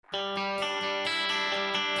Navigating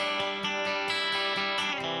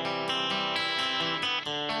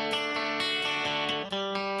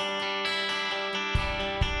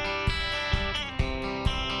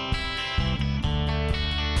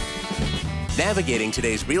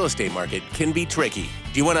today's real estate market can be tricky.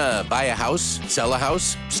 Do you want to buy a house, sell a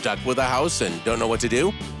house, stuck with a house, and don't know what to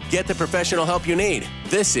do? Get the professional help you need.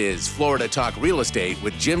 This is Florida Talk Real Estate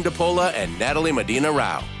with Jim DePola and Natalie Medina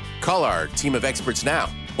Rao. Call our team of experts now.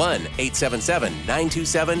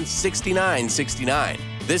 1-877-927-6969.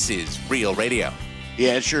 This is Real Radio.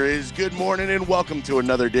 Yeah, it sure is. Good morning and welcome to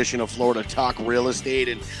another edition of Florida Talk Real Estate.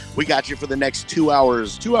 And we got you for the next 2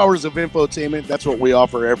 hours. 2 hours of infotainment. That's what we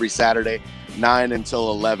offer every Saturday, 9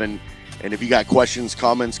 until 11. And if you got questions,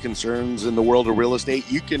 comments, concerns in the world of real estate,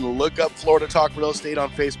 you can look up Florida Talk Real Estate on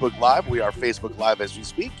Facebook Live. We are Facebook Live as we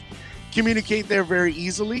speak. Communicate there very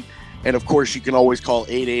easily. And of course, you can always call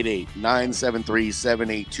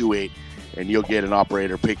 888-973-7828. And you'll get an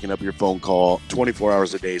operator picking up your phone call 24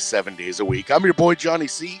 hours a day, 7 days a week. I'm your boy, Johnny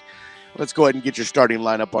C. Let's go ahead and get your starting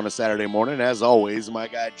lineup on a Saturday morning. As always, my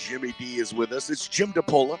guy Jimmy D is with us. It's Jim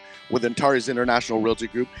DePola with Antares International Realty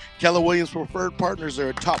Group. Keller Williams Preferred Partners are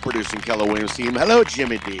a top-producing Keller Williams team. Hello,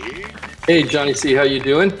 Jimmy D. Hey, Johnny C. How you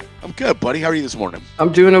doing? I'm good, buddy. How are you this morning?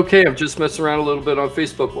 I'm doing okay. I'm just messing around a little bit on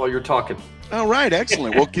Facebook while you're talking. All right,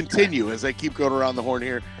 excellent. We'll continue as I keep going around the horn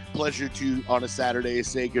here. Pleasure to, on a Saturday,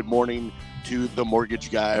 say good morning to the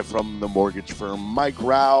mortgage guy from the mortgage firm, Mike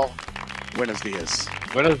Rao. Buenos dias.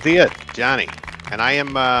 Buenos dias, Johnny. And I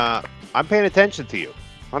am, I'm paying attention to you,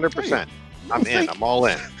 100%. I'm in. I'm all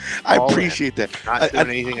in. I appreciate that. Not doing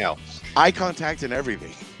anything else. Eye contact and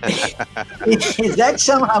everything. Is that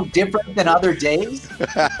somehow different than other days?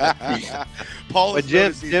 Paul But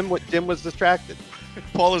Jim was distracted.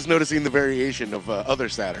 Paul is noticing the variation of other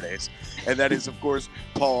Saturdays, and that is, of course,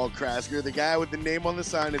 Paul Krasker, the guy with the name on the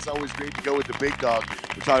sign. It's always great to go with the big dog.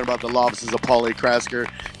 We're talking about the law offices of Paul A. Krasker.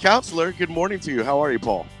 Counselor, good morning to you. How are you,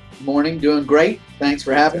 Paul? Morning, doing great. Thanks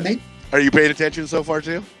for having me. Are you paying attention so far,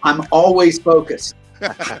 too? I'm always focused.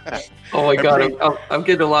 Oh my God, I'm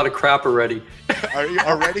getting a lot of crap already. Are you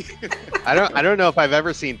already? I don't know if I've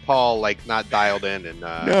ever seen Paul like not dialed in and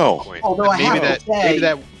no. Although I have to say,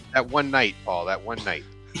 maybe that one night, Paul. That one night.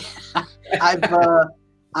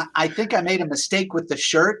 I think I made a mistake with the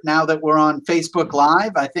shirt. Now that we're on Facebook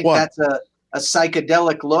Live, I think that's a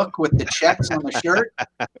psychedelic look with the checks on the shirt.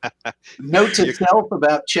 Note to self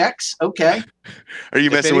about checks. Okay. Are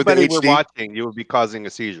you messing with the HD? If anybody were watching, you would be causing a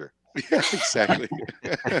seizure. Yeah, exactly.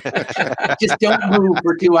 Just don't move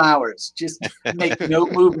for 2 hours. Just make no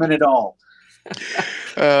movement at all.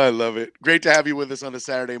 I love it. Great to have you with us on a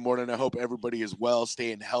Saturday morning. I hope everybody is well,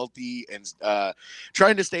 staying healthy, and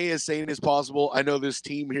trying to stay as sane as possible. I know this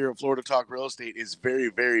team here at Florida Talk Real Estate is very,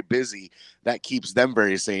 very busy. That keeps them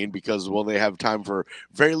very sane because, well, they have time for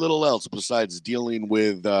very little else besides dealing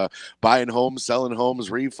with buying homes, selling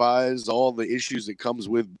homes, refis, all the issues that comes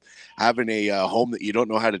with having a home that you don't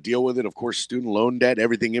know how to deal with it. Of course, student loan debt,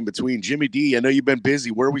 everything in between. Jimmy D, I know you've been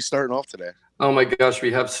busy. Where are we starting off today? Oh my gosh,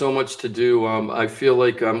 we have so much to do. I feel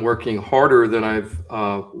like I'm working harder than I've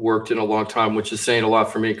worked in a long time, which is saying a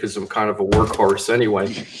lot for me because I'm kind of a workhorse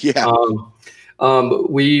anyway. Yeah.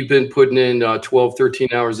 We've been putting in 12, 13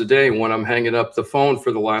 hours a day. When I'm hanging up the phone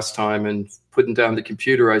for the last time and putting down the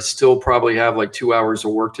computer, I still probably have like 2 hours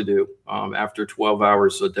of work to do after 12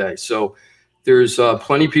 hours a day. So there's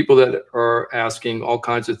plenty of people that are asking all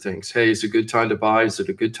kinds of things. Hey, is it a good time to buy? Is it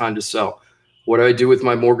a good time to sell? What do I do with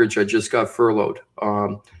my mortgage? I just got furloughed.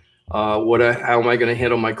 How am I going to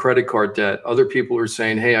handle my credit card debt? Other people are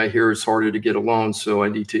saying, hey, I hear it's harder to get a loan, so I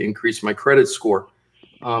need to increase my credit score.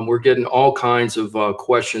 We're getting all kinds of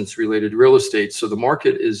questions related to real estate. So the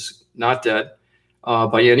market is not dead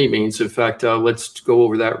by any means. In fact, let's go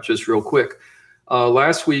over that just real quick.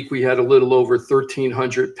 Last week, we had a little over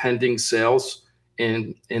 1,300 pending sales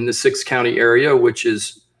in the 6-county area, which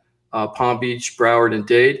is Palm Beach, Broward, and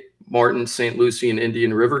Dade, Martin, St. Lucie, and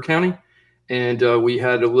Indian River County. And we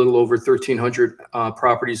had a little over 1,300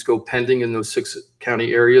 properties go pending in those 6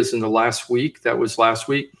 county areas in the last week. That was last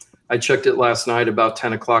week. I checked it last night, about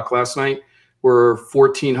 10 o'clock last night. We're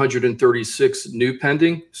 1,436 new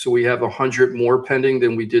pending. So we have 100 more pending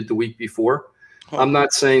than we did the week before. I'm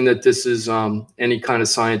not saying that this is any kind of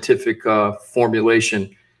scientific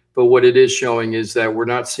formulation, but what it is showing is that we're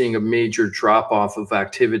not seeing a major drop off of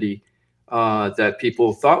activity that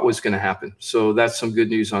people thought was going to happen. So that's some good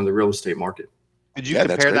news on the real estate market. Did you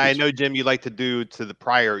compare that? I know, Jim, you like to do to the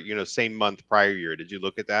prior, same month prior year. Did you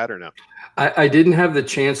look at that or no? I didn't have the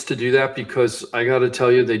chance to do that because I got to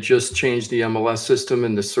tell you, they just changed the MLS system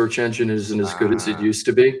and the search engine isn't as good as it used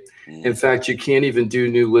to be. In fact, you can't even do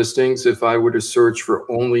new listings. If I were to search for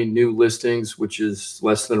only new listings, which is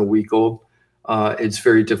less than a week old, it's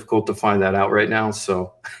very difficult to find that out right now.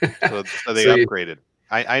 So they upgraded.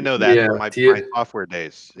 I know that from my software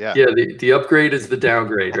days. Yeah. Yeah. The upgrade is the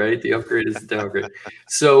downgrade, right? The upgrade is the downgrade.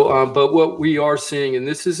 So, but what we are seeing, and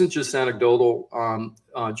this isn't just anecdotal,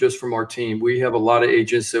 just from our team, we have a lot of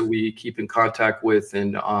agents that we keep in contact with,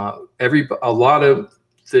 and a lot of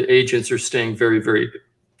the agents are staying very, very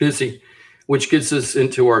busy, which gets us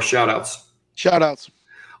into our shout outs. Shout outs.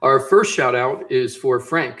 Our first shout out is for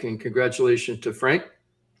Frank, and congratulations to Frank.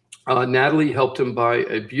 Natalie helped him buy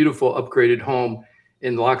a beautiful upgraded home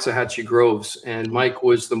in Loxahatchee Groves, and Mike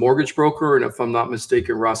was the mortgage broker, and if I'm not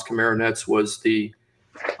mistaken, Ross Camaronets was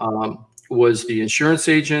the insurance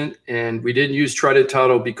agent. And we didn't use Trident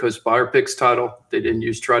Title because buyer picks title. They didn't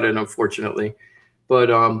use Trident, unfortunately, but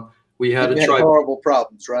we had horrible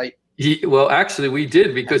problems, right? Well, actually, we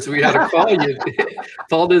did because we had to call you.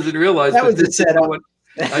 Paul doesn't realize that was the setup.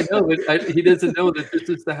 I know, but he doesn't know that this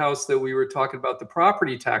is the house that we were talking about the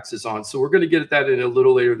property taxes on. So we're going to get at that in a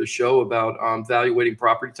little later in the show about valuating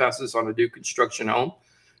property taxes on a new construction home.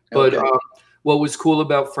 But what was cool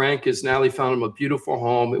about Frank is Natalie found him a beautiful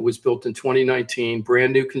home. It was built in 2019,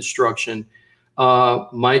 brand new construction.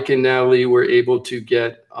 Mike and Natalie were able to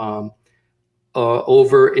get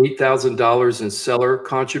over $8,000 in seller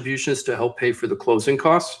contributions to help pay for the closing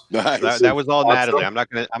costs. Nice. That was all Natalie. I'm not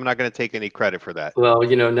gonna take any credit for that. Well,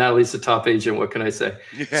 Natalie's the top agent. What can I say?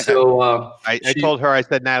 Yeah. So I told her, I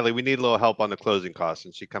said, Natalie, we need a little help on the closing costs,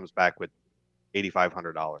 and she comes back with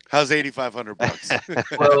 $8,500. How's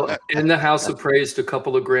 $8,500? Well, and the house appraised a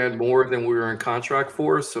couple of grand more than we were in contract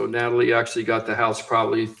for. So Natalie actually got the house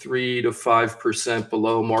probably 3 to 5%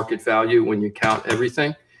 below market value when you count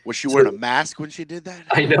everything. Was she wearing a mask when she did that?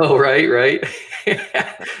 I know, right?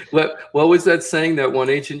 What was that saying that one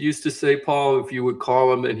agent used to say, Paul? If you would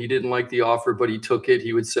call him and he didn't like the offer, but he took it,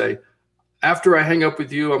 he would say, after I hang up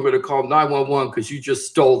with you, I'm going to call 911 because you just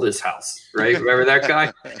stole this house, right? Remember that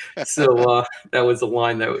guy? So that was a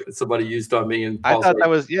line that somebody used on me. And Paul's I thought that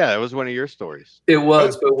was one of your stories. It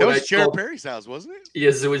was. But that was Jared Perry's house, wasn't it?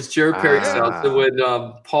 Yes, it was Jared Perry's house. And when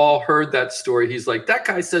Paul heard that story, he's like, that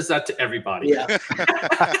guy says that to everybody. Yeah.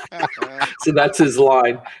 So that's his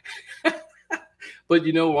line. But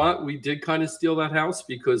you know what? We did kind of steal that house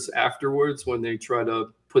because afterwards, when they try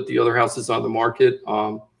to put the other houses on the market,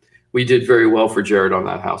 we did very well for Jared on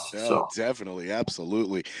that house. Yeah, so definitely.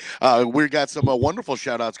 Absolutely. We got some wonderful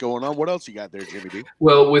shout outs going on. What else you got there, Jimmy D?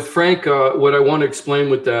 Well, with Frank, what I want to explain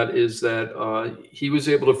with that is that he was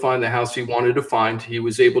able to find the house he wanted to find. He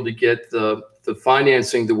was able to get the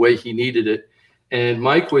financing the way he needed it. And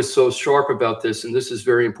Mike was so sharp about this, and this is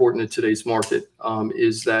very important in today's market,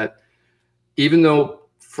 is that even though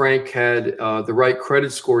Frank had the right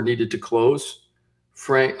credit score needed to close,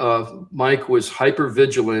 Mike was hyper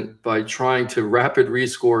vigilant by trying to rapid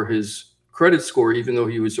rescore his credit score, even though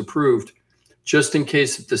he was approved, just in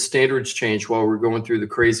case the standards changed while we're going through the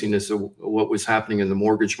craziness of what was happening in the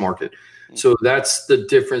mortgage market. So that's the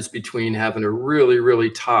difference between having a really, really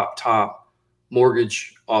top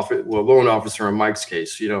mortgage loan officer in Mike's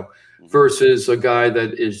case, versus a guy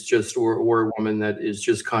that is just, or a woman that is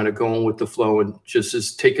just kind of going with the flow and just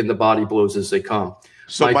is taking the body blows as they come.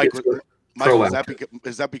 So Mike,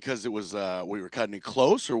 is that because it was we were cutting it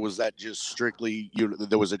close, or was that just strictly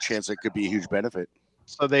there was a chance it could be a huge benefit?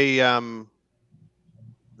 So they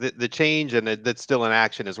the change, and that's still in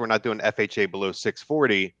action, is we're not doing FHA below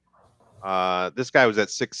 640. This guy was at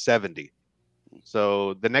 670.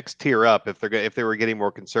 So the next tier up, if they were getting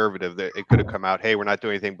more conservative, it could have come out, hey, we're not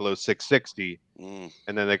doing anything below 660,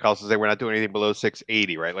 and then they could also say we're not doing anything below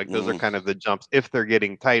 680, right? Like those are kind of the jumps. If they're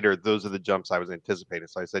getting tighter, those are the jumps I was anticipating.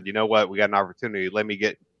 So I said, you know what, we got an opportunity. Let me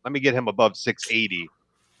get him above 680.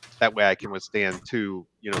 That way I can withstand two,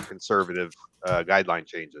 conservative guideline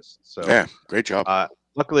changes. So yeah, great job.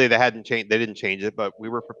 Luckily they didn't change it, but we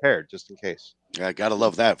were prepared just in case. Yeah, gotta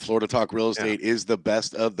love that. Florida Talk Real Estate is the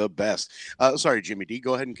best of the best. Sorry, Jimmy D,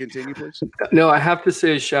 go ahead and continue, please. No, I have to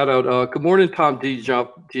say a shout out. Good morning, Tom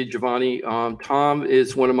Giovanni. Tom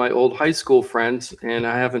is one of my old high school friends, and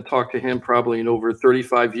I haven't talked to him probably in over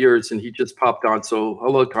 35 years, and he just popped on. So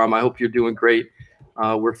hello, Tom. I hope you're doing great.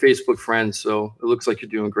 We're Facebook friends, so it looks like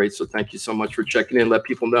you're doing great. So thank you so much for checking in. Let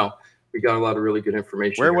people know. We got a lot of really good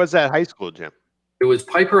information. Where was that high school, Jim? It was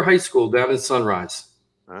Piper High School down in Sunrise.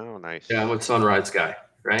 Oh, nice. Yeah, I'm a Sunrise guy,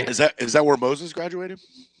 right? Is that where Moses graduated?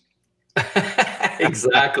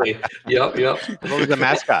 Exactly. Yep. What was the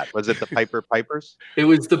mascot? Was it the Piper Pipers? It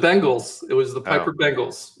was the Bengals. It was the Piper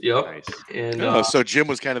Bengals. Yep. Nice. And so Jim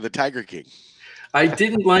was kind of the Tiger King. I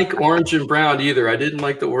didn't like orange and brown either. I didn't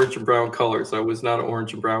like the orange and brown colors. I was not an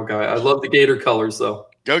orange and brown guy. I love the Gator colors though.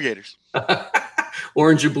 Go Gators.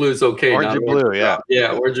 Orange and blue is okay. Orange and blue, yeah.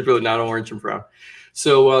 Yeah, orange and blue, not orange and brown.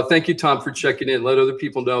 So thank you, Tom, for checking in. Let other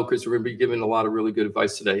people know because we're going to be giving a lot of really good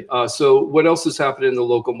advice today. So what else is happening in the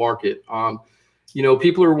local market?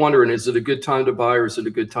 People are wondering, is it a good time to buy or is it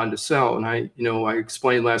a good time to sell? And I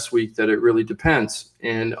explained last week that it really depends.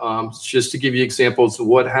 And just to give you examples of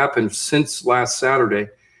what happened since last Saturday,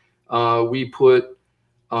 we put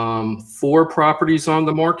 4 properties on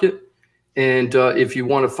the market. And if you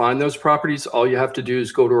want to find those properties, all you have to do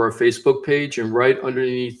is go to our Facebook page, and right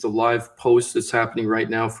underneath the live post that's happening right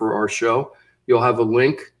now for our show, you'll have a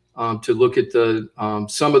link to look at the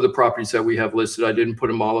some of the properties that we have listed. I didn't put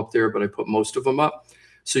them all up there, but I put most of them up,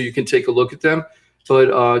 so you can take a look at them.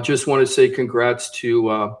 But just want to say congrats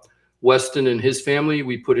to Weston and his family.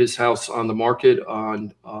 We put his house on the market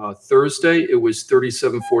on Thursday. It was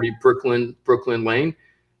 3740 Brooklyn Lane.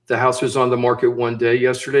 The house was on the market one day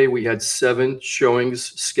yesterday. We had 7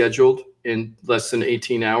 showings scheduled in less than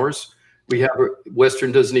 18 hours.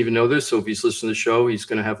 Western doesn't even know this, so if he's listening to the show, he's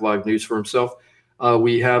going to have live news for himself.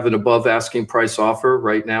 We have an above asking price offer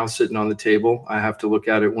right now sitting on the table. I have to look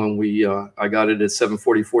at it when I got it at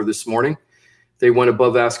 7:44 this morning. They went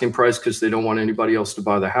above asking price because they don't want anybody else to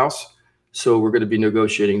buy the house. So we're going to be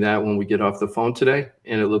negotiating that when we get off the phone today.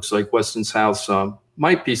 And it looks like Weston's house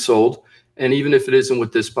might be sold. And even if it isn't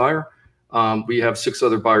with this buyer, we have 6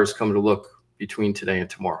 other buyers coming to look between today and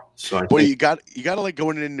tomorrow. So you got to like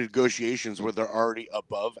going into negotiations where they're already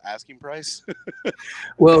above asking price.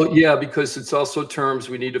 Well, yeah, because it's also terms.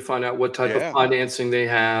 We need to find out what type of financing they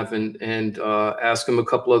have and ask them a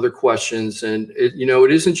couple other questions. And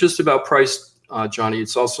it isn't just about price, Johnny.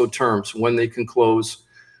 It's also terms, when they can close.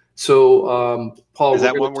 So Paul, is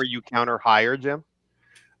that one where you counter higher, Jim?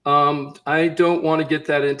 I don't want to get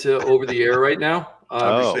that into over the air right now.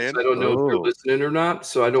 I don't know if they're listening or not,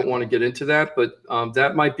 so I don't want to get into that. But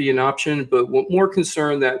that might be an option. But more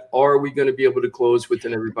concerned that are we going to be able to close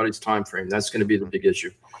within everybody's time frame? That's going to be the big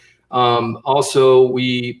issue. Also,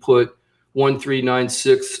 we put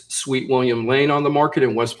 1396 Sweet William Lane on the market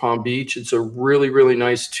in West Palm Beach. It's a really, really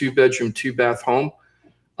nice 2-bedroom, 2-bath home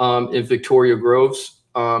in Victoria Groves.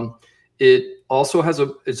 It also has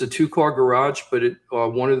it's a 2-car garage, but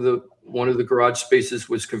one of the garage spaces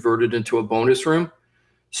was converted into a bonus room.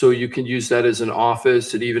 So you can use that as an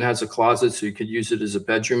office. It even has a closet, so you could use it as a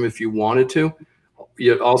bedroom if you wanted to.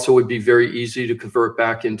 It also would be very easy to convert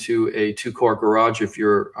back into a 2-car garage if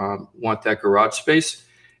you want that garage space.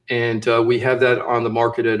 And we have that on the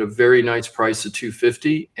market at a very nice price of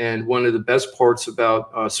 $250. And one of the best parts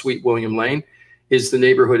about Sweet William Lane is the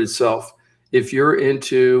neighborhood itself. If you're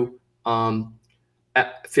into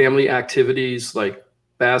family activities like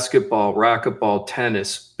basketball, racquetball,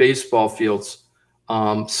 tennis, baseball fields,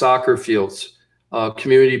 soccer fields,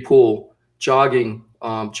 community pool, jogging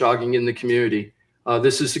in the community.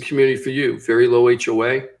 This is the community for you. Very low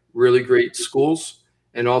HOA, really great schools,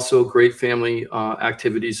 and also great family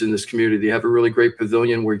activities in this community. They have a really great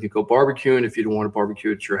pavilion where you can go barbecuing. If you don't want to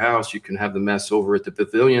barbecue at your house, you can have the mess over at the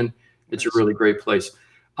pavilion. It's a really great place.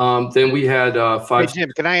 Then we had 5. Hey,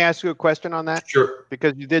 Jim, can I ask you a question on that? Sure.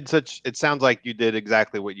 Because it sounds like you did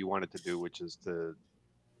exactly what you wanted to do, which is to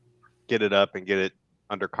get it up and get it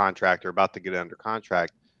under contract or about to get it under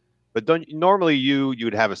contract. But normally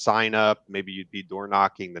you'd have a sign up, maybe you'd be door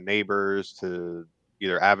knocking the neighbors to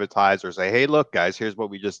either advertise or say, hey, look, guys, here's what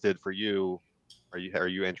we just did for you. Are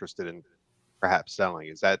you interested in perhaps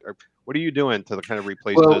selling? What are you doing to kind of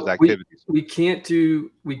replace those activities? We can't do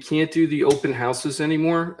the open houses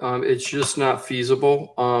anymore. It's just not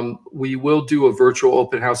feasible. We will do a virtual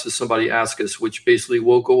open house if somebody asks us, which basically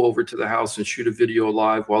we'll go over to the house and shoot a video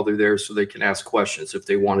live while they're there so they can ask questions if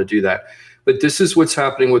they want to do that. But this is what's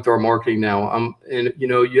happening with our marketing now. And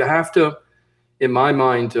you have to, in my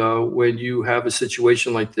mind, when you have a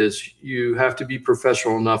situation like this, you have to be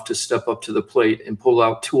professional enough to step up to the plate and pull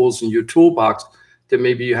out tools in your toolbox that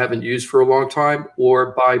maybe you haven't used for a long time,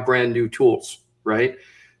 or buy brand new tools, right?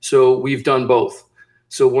 So we've done both.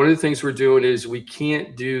 So one of the things we're doing is we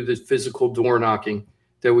can't do the physical door knocking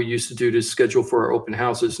that we used to do to schedule for our open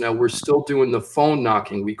houses. Now we're still doing the phone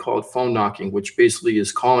knocking. We call it phone knocking, which basically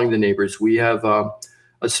is calling the neighbors. We have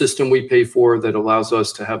a system we pay for that allows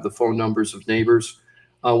us to have the phone numbers of neighbors.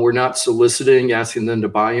 We're not soliciting, asking them to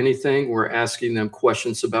buy anything. We're asking them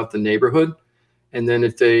questions about the neighborhood. And then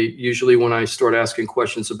if they usually, when I start asking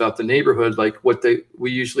questions about the neighborhood, like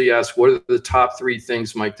we usually ask, what are the top 3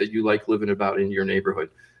 things, Mike, that you like living about in your neighborhood?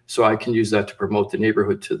 So I can use that to promote the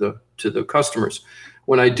neighborhood to the customers.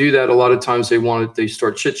 When I do that, a lot of times they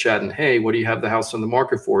start chit chatting. Hey, what do you have the house on the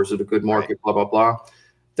market for? Is it a good market? Right. Blah, blah, blah.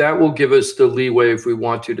 That will give us the leeway if we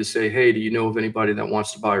want to say, hey, do you know of anybody that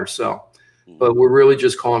wants to buy or sell? But we're really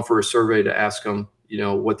just calling for a survey to ask them,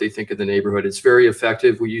 what they think of the neighborhood. It's very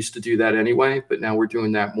effective. We used to do that anyway, but now we're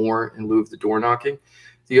doing that more in lieu of the door knocking.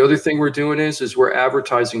 The other thing we're doing is we're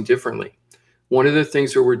advertising differently. One of the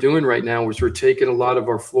things that we're doing right now is we're taking a lot of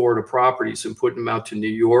our Florida properties and putting them out to New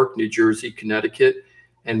York, New Jersey, Connecticut,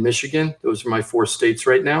 and Michigan. Those are my 4 states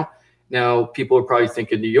right now. Now, people are probably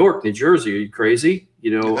thinking, New York, New Jersey, are you crazy?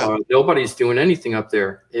 Nobody's doing anything up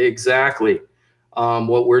there. Exactly.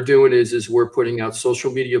 What we're doing is we're putting out social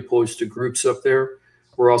media posts to groups up there.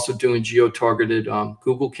 We're also doing geo-targeted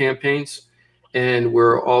Google campaigns. And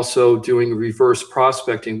we're also doing reverse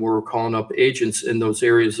prospecting where we're calling up agents in those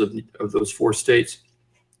areas of those 4 states.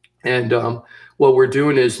 And what we're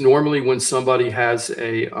doing is normally when somebody has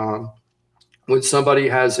a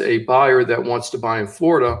buyer that wants to buy in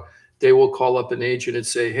Florida, they will call up an agent and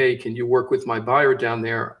say, hey, can you work with my buyer down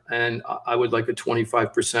there? And I would like a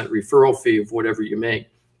 25% referral fee of whatever you make.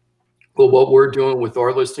 Well, what we're doing with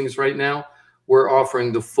our listings right now, we're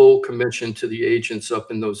offering the full commission to the agents up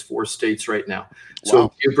in those 4 states right now. So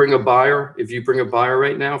if you bring a buyer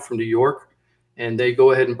right now from New York and they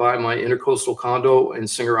go ahead and buy my intercoastal condo in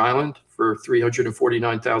Singer Island for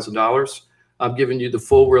 $349,000, I'm giving you the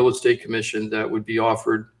full real estate commission that would be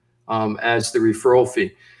offered as the referral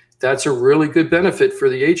fee. That's a really good benefit for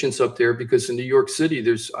the agents up there because in New York City,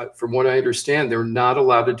 there's, from what I understand, they're not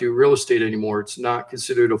allowed to do real estate anymore. It's not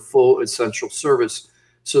considered a full essential service.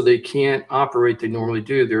 So they can't operate they normally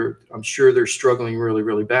do. I'm sure they're struggling really,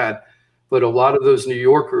 really bad. But a lot of those New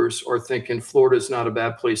Yorkers are thinking Florida's not a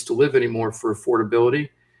bad place to live anymore for affordability.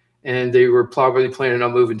 And they were probably planning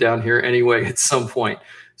on moving down here anyway at some point.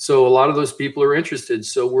 So a lot of those people are interested.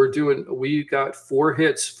 So we got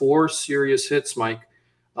 4 serious hits, Mike,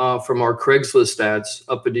 from our Craigslist ads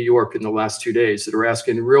up in New York in the last 2 days that are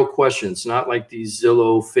asking real questions, not like these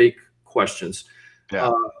Zillow fake questions.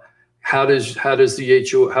 Yeah. How do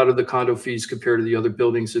the condo fees compare to the other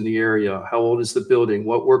buildings in the area? How old is the building?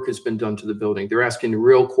 What work has been done to the building? They're asking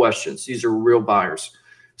real questions. These are real buyers.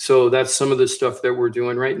 So that's some of the stuff that we're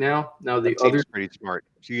doing right now. Now the other pretty smart.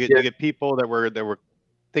 So you get people that were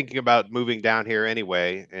thinking about moving down here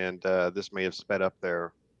anyway, and this may have sped up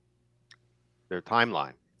their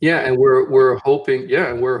timeline. Yeah, and we're hoping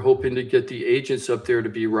to get the agents up there to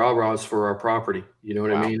be rah-rahs for our property. You know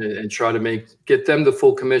what I mean? And try to get them the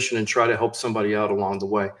full commission and try to help somebody out along the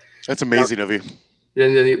way. That's amazing of you.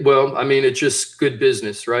 And then, well, I mean, it's just good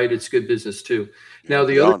business, right? It's good business too. Now,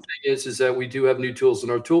 the other thing is that we do have new tools in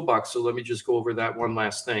our toolbox. So let me just go over that one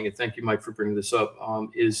last thing. And thank you, Mike, for bringing this up.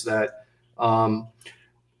 Is that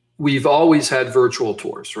we've always had virtual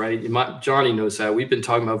tours, right? Johnny knows that. We've been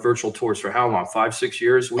talking about virtual tours for how long? 5-6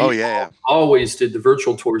 years? We always did the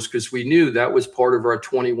virtual tours because we knew that was part of our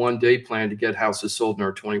 21-day plan to get houses sold in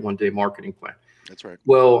our 21-day marketing plan. That's right.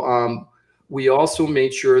 Well, we also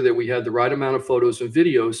made sure that we had the right amount of photos and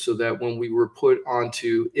videos so that when we were put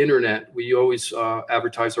onto internet, we always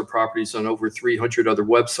advertise our properties on over 300 other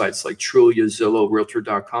websites like Trulia, Zillow,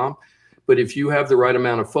 Realtor.com. But if you have the right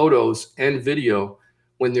amount of photos and video,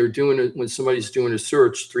 when somebody's doing a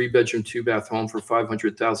search, 3-bedroom, 2-bath home for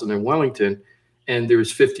 $500,000 in Wellington, and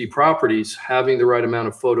there's 50 properties, having the right amount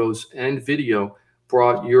of photos and video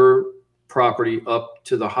brought your property up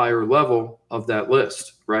to the higher level of that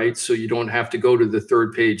list, right? So you don't have to go to the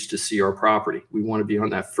 3rd page to see our property. We want to be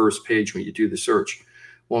on that 1st page when you do the search.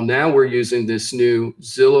 Well, now we're using this new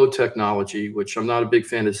Zillow technology, which I'm not a big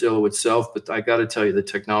fan of Zillow itself, but I got to tell you, the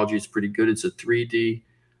technology is pretty good. It's a 3D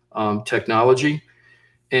technology.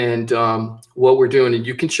 And what we're doing, and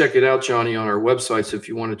you can check it out, Johnny, on our websites if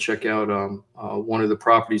you want to check out one of the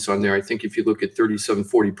properties on there. I think if you look at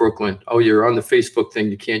 3740 Brooklyn, you're on the Facebook thing.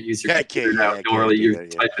 You can't use your computer now. You're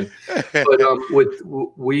typing.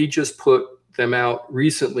 But we just put them out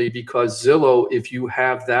recently because Zillow, if you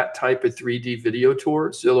have that type of 3D video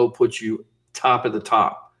tour, Zillow puts you top of the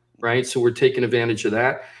top, right? So we're taking advantage of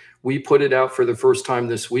that. We put it out for the first time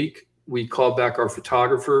this week. We called back our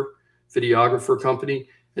videographer company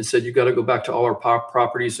and said, you got to go back to all our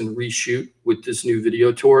properties and reshoot with this new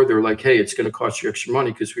video tour. They're like, hey, it's going to cost you extra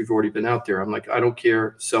money because we've already been out there. I'm like, I don't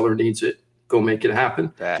care. Seller needs it. Go make it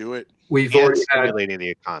happen. Do it. We've already stimulating the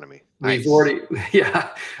economy. We've already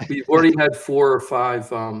had 4 or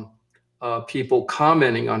 5 people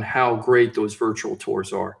commenting on how great those virtual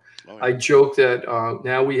tours are. Oh, yeah. I joke that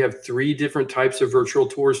now we have 3 different types of virtual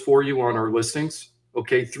tours for you on our listings.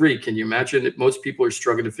 Okay, 3. Can you imagine it? Most people are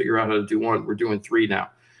struggling to figure out how to do 1. We're doing 3 now.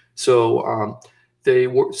 So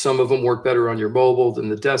some of them work better on your mobile than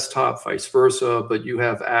the desktop, vice versa, but you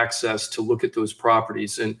have access to look at those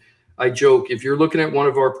properties. And I joke, if you're looking at one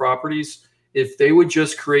of our properties, if they would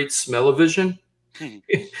just create smell-o-vision,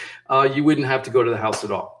 you wouldn't have to go to the house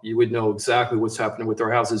at all. You would know exactly what's happening with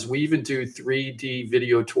our houses. We even do 3D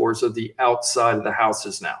video tours of the outside of the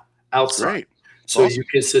houses now. Outside. Great. So Awesome. you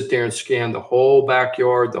can sit there and scan the whole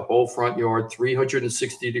backyard, the whole front yard,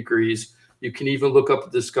 360 degrees. You can even look up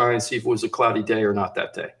at the sky and see if it was a cloudy day or not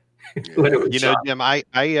that day. You know, Jim, I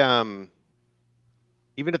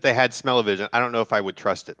even if they had smell-o-vision, I don't know if I would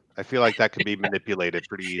trust it. I feel like that could be manipulated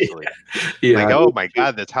pretty easily. Yeah. Like, oh my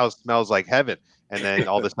God, this house smells like heaven. And then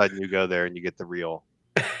all of a sudden you go there and you get the real,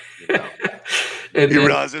 you know. And You then,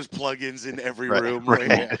 realize there's plugins in every room.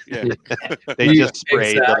 Right. Yeah. They just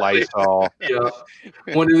sprayed the Exactly. Lysol. yeah.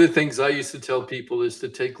 One of the things I used to tell people is to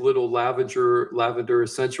take little lavender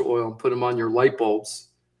essential oil and put them on your light bulbs.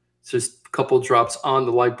 It's just a couple drops on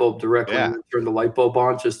the light bulb directly Yeah. when you turn the light bulb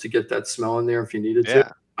on, just to get that smell in there if you needed Yeah.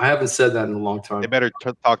 to. I haven't said that in a long time. They better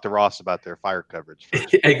talk to Ross about their fire coverage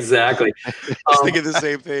first. Exactly. I was thinking the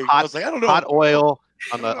same thing. I was like, I don't know. Hot oil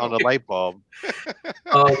on the light bulb. Yeah,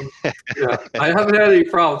 I haven't had any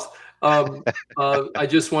problems. I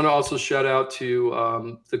just want to also shout out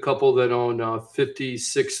to the couple that own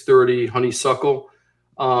 5630 Honeysuckle.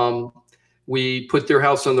 We put their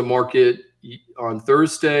house on the market on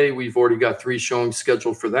Thursday. We've already got 3 showings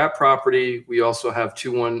scheduled for that property. We also have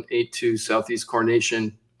 2182 Southeast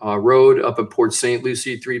Carnation Road up in Port St.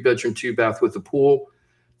 Lucie, 3-bedroom, 2-bath with a pool.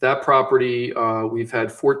 That property, we've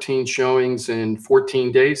had 14 showings in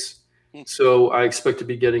 14 days. So I expect to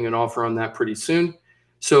be getting an offer on that pretty soon.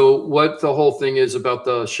 So what the whole thing is about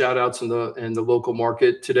the shout outs in the local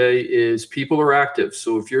market today is people are active.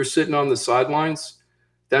 So if you're sitting on the sidelines,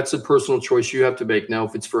 that's a personal choice you have to make. Now,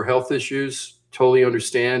 if it's for health issues, totally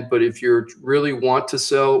understand. But if you really want to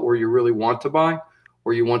sell, or you really want to buy,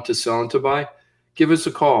 or you want to sell and to buy, give us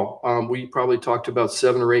a call. We probably talked to about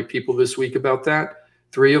 7 or 8 people this week about that.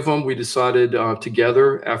 3 of them, we decided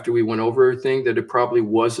together after we went over everything that it probably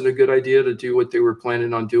wasn't a good idea to do what they were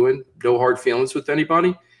planning on doing. No hard feelings with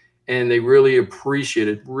anybody. And they really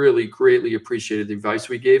greatly appreciated the advice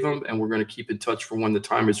we gave them. And we're going to keep in touch for when the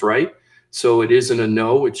time is right. So it isn't a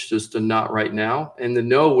no, it's just a not right now. And the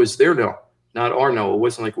no was their no, not our no. It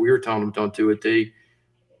wasn't like we were telling them don't do it. They,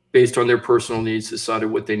 based on their personal needs, decided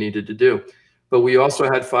what they needed to do. But we also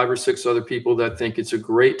had 5 or 6 other people that think it's a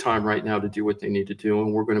great time right now to do what they need to do,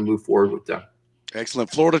 and we're going to move forward with them. Excellent.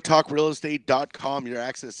 FloridaTalkRealEstate.com, your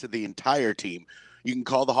access to the entire team. You can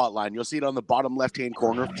call the hotline. You'll see it on the bottom left-hand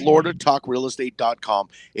corner, FloridaTalkRealEstate.com.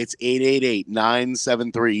 It's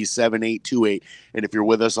 888-973-7828. And if you're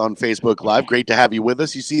with us on Facebook Live, great to have you with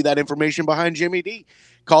us. You see that information behind Jimmy D.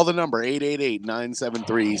 Call the number,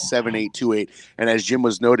 888-973-7828. And as Jim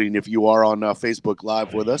was noting, if you are on Facebook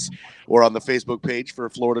Live with us or on the Facebook page for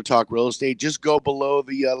Florida Talk Real Estate, just go below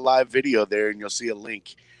the live video there and you'll see a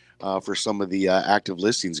link for some of the active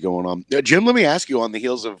listings going on. Jim, let me ask you, on the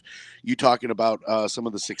heels of you talking about some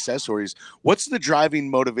of the success stories, what's the driving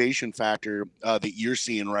motivation factor that you're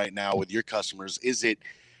seeing right now with your customers? Is it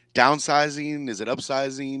downsizing? Is it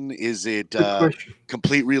upsizing? Is it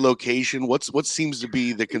complete relocation? What seems to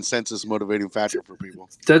be the consensus motivating factor for people?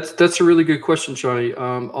 That's a really good question, Johnny.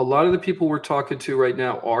 A lot of the people we're talking to right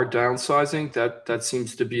now are downsizing. That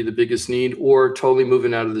seems to be the biggest need, or totally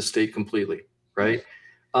moving out of the state completely, right?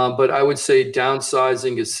 But I would say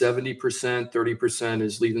downsizing is 70%, 30%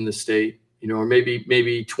 is leaving the state, or maybe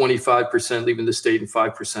 25% leaving the state and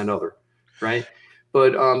 5% other, right?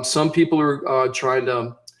 But some people are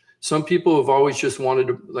some people have always just wanted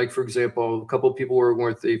to, like, for example, a couple of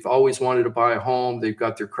people they've always wanted to buy a home. They've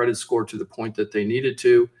got their credit score to the point that they needed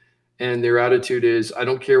to. And their attitude is, I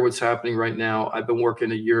don't care what's happening right now. I've been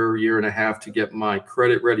working a year and a half to get my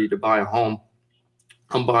credit ready to buy a home.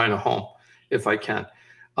 I'm buying a home if I can.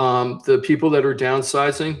 The people that are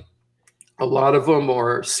downsizing, a lot of them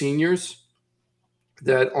are seniors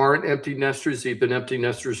that aren't empty nesters. They've been empty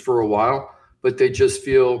nesters for a while, but they just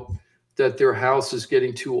feel that their house is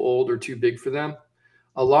getting too old or too big for them.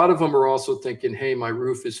 A lot of them are also thinking, hey, my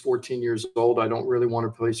roof is 14 years old. I don't really want to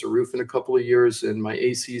replace a roof in a couple of years, and my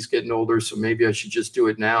AC is getting older, so maybe I should just do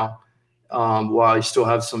it now while I still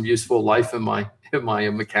have some useful life in my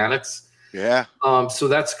mechanics. Yeah. So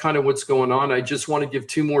that's kind of what's going on. I just want to give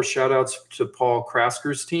 2 more shout outs to Paul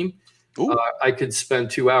Krasker's team. I could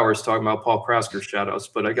spend 2 hours talking about Paul Krasker's shout outs,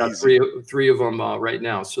 but I got three of them right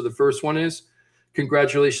now. So the first one is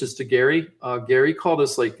congratulations to Gary. Gary called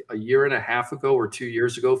us like a year and a half ago or 2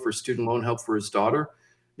 years ago for student loan help for his daughter.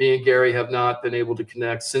 Me and Gary have not been able to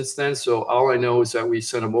connect since then. So all I know is that we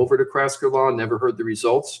sent him over to Krasker Law, never heard the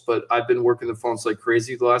results, but I've been working the phones like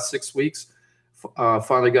crazy the last 6 weeks.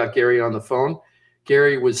 Finally got Gary on the phone.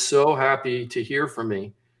 Gary was so happy to hear from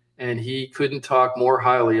me, and he couldn't talk more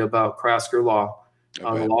highly about Krasker Law. The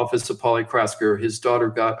law office of Polly Krasker. His daughter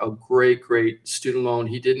got a great student loan.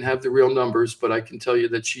 He didn't have the real numbers, but I can tell you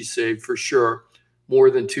that she saved for sure more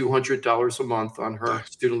than $200 a month on her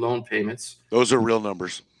student loan payments. Those are real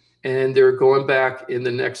numbers. And they're going back in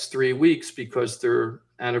the next 3 weeks because their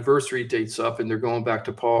anniversary date's up, and they're going back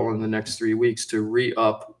to Paul in the next 3 weeks to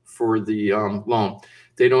re-up for the loan.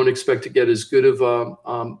 They don't expect to get as good of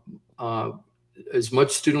as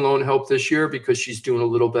much student loan help this year because she's doing a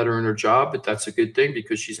little better in her job, but that's a good thing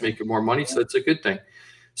because she's making more money. So that's a good thing.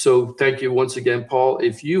 So thank you once again, Paul.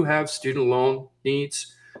 If you have student loan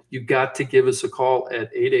needs, you got to give us a call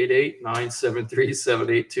at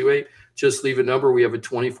 888-973-7828. Just leave a number. We have a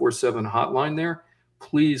 24/7 hotline there.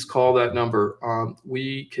 Please call that number.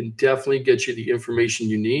 We can definitely get you the information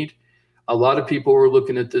you need. A lot of people are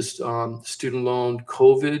looking at this student loan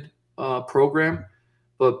COVID program.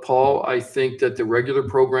 But Paul, I think that the regular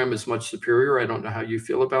program is much superior. I don't know how you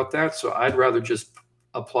feel about that. So I'd rather just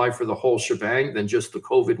apply for the whole shebang than just the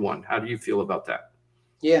COVID one. How do you feel about that?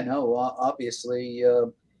 Yeah, no, obviously,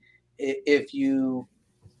 if you've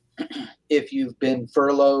been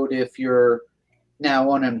furloughed, if you're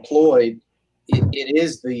now unemployed, it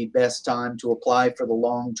is the best time to apply for the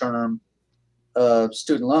long-term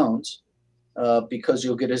student loans because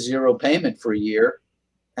you'll get a zero payment for a year.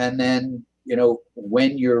 And then,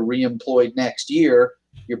 when you're reemployed next year,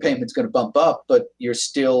 your payment's going to bump up, but you're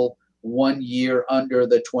still 1 year under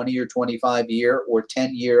the 20 or 25 year or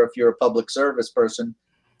 10 year if you're a public service person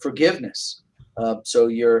forgiveness. So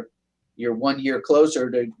you're 1 year closer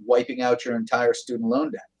to wiping out your entire student loan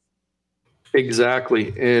debt.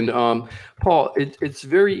 Exactly. And Paul, it's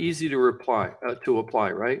very easy to apply,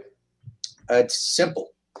 right? It's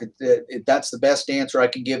simple. That's the best answer I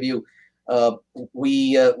can give you.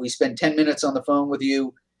 We spend 10 minutes on the phone with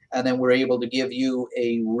you, and then we're able to give you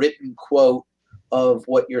a written quote of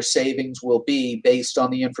what your savings will be based on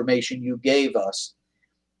the information you gave us.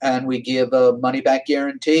 And we give a money back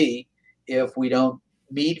guarantee if we don't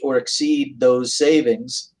meet or exceed those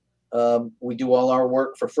savings. We do all our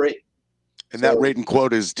work for free. And that written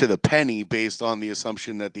quote is to the penny based on the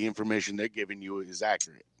assumption that the information they're giving you is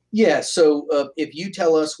accurate. Yeah. So if you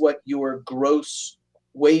tell us what your gross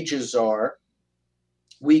wages are,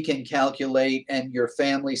 we can calculate, and your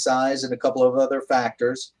family size and a couple of other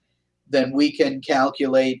factors, then we can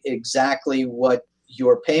calculate exactly what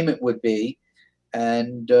your payment would be.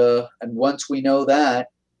 And once we know that,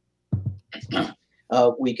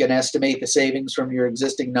 we can estimate the savings from your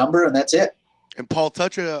existing number, and that's it. And Paul,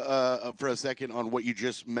 touch for a second on what you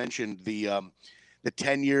just mentioned, the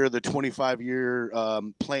 10-year, the 25-year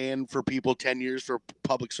plan for people, 10 years for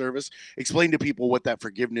public service. Explain to people what that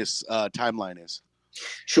forgiveness timeline is.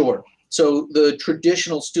 Sure. So the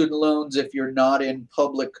traditional student loans, if you're not in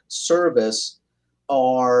public service,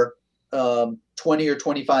 are 20 or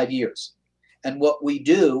 25 years. And what we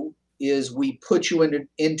do is we put you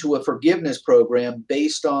into a forgiveness program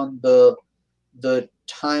based on the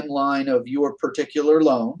timeline of your particular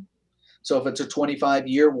loan. So if it's a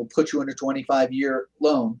 25-year, we'll put you in a 25-year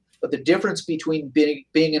loan. But the difference between being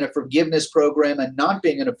in a forgiveness program and not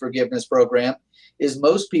being in a forgiveness program is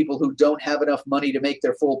most people who don't have enough money to make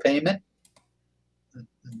their full payment,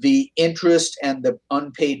 the interest and the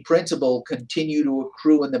unpaid principal continue to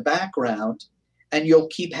accrue in the background, and you'll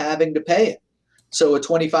keep having to pay it. So a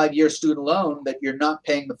 25-year student loan that you're not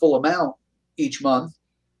paying the full amount each month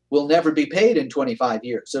will never be paid in 25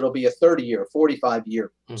 years. It'll be a 30-year,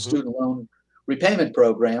 45-year student loan repayment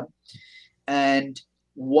program. And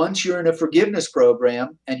once you're in a forgiveness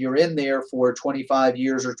program and you're in there for 25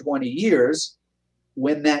 years or 20 years,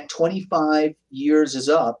 when that 25 years is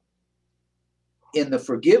up in the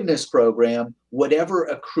forgiveness program, whatever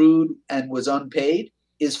accrued and was unpaid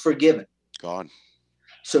is forgiven. Gone.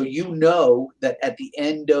 So you know that at the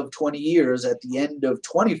end of 20 years, at the end of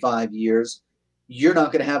 25 years, you're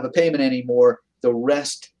not going to have a payment anymore. The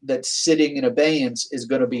rest that's sitting in abeyance is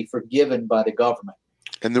going to be forgiven by the government.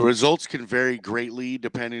 And the results can vary greatly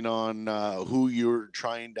depending on who you're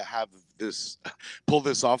trying to have pull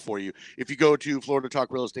this off for you. If you go to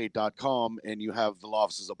floridatalkrealestate.com and you have the law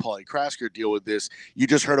offices of Paulie Krasker deal with this, you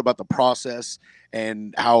just heard about the process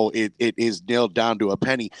and how it is nailed down to a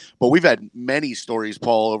penny. But we've had many stories,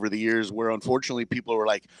 Paul, over the years where unfortunately people were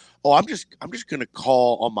like, oh, I'm just going to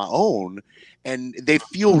call on my own. And they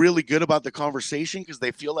feel really good about the conversation because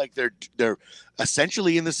they feel like they're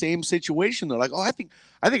essentially in the same situation. They're like, oh, I think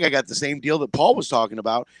I got the same deal that Paul was talking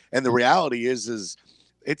about. And the reality is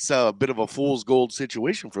it's a bit of a fool's gold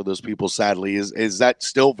situation for those people, sadly. Is that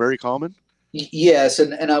still very common? Yes,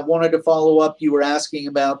 and I wanted to follow up. You were asking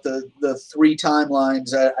about the 3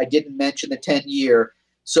 timelines. I didn't mention the 10-year.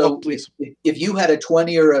 So if you had a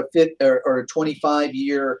 20 or a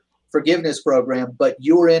 25-year forgiveness program, but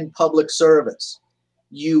you're in public service,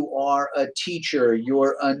 you are a teacher,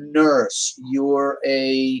 you're a nurse, you're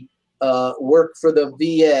a work for the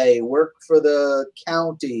VA, work for the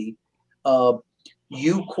county,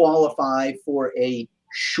 you qualify for a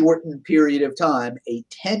shortened period of time, a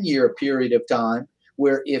 10-year period of time,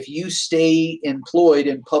 where if you stay employed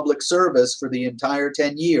in public service for the entire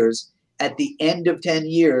 10 years, at the end of 10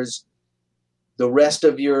 years, the rest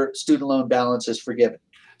of your student loan balance is forgiven.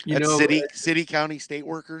 City, county, state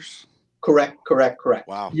workers? Correct.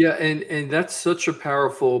 Wow. Yeah, and that's such a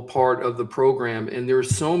powerful part of the program. And there are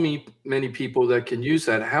so many people that can use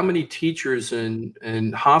that. How many teachers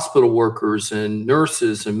and hospital workers and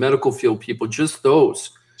nurses and medical field people, just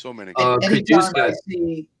those. So many. Could use that.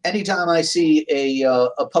 Anytime I see a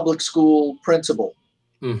public school principal,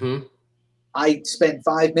 I spend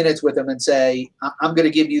 5 minutes with them and say, I'm going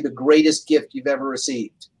to give you the greatest gift you've ever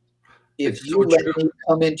received. If you let me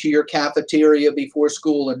come into your cafeteria before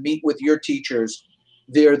school and meet with your teachers,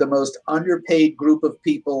 they're the most underpaid group of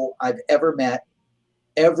people I've ever met.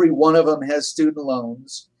 Every one of them has student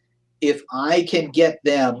loans. If I can get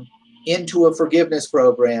them into a forgiveness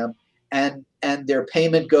program and their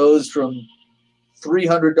payment goes from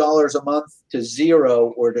 $300 a month to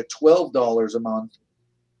 $0 or to $12 a month,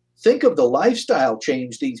 think of the lifestyle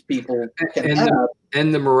change these people can have.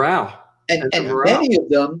 And the morale. And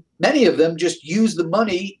many of them just use the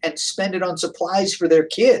money and spend it on supplies for their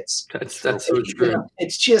kids. That's so true.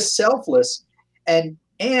 It's just selfless. And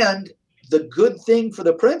the good thing for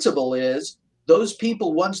the principal is those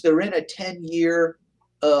people, once they're in a 10-year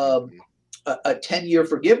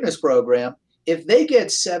forgiveness program, if they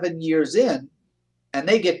get 7 years in and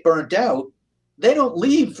they get burnt out, they don't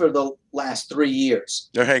leave for the last 3 years.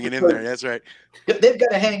 They're hanging in there. That's right. They've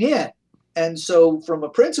got to hang in. And so from a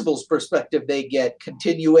principal's perspective, they get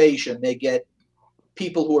continuation. They get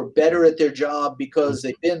people who are better at their job because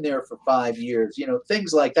they've been there for 5 years,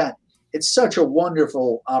 things like that. It's such a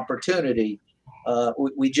wonderful opportunity.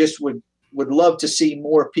 We just would love to see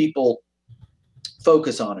more people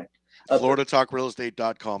focus on it.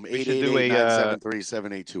 FloridaTalkRealEstate.com,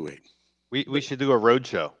 888-973-7828. We should do a road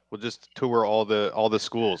show. We'll just tour all the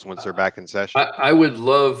schools once they're back in session. I would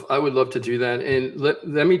love to do that. And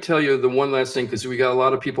let me tell you the one last thing, because we got a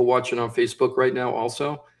lot of people watching on Facebook right now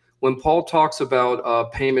also. When Paul talks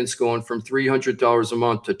about payments going from $300 a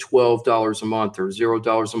month to $12 a month or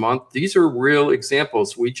 $0 a month, these are real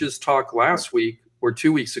examples. We just talked last week or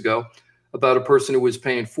 2 weeks ago about a person who was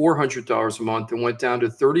paying $400 a month and went down to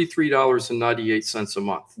 $33.98 a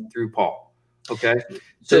month through Paul. Okay.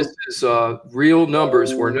 So this is real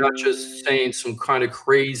numbers. We're not just saying some kind of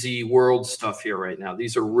crazy world stuff here right now.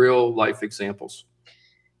 These are real life examples.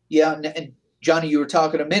 Yeah. And Johnny, you were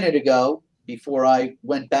talking a minute ago before I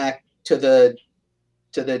went back to the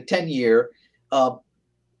 10-year.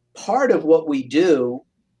 Part of what we do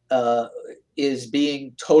is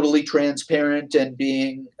being totally transparent and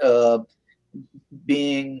being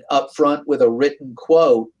upfront with a written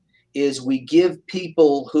quote. Is we give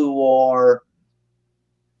people who are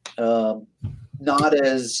not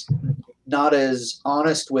as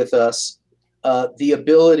honest with us the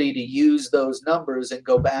ability to use those numbers and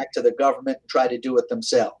go back to the government and try to do it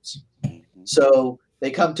themselves. So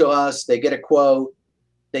they come to us, they get a quote,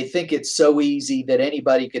 they think it's so easy that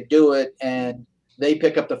anybody could do it, and they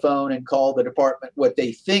pick up the phone and call the department, what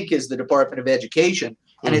they think is the Department of Education,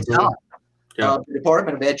 and it's not. Yeah. The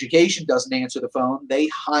Department of Education doesn't answer the phone. They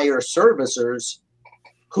hire servicers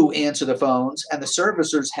who answer the phones, and the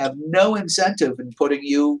servicers have no incentive in putting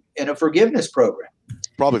you in a forgiveness program.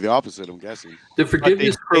 Probably the opposite, I'm guessing. The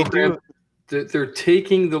forgiveness program, they're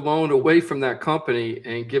taking the loan away from that company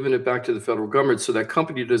and giving it back to the federal government, so that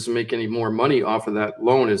company doesn't make any more money off of that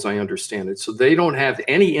loan, as I understand it. So they don't have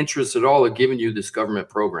any interest at all in giving you this government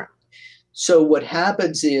program. So what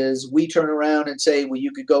happens is we turn around and say, well,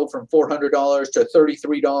 you could go from $400 to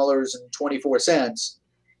 $33.24,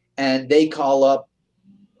 and they call up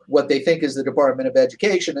what they think is the Department of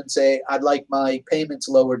Education and say, I'd like my payments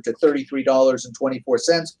lowered to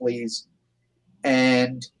 $33.24, please.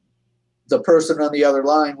 And the person on the other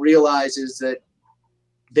line realizes that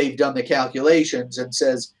they've done the calculations and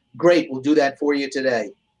says, great, we'll do that for you today.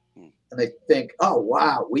 And they think, oh,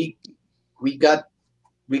 wow, we got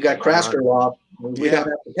Krasker Law. We don't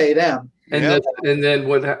have to pay them. And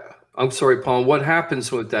then I'm sorry, Paul, what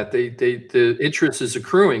happens with that? The interest is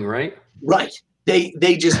accruing, right? Right.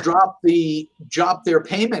 They just drop their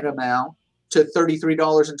payment amount to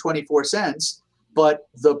 $33.24, but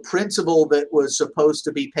the principal that was supposed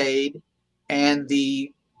to be paid and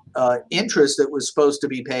the interest that was supposed to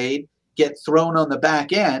be paid get thrown on the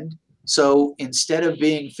back end. So instead of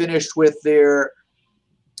being finished with their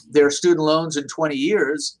student loans in 20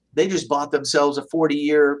 years, they just bought themselves a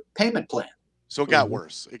 40-year payment plan. So it got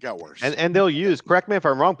worse. It got worse. And they'll use, correct me if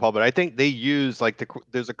I'm wrong, Paul, but I think they use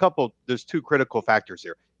there's two critical factors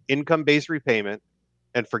here: income-based repayment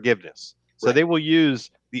and forgiveness. So Right. they will use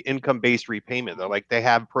the income-based repayment. They're like, they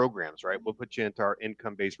have programs, right? We'll put you into our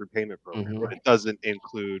income-based repayment program, but it doesn't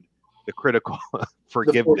include the critical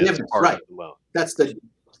forgiveness part right. of the loan. That's the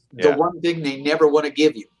one thing they never want to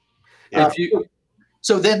give you. Yeah.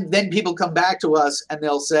 So then people come back to us and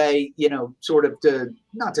they'll say, sort of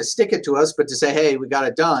not to stick it to us, but to say, hey, we got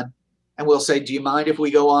it done. And we'll say, do you mind if we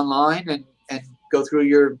go online and go through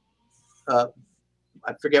your, I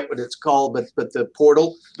forget what it's called, but the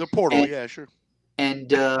portal? The portal, and, yeah, sure. And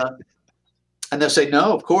they'll say,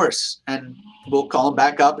 no, of course. And we'll call them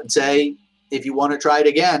back up and say, if you want to try it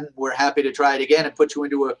again, we're happy to try it again and put you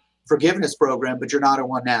into a forgiveness program, but you're not in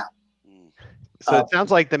one now. So it sounds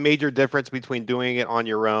like the major difference between doing it on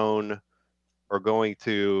your own or going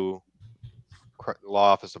to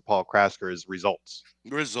law office of Paul Krasker is results.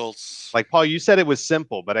 Results. Like, Paul, you said it was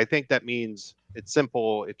simple, but I think that means it's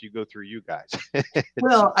simple if you go through you guys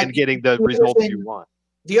Well, and getting the results you want.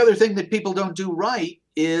 The other thing that people don't do right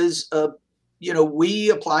is, we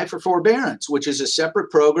apply for forbearance, which is a separate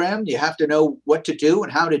program. You have to know what to do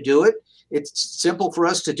and how to do it. It's simple for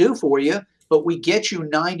us to do for you, but we get you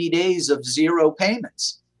 90 days of zero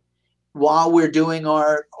payments while we're doing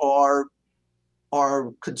our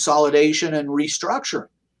consolidation and restructuring.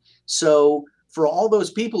 So for all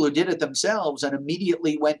those people who did it themselves and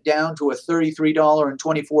immediately went down to a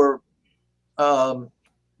 $33.24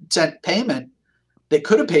 payment, they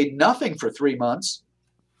could have paid nothing for 3 months,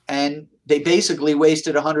 and they basically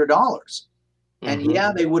wasted $100. And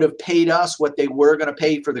they would have paid us what they were going to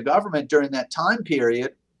pay for the government during that time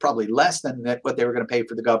period, probably less than what they were going to pay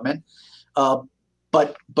for the government.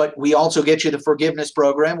 But we also get you the forgiveness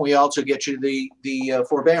program. We also get you the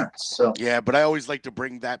forbearance. So yeah, but I always like to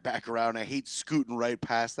bring that back around. I hate scooting right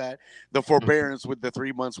past that. The forbearance with the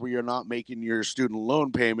 3 months where you're not making your student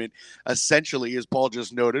loan payment, essentially, as Paul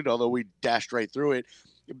just noted, although we dashed right through it,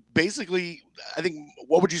 basically, I think,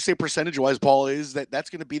 what would you say percentage-wise, Paul, is that's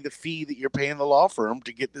going to be the fee that you're paying the law firm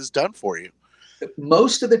to get this done for you?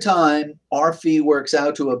 Most of the time, our fee works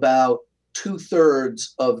out to about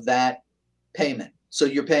 2/3 of that payment. So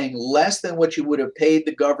you're paying less than what you would have paid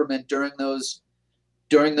the government during those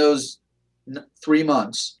 3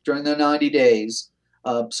 months, during the 90 days.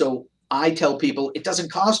 So I tell people it doesn't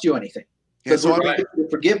cost you anything. Yeah, so we're going to give you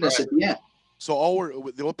forgiveness at the end. So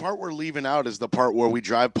the part we're leaving out is the part where we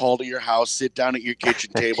drive Paul to your house, sit down at your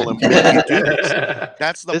kitchen table, and make you do this.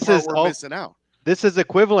 That's the part we're missing out. This is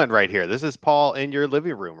equivalent right here. This is Paul in your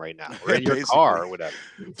living room right now, or in your car or whatever.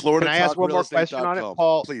 Florida. Can I ask one more question on it,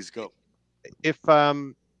 Paul? Please go. If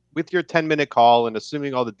with your 10-minute call and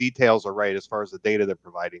assuming all the details are right as far as the data they're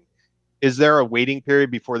providing, is there a waiting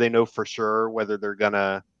period before they know for sure whether they're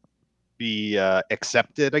gonna be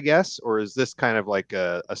accepted, I guess, or is this kind of like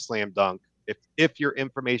a slam dunk? If your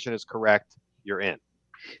information is correct, you're in.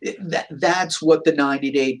 That's what the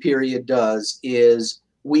 90-day period does, is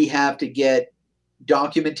we have to get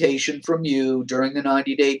documentation from you during the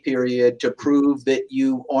 90-day period to prove that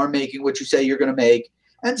you are making what you say you're going to make.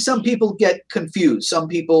 And some people get confused. Some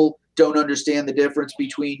people don't understand the difference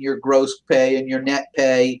between your gross pay and your net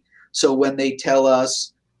pay. So when they tell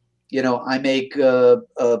us, I make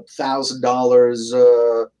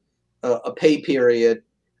 $1,000 a pay period,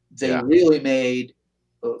 they really made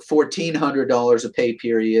 $1,400 a pay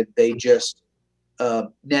period. They just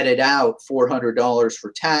netted out $400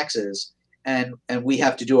 for taxes, and we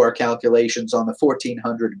have to do our calculations on the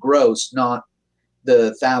 $1,400 gross, not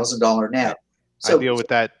the $1,000 net. So, I deal with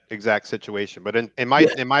that exact situation, but in my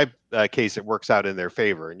case, it works out in their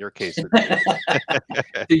favor. In your case,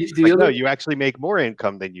 no, you actually make more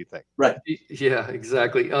income than you think. Right? Yeah,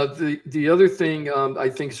 exactly. The other thing I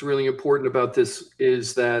think is really important about this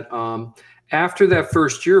is that after that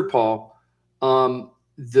first year, Paul,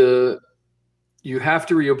 you have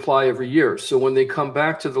to reapply every year. So when they come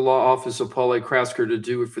back to the law office of Paul A. Krasker to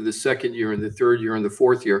do it for the second year and the third year and the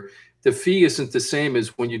fourth year, the fee isn't the same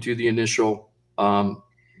as when you do the initial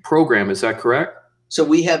program. Is that correct? So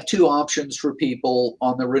we have two options for people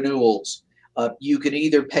on the renewals. You can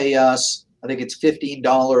either pay us, I think it's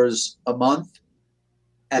 $15 a month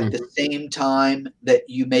at the same time that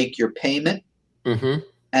you make your payment.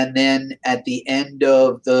 And then at the end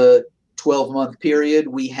of the 12-month period,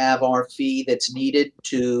 we have our fee that's needed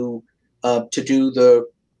to do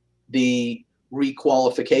the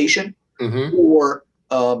requalification, or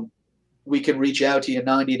we can reach out to you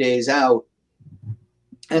 90 days out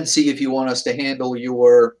and see if you want us to handle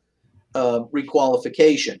your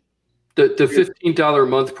requalification. The $15 a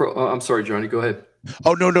month I'm sorry, Johnny, go ahead.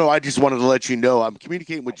 Oh, no. I just wanted to let you know I'm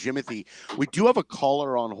communicating with Jimothy. We do have a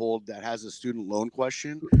caller on hold that has a student loan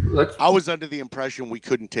question. I was under the impression we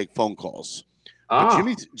couldn't take phone calls. But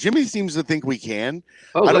Jimmy seems to think we can.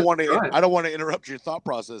 I don't want to interrupt your thought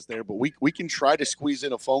process there, but we can try to squeeze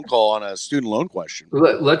in a phone call on a student loan question.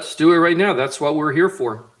 Let's do it right now. That's what we're here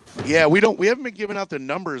for. Yeah, we haven't been giving out the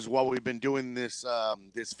numbers while we've been doing this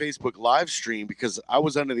this Facebook live stream, because I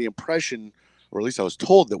was under the impression, or at least I was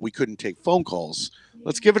told, that we couldn't take phone calls.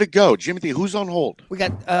 Let's give it a go. Jimothy, who's on hold? We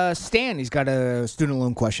got Stan. He's got a student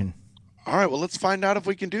loan question. All right, well, let's find out if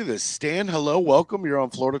we can do this. Stan, hello, welcome. You're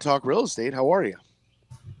on Florida Talk Real Estate. How are you?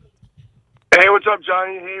 Hey, what's up,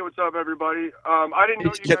 Johnny? Hey, what's up, everybody? I didn't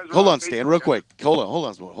know you guys were hold on, Stan, real quick. Hold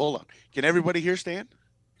on. Can everybody hear Stan?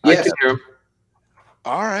 Yes. I can hear him.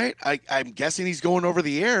 All right. I'm guessing he's going over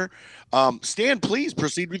the air. Stan, please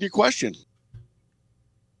proceed with your question.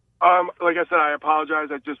 Like I said, I apologize.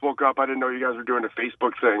 I just woke up. I didn't know you guys were doing a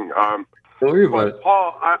Facebook thing. Don't worry about it.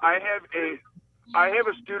 Paul, I have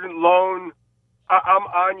a student loan. I'm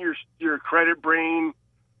on your Credit Brain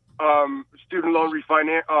student loan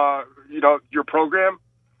refinance. Your program.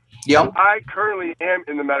 Yep. I currently am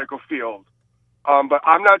in the medical field, but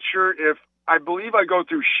I'm not sure if I believe I go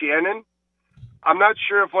through Shannon. I'm not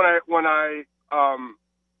sure if when I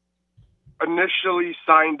initially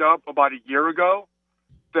signed up about a year ago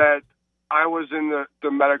that I was in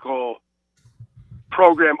the medical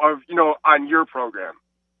program on your program.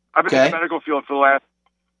 I've been in the medical field for the last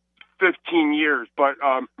 15 years, but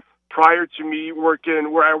prior to me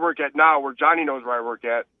working where I work at now, where Johnny knows where I work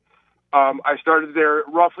at, I started there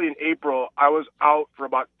roughly in April. I was out for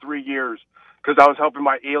about 3 years because I was helping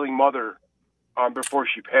my ailing mother before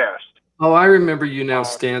she passed. Oh, I remember you now,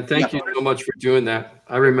 Stan. Thank you so much for doing that.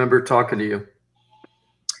 I remember talking to you.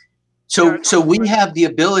 So we have the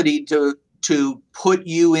ability to put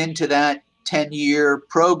you into that 10-year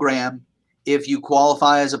program if you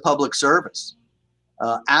qualify as a public service.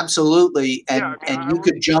 Absolutely. And you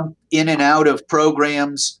could jump in and out of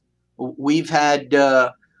programs. We've had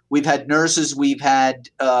nurses, we've had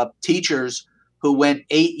teachers who went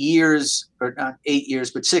 8 years, or not 8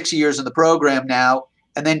 years, but 6 years in the program now,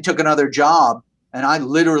 and then took another job. And I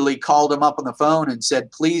literally called him up on the phone and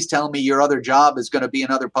said, please tell me your other job is going to be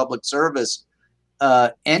another public service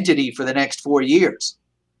entity for the next 4 years.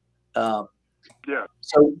 So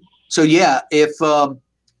yeah, if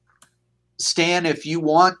Stan, if you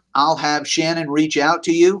want, I'll have Shannon reach out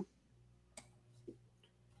to you.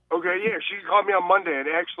 Okay, yeah, she called me on Monday, and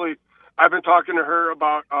actually, I've been talking to her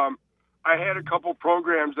about. I had a couple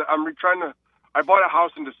programs that I'm trying to. I bought a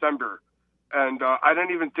house in December, and I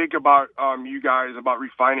didn't even think about you guys about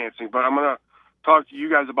refinancing, but I'm gonna talk to you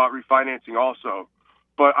guys about refinancing also.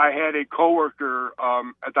 But I had a coworker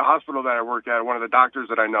at the hospital that I work at, one of the doctors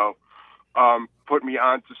that I know, put me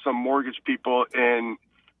on to some mortgage people in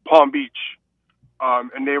Palm Beach,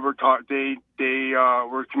 and they were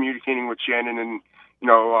were communicating with Shannon, and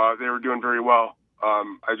they were doing very well.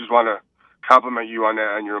 I just want to compliment you on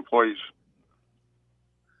that and your employees.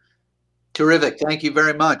 Terrific. Thank you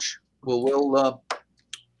very much. We'll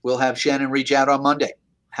have Shannon reach out on Monday.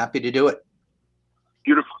 Happy to do it.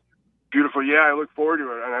 Beautiful. Yeah, I look forward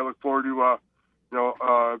to it, and I look forward to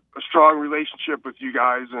a strong relationship with you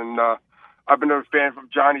guys. And I've been a fan of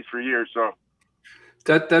Johnny's for years, so.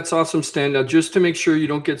 That's awesome, Stan. Now, just to make sure you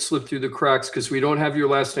don't get slipped through the cracks, because we don't have your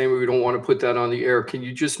last name and we don't want to put that on the air, can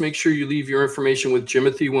you just make sure you leave your information with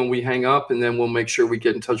Jimothy when we hang up, and then we'll make sure we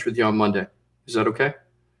get in touch with you on Monday? Is that okay?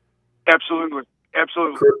 Absolutely.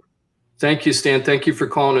 Thank you, Stan. Thank you for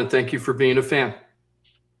calling, and thank you for being a fan.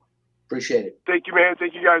 Appreciate it. Thank you, man.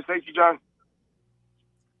 Thank you, guys. Thank you, John.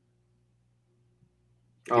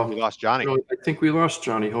 Oh, we lost Johnny. I think we lost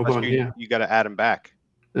Johnny. Hold on. You got to add him back.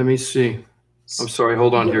 Let me see. I'm sorry.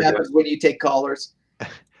 Hold on here. What happens when you take callers?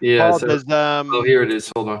 Yeah. Paul, So, does oh, here it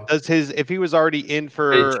is. Hold on. does if he was already in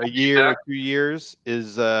for a year back. or 2 years,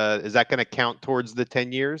 is that going to count towards the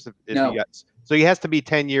 10 years? If No. he got, so he has to be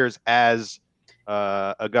 10 years as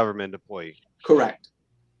a government employee. Correct.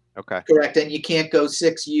 Okay. Correct. And you can't go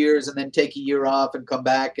 6 years and then take a year off and come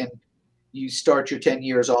back and you start your 10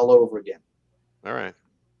 years all over again. All right.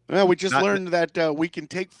 Well, we just learned that we can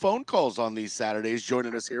take phone calls on these Saturdays.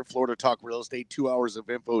 Joining us here, Florida Talk Real Estate, 2 hours of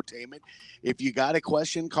infotainment. If you got a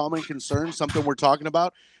question, comment, concern, something we're talking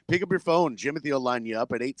about, pick up your phone. Jimothy will line you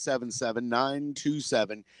up at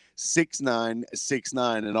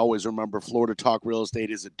 877-927-6969. And always remember, Florida Talk Real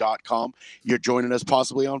Estate is a .com. You're joining us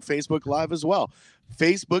possibly on Facebook Live as well.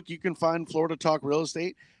 Facebook, you can find Florida Talk Real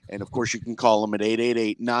Estate. And, of course, you can call them at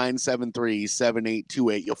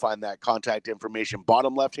 888-973-7828. You'll find that contact information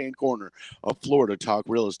bottom left-hand corner of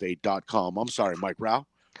FloridaTalkRealEstate.com. I'm sorry, Mike Rao.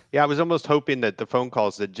 Yeah, I was almost hoping that the phone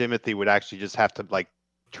calls that Jimothy would actually just have to like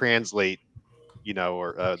translate,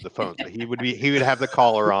 or the phones. But he would have the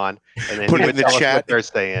caller on and then put he it in would the tell chat. us what they're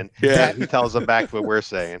saying. Yeah, he tells them back what we're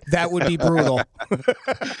saying. That would be brutal.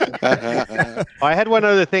 I had one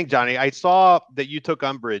other thing, Johnny. I saw that you took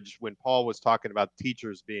umbrage when Paul was talking about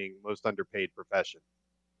teachers being most underpaid profession.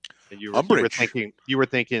 And you were thinking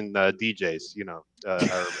DJs,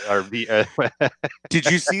 Did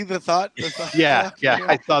you see the thought? Yeah,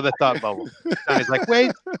 I saw the thought bubble. I was like,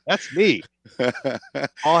 wait, that's me.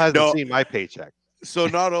 Paul hasn't seen my paycheck. So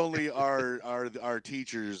not only are our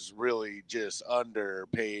teachers really just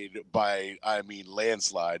underpaid by,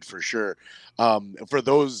 landslide for sure. For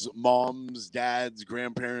those moms, dads,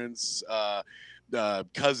 grandparents,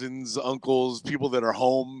 cousins, uncles, people that are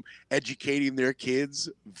home educating their kids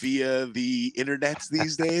via the internets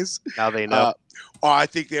these days. Now they know. I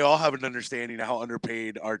think they all have an understanding of how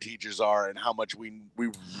underpaid our teachers are and how much we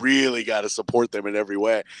really got to support them in every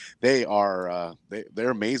way. They are they're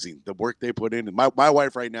amazing. The work they put in. And my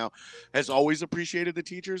wife right now has always appreciated the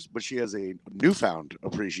teachers, but she has a newfound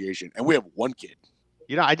appreciation. And we have one kid.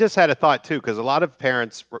 I just had a thought too, because a lot of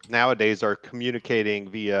parents nowadays are communicating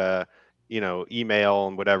via email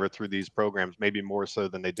and whatever through these programs, maybe more so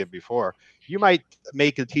than they did before. You might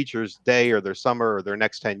make a teacher's day or their summer or their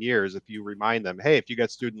next 10 years if you remind them, hey, if you got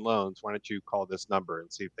student loans, why don't you call this number and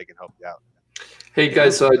see if they can help you out. Hey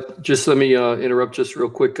guys, just let me interrupt just real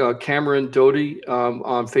quick. Cameron Doty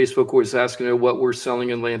on Facebook was asking what we're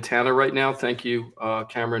selling in Lantana right now. Thank you,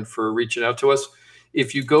 Cameron, for reaching out to us.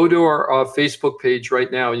 If you go to our Facebook page right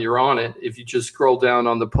now and you're on it, if you just scroll down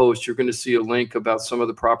on the post, you're going to see a link about some of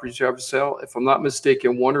the properties you have to sell. If I'm not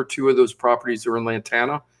mistaken, 1 or 2 of those properties are in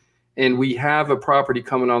Lantana. And we have a property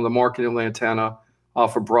coming on the market in Lantana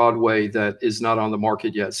off of Broadway that is not on the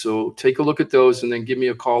market yet. So take a look at those and then give me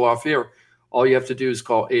a call off here. All you have to do is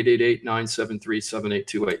call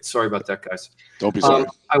 888-973-7828. Sorry about that, guys. Don't be sorry.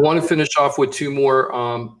 I want to finish off with two more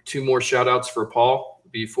shout outs for Paul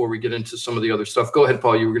before we get into some of the other stuff. Go ahead,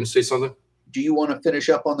 Paul. You were going to say something? Do you want to finish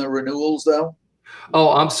up on the renewals, though?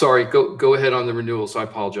 Oh, I'm sorry. Go ahead on the renewals. I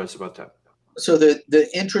apologize about that. So the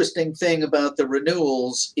interesting thing about the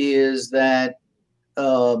renewals is that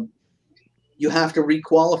you have to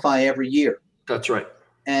requalify every year. That's right.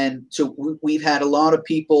 And so we've had a lot of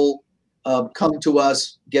people come to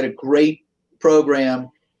us, get a great program,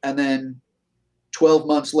 and then 12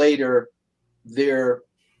 months later, their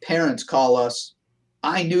parents call us.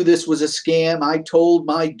 I knew this was a scam. I told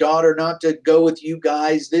my daughter not to go with you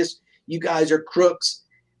guys. You guys are crooks.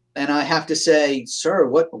 And I have to say, sir,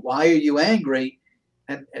 why are you angry?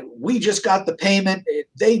 And we just got the payment.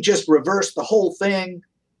 They just reversed the whole thing.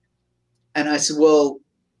 And I said, well,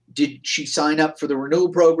 did she sign up for the renewal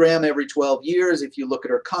program every 12 years? If you look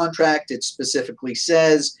at her contract, it specifically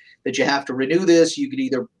says that you have to renew this. You could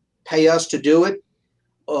either pay us to do it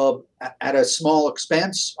at a small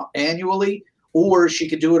expense annually, or she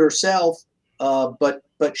could do it herself. But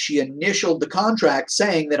she initialed the contract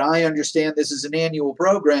saying that I understand this is an annual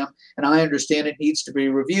program and I understand it needs to be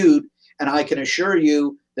reviewed. And I can assure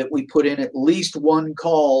you that we put in at least one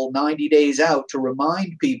call 90 days out to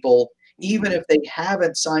remind people, even if they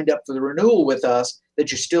haven't signed up for the renewal with us,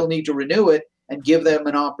 that you still need to renew it and give them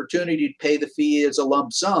an opportunity to pay the fee as a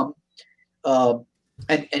lump sum and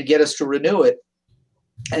get us to renew it.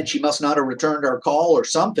 And she must not have returned our call or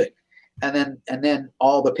something. And then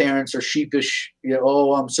all the parents are sheepish.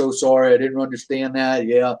 Oh, I'm so sorry. I didn't understand that.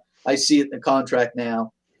 Yeah, I see it in the contract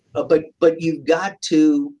now. But you've got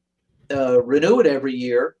to renew it every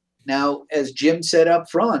year. Now, as Jim said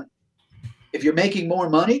up front, if you're making more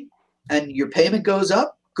money and your payment goes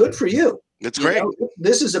up, good for you. That's great.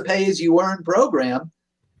 This is a pay-as-you-earn program.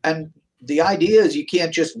 And the idea is you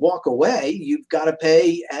can't just walk away. You've got to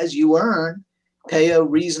pay as you earn. pay a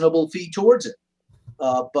reasonable fee towards it.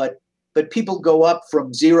 But people go up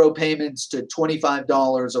from 0 payments to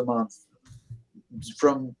 $25 a month,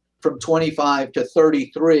 from 25 to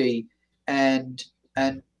 33, and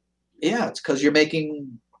yeah, it's because you're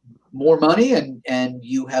making more money and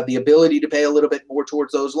you have the ability to pay a little bit more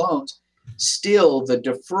towards those loans. Still, the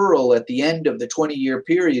deferral at the end of the 20-year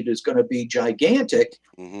period is going to be gigantic.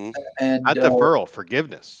 Mm-hmm. And Not deferral,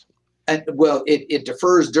 forgiveness. And well, it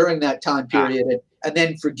defers during that time period and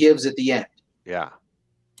then forgives at the end. Yeah.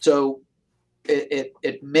 So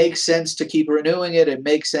it makes sense to keep renewing it. It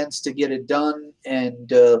makes sense to get it done,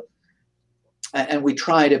 and we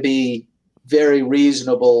try to be very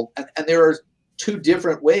reasonable. And there are 2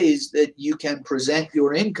 different ways that you can present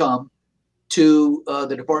your income to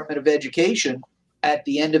the Department of Education at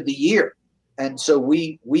the end of the year. And so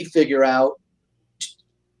we figure out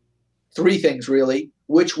 3 things really: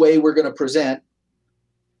 which way we're going to present,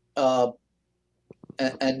 and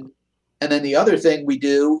then the other thing we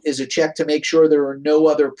do is a check to make sure there are no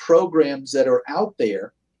other programs that are out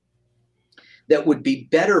there that would be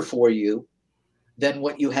better for you than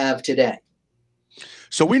what you have today.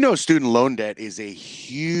 So we know student loan debt is a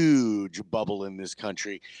huge bubble in this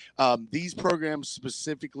country. These programs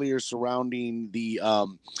specifically are surrounding the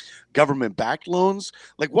government-backed loans.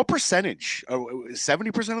 Like, what percentage?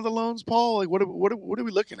 70% of the loans, Paul? Like, what are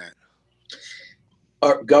we looking at?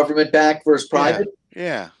 Are government-backed versus private?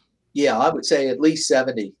 Yeah. Yeah, I would say at least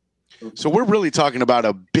 70. So we're really talking about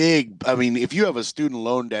a big, I mean, if you have a student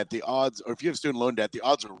loan debt, the odds are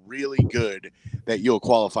really good that you'll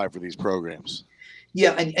qualify for these programs.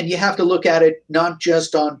 Yeah, and you have to look at it not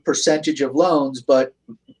just on percentage of loans, but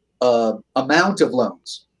amount of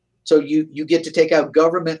loans. So you get to take out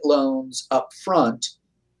government loans up front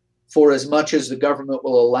for as much as the government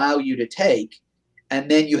will allow you to take, and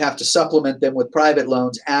then you have to supplement them with private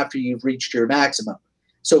loans after you've reached your maximum.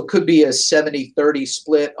 So it could be a 70-30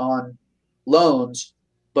 split on loans,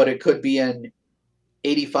 but it could be an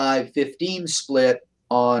 85-15 split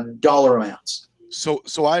on dollar amounts. So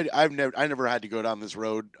I never had to go down this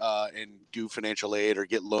road and do financial aid or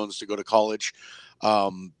get loans to go to college.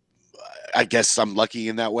 I guess I'm lucky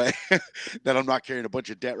in that way that I'm not carrying a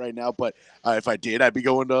bunch of debt right now. But if I did, I'd be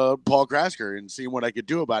going to Paul Krasker and seeing what I could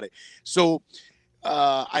do about it. So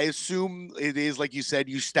I assume it is, like you said,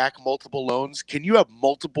 you stack multiple loans. Can you have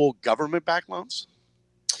multiple government-backed loans?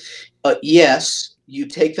 Yes, you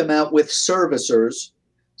take them out with servicers.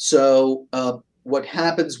 So what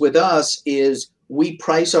happens with us is we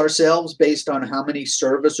price ourselves based on how many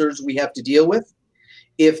servicers we have to deal with.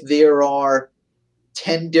 If there are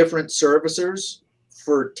 10 different servicers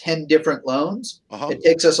for 10 different loans, it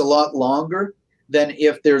takes us a lot longer than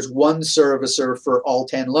if there's one servicer for all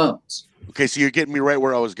 10 loans. Okay, so you're getting me right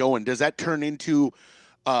where I was going. Does that turn into,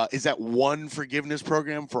 is that one forgiveness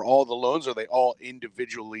program for all the loans, or are they all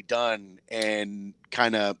individually done? And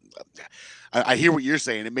kind of, I hear what you're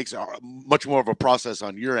saying. It makes much more of a process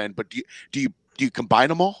on your end, but do you combine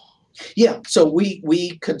them all? Yeah, so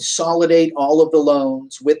we consolidate all of the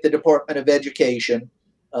loans with the Department of Education.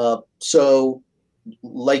 So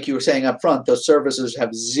like you were saying up front, those servicers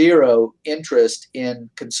have zero interest in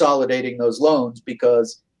consolidating those loans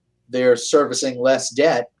because they're servicing less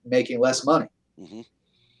debt, making less money. Mm-hmm.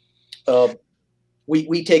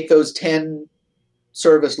 We take those 10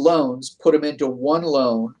 service loans, put them into one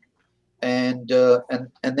loan, and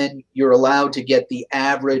then you're allowed to get the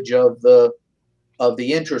average of the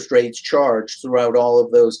interest rates charged throughout all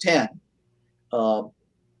of those 10. And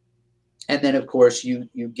then, of course, you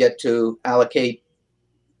get to allocate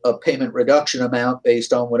a payment reduction amount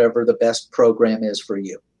based on whatever the best program is for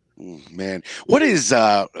you. Man, what is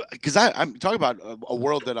because I'm talking about a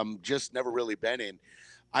world that I'm just never really been in.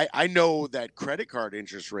 I know that credit card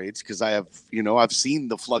interest rates, because I've seen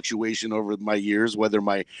the fluctuation over my years, whether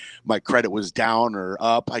my credit was down or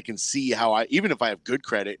up. I can see how even if I have good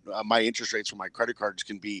credit, my interest rates for my credit cards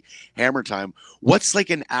can be hammer time. What's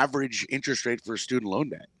like an average interest rate for a student loan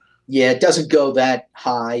debt? Yeah, it doesn't go that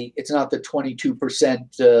high. It's not the 22%.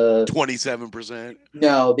 27%.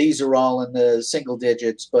 No, these are all in the single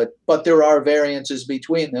digits, but there are variances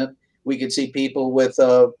between them. We could see people with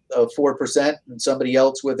a 4% and somebody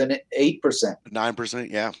else with an 8%. 9%,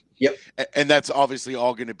 yeah. Yep. And that's obviously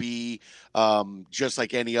all going to be just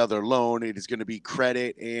like any other loan. It is going to be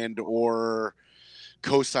credit and or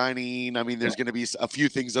co-signing. I mean, there's going to be a few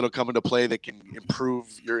things that'll come into play that can improve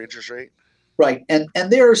your interest rate. Right. And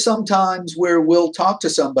there are some times where we'll talk to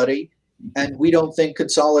somebody and we don't think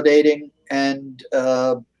consolidating and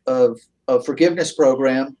a forgiveness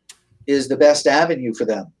program is the best avenue for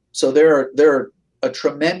them. So there are a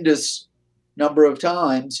tremendous number of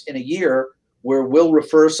times in a year where we'll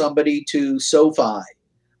refer somebody to SoFi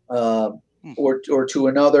or to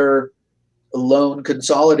another loan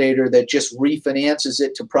consolidator that just refinances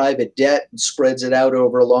it to private debt and spreads it out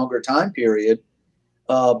over a longer time period.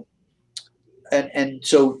 And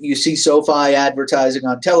so you see SoFi advertising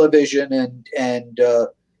on television and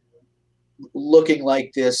looking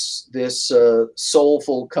like this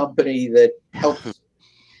soulful company that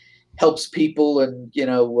helps people and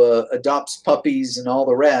adopts puppies and all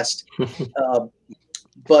the rest.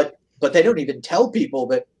 But they don't even tell people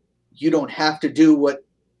that you don't have to do what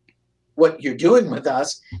you're doing with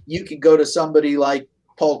us. You can go to somebody like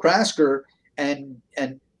Paul Krasker and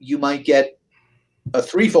you might get a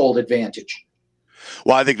threefold advantage.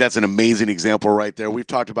 Well, I think that's an amazing example right there. We've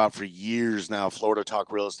talked about for years now, Florida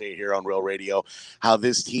Talk Real Estate here on Real Radio, how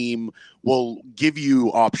this team will give you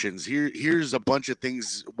options. Here's a bunch of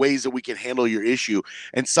things, ways that we can handle your issue.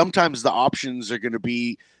 And sometimes the options are going to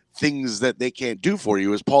be things that they can't do for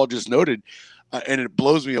you, as Paul just noted. And it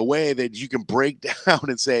blows me away that you can break down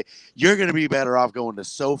and say, you're going to be better off going to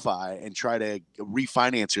SoFi and try to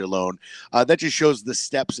refinance your loan. That just shows the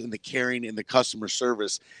steps and the caring and the customer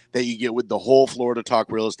service that you get with the whole Florida Talk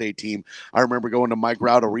Real Estate team. I remember going to Mike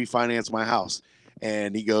Rao to refinance my house.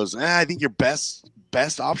 And he goes, I think your best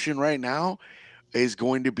option right now is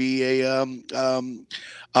going to be a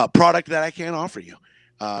product that I can't offer you.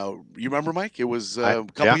 You remember, Mike? It was a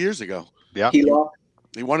couple years ago. Yeah.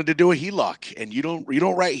 He wanted to do a HELOC, and you don't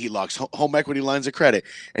write HELOCs, home equity lines of credit.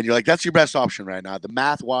 And you're like, that's your best option right now. The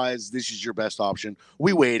math wise, this is your best option.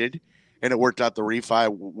 We waited, and it worked out. The refi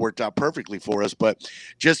worked out perfectly for us. But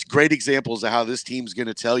just great examples of how this team's going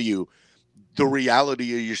to tell you the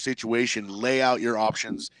reality of your situation, lay out your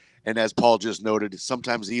options. And as Paul just noted,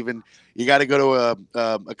 sometimes even you got to go to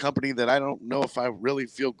a company that I don't know if I really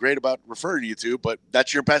feel great about referring you to, but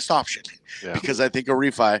that's your best option because I think a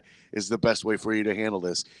refi is the best way for you to handle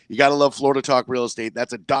this. You got to love Florida Talk Real Estate.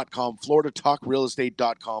 That's a .com,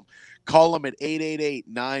 floridatalkrealestate.com. Call them at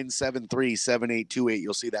 888-973-7828.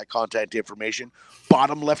 You'll see that contact information,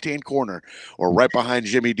 bottom left-hand corner, or right behind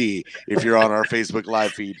Jimmy D if you're on our Facebook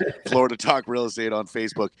live feed, Florida Talk Real Estate on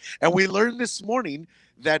Facebook. And we learned this morning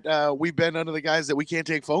that we've been under the guys that we can't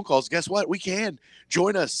take phone calls. Guess what? We can.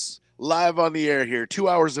 Join us live on the air here. 2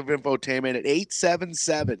 hours of infotainment at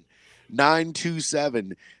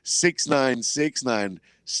 877-927-6969.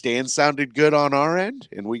 Stan sounded good on our end,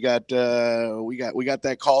 and we got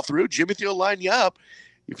that call through. Jimothy will line you up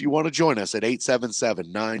if you want to join us at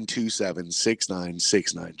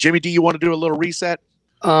 877-927-6969. Jimmy, do you want to do a little reset?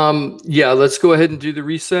 Yeah, let's go ahead and do the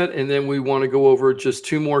reset, and then we want to go over just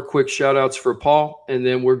two more quick shout outs for Paul, and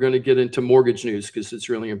then we're going to get into mortgage news because it's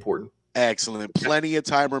really important. Excellent. Plenty of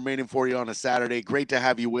time remaining for you on a Saturday. Great to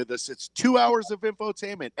have you with us. It's 2 hours of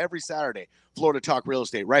infotainment every Saturday. Florida Talk Real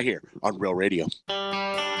Estate right here on Real Radio.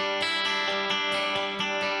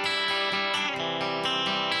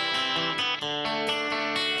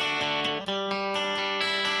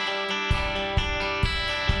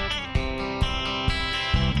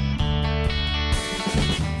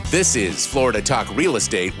 This is Florida Talk Real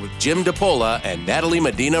Estate with Jim DePola and Natalie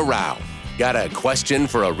Medina Rao. Got a question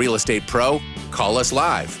for a real estate pro? Call us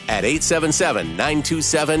live at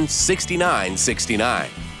 877-927-6969.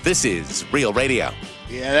 This is Real Radio.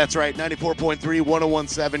 Yeah, that's right. 94.3,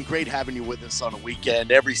 101.7. Great having you with us on a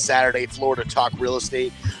weekend. Every Saturday, Florida Talk Real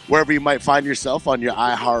Estate, wherever you might find yourself on your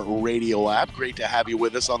iHeartRadio app. Great to have you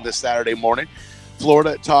with us on this Saturday morning.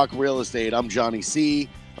 Florida Talk Real Estate. I'm Johnny C.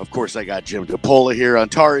 Of course, I got Jim DePola here on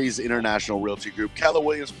Tari's International Realty Group. Keller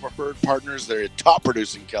Williams Preferred Partners. They're a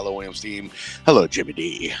top-producing Keller Williams team. Hello, Jimmy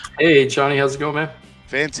D. Hey, Johnny. How's it going, man?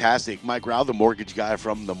 Fantastic. Mike Rao, the mortgage guy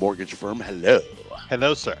from the mortgage firm. Hello.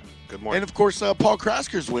 Hello, sir. Good morning. And, of course, Paul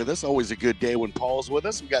Krasker's with us. Always a good day when Paul's with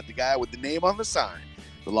us. We got the guy with the name on the sign.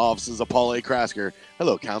 The law offices of Paul A. Krasker.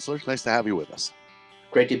 Hello, counselor. Nice to have you with us.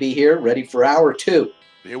 Great to be here. Ready for hour two.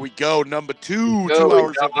 Here we go. Number two. 2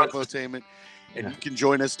 hours of infotainment. And you can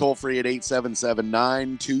join us toll free at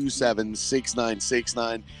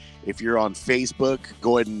 877-927-6969. If you're on Facebook,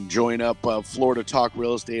 go ahead and join up Florida Talk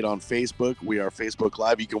Real Estate on Facebook. We are Facebook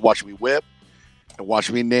Live. You can watch me whip and watch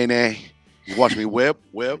me nay. You watch me whip,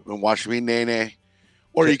 and watch me nay.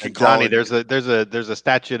 Or you can call Johnny. There's a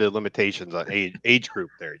statute of limitations on age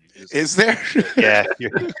group there. Is there? Yeah,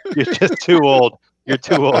 you're just too old. You're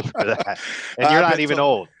too old for that, and you're not even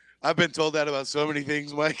old. I've been told that about so many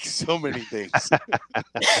things, Mike. So many things.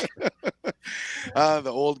 The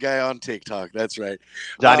old guy on TikTok. That's right.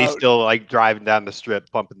 Johnny's still like driving down the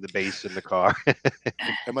strip, pumping the bass in the car.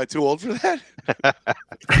 Am I too old for that?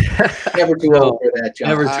 Never too old for that, John.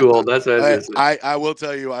 Never too old. That's I will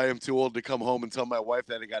tell you, I am too old to come home and tell my wife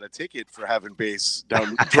that I got a ticket for having bass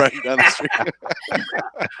driving down the street.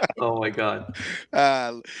 Oh my God.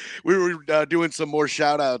 We were doing some more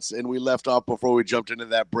shout outs and we left off before we jumped into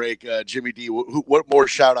that break. Jimmy D, what more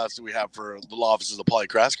shout outs do we have for the law offices of Paulie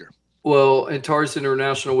Krasker? Well, Antares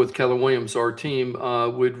International with Keller Williams, our team,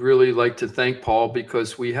 would really like to thank Paul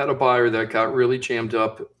because we had a buyer that got really jammed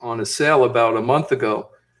up on a sale about a month ago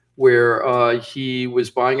where he was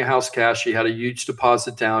buying a house cash. He had a huge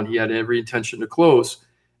deposit down. He had every intention to close,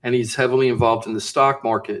 and he's heavily involved in the stock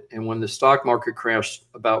market. And when the stock market crashed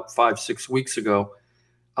about 5-6 weeks ago,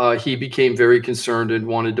 he became very concerned and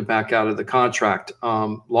wanted to back out of the contract.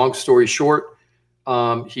 Long story short,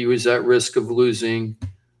 he was at risk of losing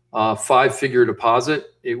five-figure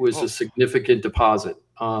deposit. It was a significant deposit,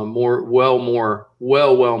 well more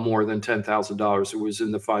than $10,000. It was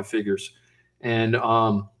in the five figures. And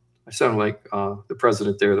I sound like the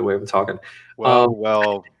president there, the way I'm talking.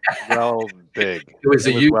 Well, big. It was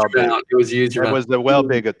a huge amount. It was a huge amount. It was the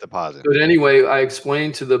big deposit. But anyway, I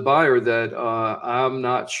explained to the buyer that I'm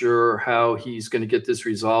not sure how he's going to get this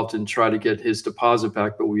resolved and try to get his deposit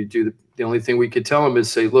back. But the only thing we could tell him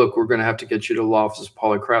is say, look, we're going to have to get you to the law office of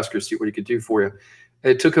Paulie Krasker, see what he could do for you.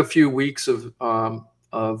 It took a few weeks for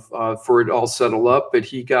it all settle up, but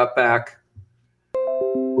he got back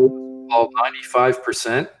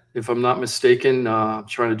 95%. If I'm not mistaken, I'm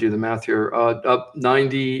trying to do the math here, up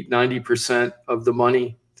 90% of the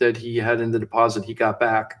money that he had in the deposit, he got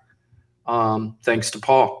back, thanks to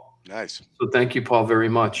Paul. Nice. So thank you, Paul, very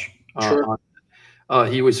much. Sure.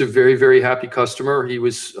 He was a very, very happy customer. He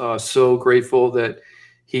was so grateful that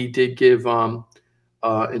he did give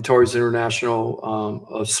Antares International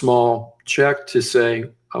a small check to say,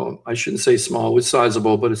 I shouldn't say small, it was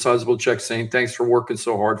sizable, but a sizable check saying, thanks for working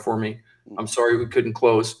so hard for me. I'm sorry we couldn't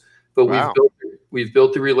close, but Wow. we've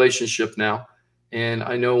built the relationship now. And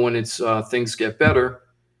I know when it's things get better,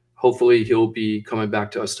 hopefully he'll be coming back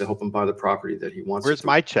to us to help him buy the property that he wants. Where's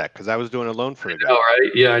my check? Because I was doing a loan for the guy. All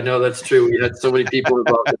right. Yeah, I know that's true. We had so many people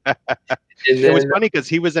involved. It was funny because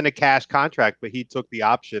he was in a cash contract, but he took the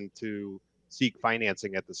option to seek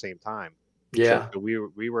financing at the same time. Yeah. So we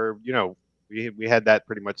were, we had that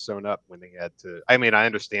pretty much sewn up when they had to. I mean, I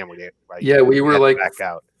understand when we were like back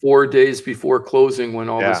out 4 days before closing when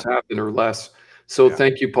all this happened, or less. So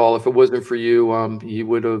thank you, Paul. If it wasn't for you, he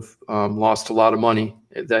would have lost a lot of money.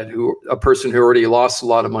 A person who already lost a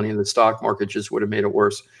lot of money in the stock market just would have made it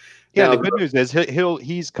worse. Yeah, now, the good news is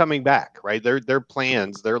he's coming back, right? Their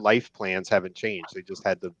plans, their life plans haven't changed. They just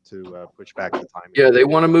had to push back the timing. Yeah, they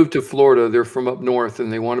want to move to Florida. They're from up north,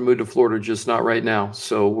 and they want to move to Florida, just not right now.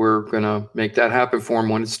 So we're gonna make that happen for them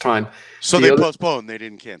when it's time. So they postponed. They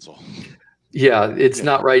didn't cancel. Yeah, it's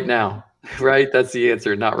not right now, right? That's the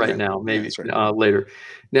answer. Not right now. Maybe later.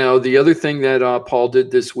 Now, the other thing that Paul did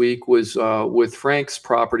this week was with Frank's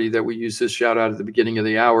property that we used this shout out at the beginning of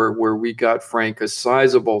the hour, where we got Frank a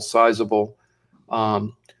sizable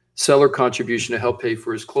seller contribution to help pay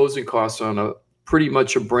for his closing costs on pretty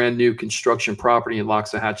much a brand new construction property in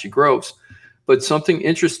Loxahatchee Groves. But something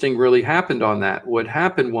interesting really happened on that. What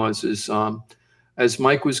happened was as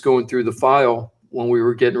Mike was going through the file when we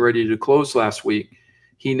were getting ready to close last week,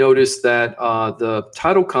 he noticed that the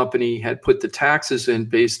title company had put the taxes in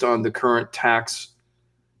based on the current tax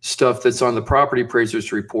stuff that's on the property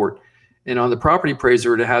appraiser's report. And on the property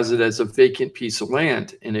appraiser, it has it as a vacant piece of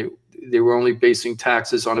land. And they were only basing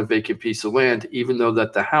taxes on a vacant piece of land, even though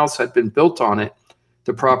that the house had been built on it.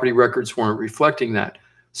 The property records weren't reflecting that.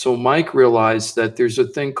 So Mike realized that there's a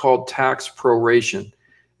thing called tax proration.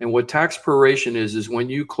 And what tax proration is when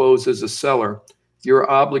you close as a seller, you're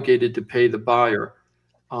obligated to pay the buyer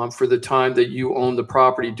for the time that you own the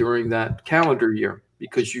property during that calendar year,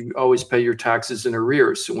 because you always pay your taxes in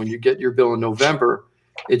arrears. So when you get your bill in November,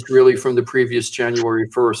 it's really from the previous January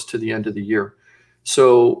 1st to the end of the year.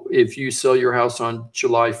 So if you sell your house on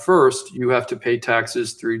July 1st, you have to pay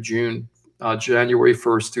taxes through January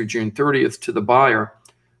 1st through June 30th to the buyer.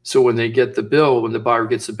 So when they get the bill, when the buyer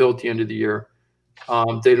gets the bill at the end of the year,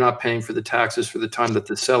 they're not paying for the taxes for the time that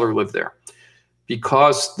the seller lived there.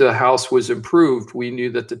 Because the house was improved, we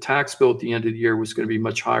knew that the tax bill at the end of the year was going to be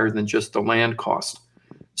much higher than just the land cost.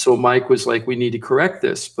 So Mike was like, we need to correct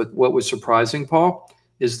this. But what was surprising, Paul,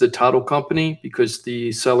 is the title company, because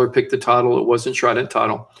the seller picked the title, it wasn't Trident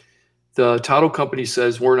Title. The title company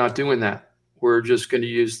says, we're not doing that. We're just going to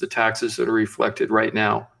use the taxes that are reflected right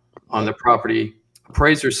now on the property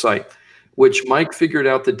appraiser site, which Mike figured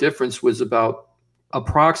out the difference was about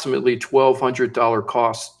approximately $1,200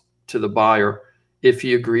 cost to the buyer if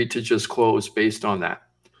he agreed to just close based on that.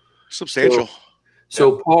 Substantial.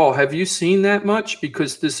 So Paul, have you seen that much?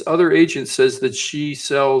 Because this other agent says that she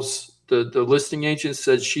sells, the listing agent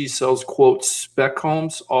says she sells, quote, spec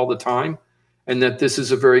homes all the time, and that this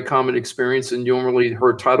is a very common experience, and normally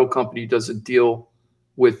her title company doesn't deal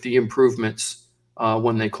with the improvements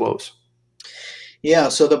when they close. Yeah,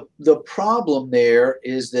 so the problem there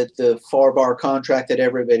is that the FAR/BAR contract that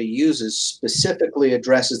everybody uses specifically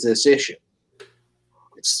addresses this issue.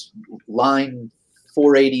 It's line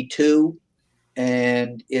 482,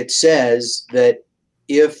 and it says that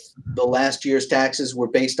if the last year's taxes were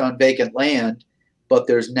based on vacant land, but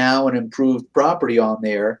there's now an improved property on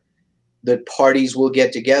there, that parties will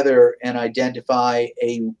get together and identify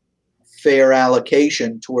a fair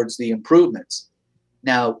allocation towards the improvements.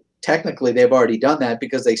 Now, technically, they've already done that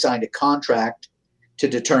because they signed a contract to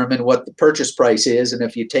determine what the purchase price is. And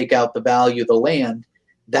if you take out the value of the land,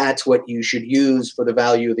 that's what you should use for the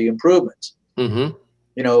value of the improvements. Mm-hmm.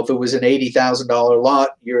 You know, if it was an $80,000 lot,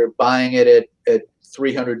 you're buying it at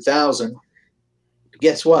 $300,000.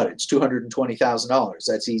 Guess what? It's $220,000.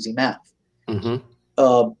 That's easy math.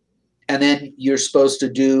 Mm-hmm. And then you're supposed to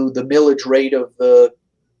do the millage rate of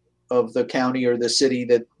the county or the city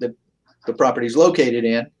that the property is located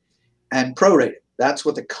in, and prorate it. That's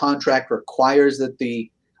what the contract requires that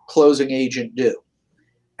the closing agent do.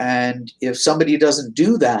 And if somebody doesn't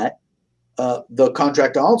do that, the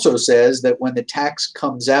contract also says that when the tax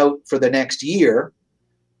comes out for the next year,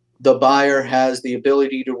 the buyer has the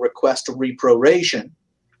ability to request a reproration,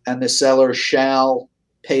 and the seller shall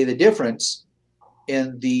pay the difference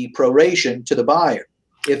in the proration to the buyer.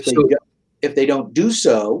 If they don't do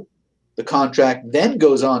so, the contract then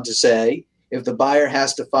goes on to say, if the buyer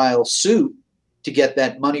has to file suit to get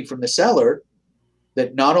that money from the seller,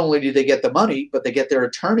 that not only do they get the money, but they get their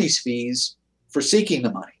attorney's fees for seeking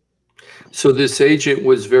the money. So this agent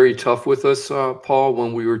was very tough with us, Paul,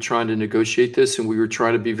 when we were trying to negotiate this, and we were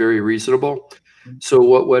trying to be very reasonable. So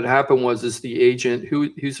what happened was the agent,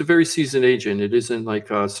 who's a very seasoned agent, it isn't like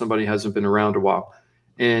somebody hasn't been around a while.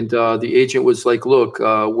 And the agent was like, look,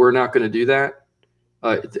 we're not going to do that.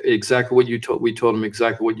 Exactly what you told. We told them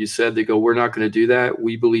exactly what you said. They go, we're not going to do that.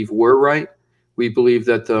 We believe we're right. We believe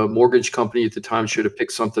that the mortgage company at the time should have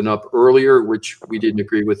picked something up earlier, which we didn't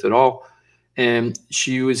agree with at all. And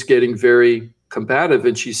she was getting very combative,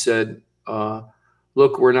 and she said,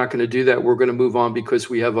 look, we're not going to do that. We're going to move on because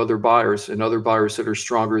we have other buyers and other buyers that are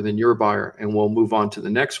stronger than your buyer, and we'll move on to the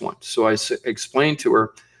next one. So I explained to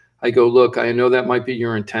her, I go, look, I know that might be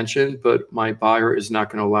your intention, but my buyer is not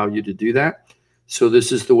going to allow you to do that. So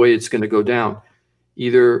this is the way it's going to go down.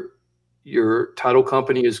 Either your title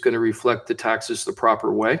company is going to reflect the taxes the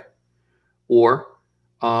proper way, or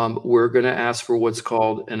we're going to ask for what's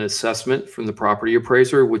called an assessment from the property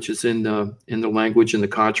appraiser, which is in the language in the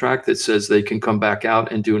contract that says they can come back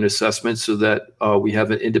out and do an assessment so that we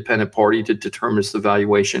have an independent party that determines the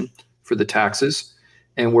valuation for the taxes.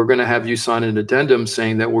 And we're going to have you sign an addendum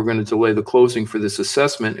saying that we're going to delay the closing for this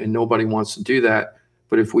assessment, and nobody wants to do that.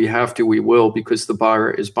 But if we have to, we will, because the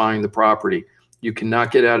buyer is buying the property. You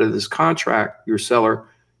cannot get out of this contract. Your seller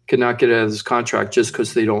cannot get out of this contract just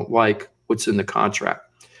because they don't like what's in the contract.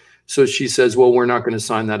 So she says, well, we're not going to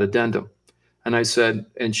sign that addendum. And I said,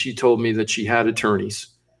 and she told me that she had attorneys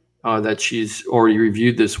that she's already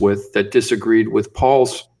reviewed this with that disagreed with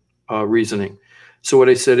Paul's reasoning. So what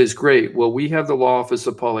I said is, great. Well, we have the law office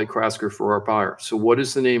of Paul A. Krasker for our buyer. So what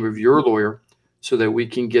is the name of your lawyer so that we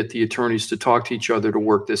can get the attorneys to talk to each other to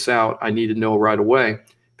work this out? I need to know right away,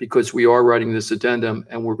 because we are writing this addendum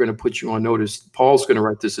and we're going to put you on notice. Paul's going to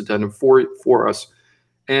write this addendum for us.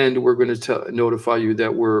 And we're going to notify you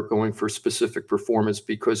that we're going for specific performance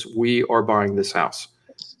because we are buying this house.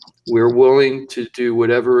 We're willing to do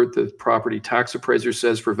whatever the property tax appraiser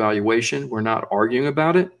says for valuation. We're not arguing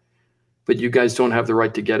about it, but you guys don't have the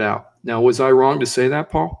right to get out. Now, was I wrong to say that,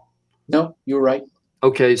 Paul? No, you were right.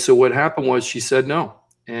 Okay, so what happened was she said no,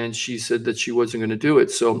 and she said that she wasn't going to do it.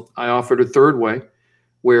 So I offered a third way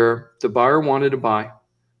where the buyer wanted to buy,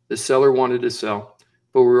 the seller wanted to sell,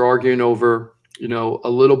 but we were arguing over, a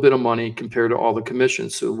little bit of money compared to all the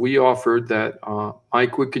commissions. So we offered that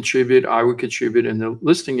Mike would contribute, I would contribute, and the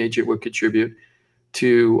listing agent would contribute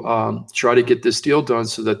to try to get this deal done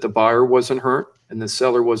so that the buyer wasn't hurt and the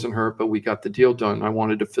seller wasn't hurt, but we got the deal done. I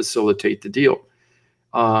wanted to facilitate the deal.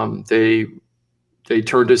 They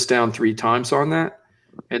turned us down 3 times on that.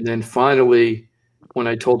 And then finally, when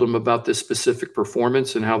I told them about this specific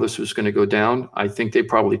performance and how this was going to go down. I think they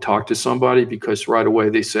probably talked to somebody, because right away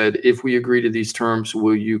they said, if we agree to these terms,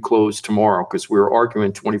 will you close tomorrow? Because we were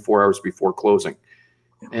arguing 24 hours before closing.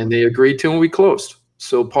 And they agreed to, and we closed.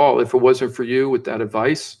 So, Paul, if it wasn't for you with that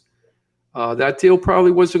advice, that deal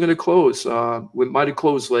probably wasn't going to close. We might have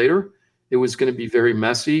closed later. It was going to be very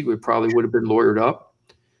messy. We probably would have been lawyered up.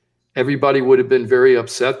 Everybody would have been very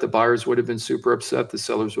upset. The buyers would have been super upset. The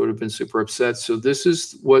sellers would have been super upset. So this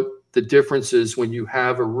is what the difference is when you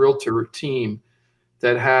have a realtor team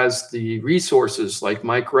that has the resources like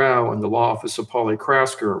Mike Rao and the law office of Paul A.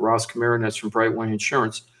 Krasker, Ross Kamarinets from Brightway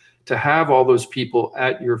Insurance, to have all those people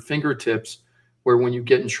at your fingertips, where when you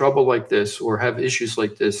get in trouble like this or have issues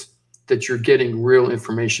like this, that you're getting real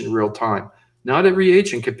information in real time. Not every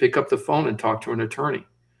agent can pick up the phone and talk to an attorney,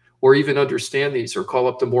 or even understand these, or call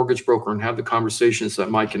up the mortgage broker and have the conversations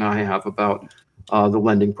that Mike and I have about the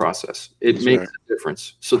lending process. It makes a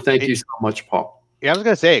difference. So thank you so much, Paul. Yeah, I was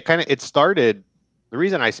going to say, it started, the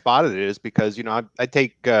reason I spotted it is because, I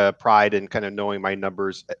take pride in kind of knowing my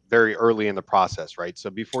numbers very early in the process, right?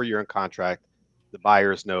 So before you're in contract, the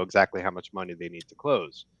buyers know exactly how much money they need to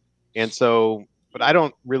close. And so, but I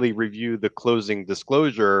don't really review the closing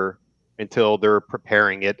disclosure until they're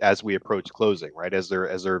preparing it as we approach closing, right? As they're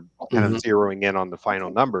kind of zeroing in on the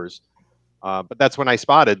final numbers. But that's when I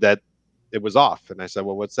spotted that it was off, and I said,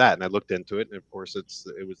 "Well, what's that?" And I looked into it, and of course, it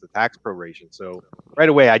was the tax proration. So right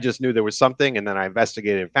away, I just knew there was something, and then I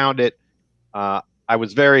investigated and found it. I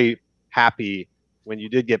was very happy when you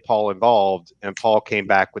did get Paul involved, and Paul came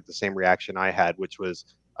back with the same reaction I had, which was,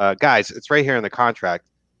 "Guys, it's right here in the contract.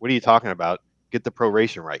 What are you talking about? Get the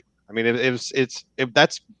proration right." I mean,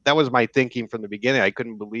 that was my thinking from the beginning. I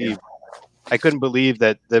couldn't believe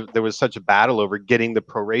that there was such a battle over getting the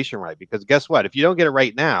proration right, because guess what? If you don't get it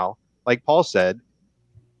right now, like Paul said,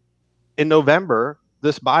 in November,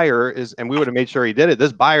 this buyer is, and we would have made sure he did it.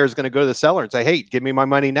 This buyer is going to go to the seller and say, "Hey, give me my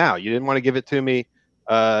money now. You didn't want to give it to me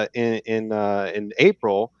in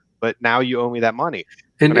April, but now you owe me that money."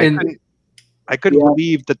 And I couldn't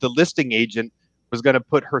believe that the listing agent was going to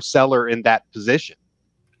put her seller in that position.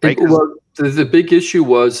 Right? Well, the big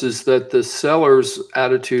issue is that the seller's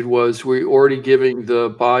attitude was, we're already giving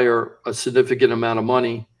the buyer a significant amount of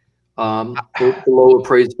money below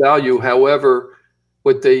appraised value. However,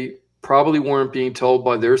 what they probably weren't being told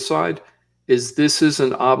by their side is this is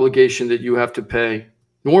an obligation that you have to pay.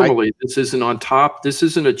 Normally, this isn't on top. This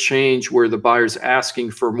isn't a change where the buyer's asking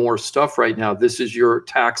for more stuff right now. This is your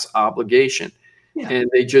tax obligation. Yeah. And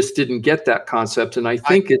they just didn't get that concept. And I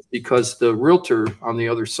think it's because the realtor on the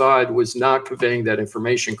other side was not conveying that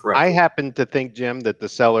information correctly. I happen to think, Jim, that the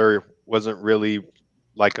seller wasn't really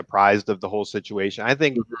apprised of the whole situation. I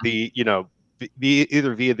think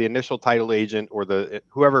either via the initial title agent or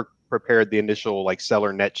whoever prepared the initial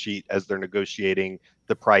seller net sheet as they're negotiating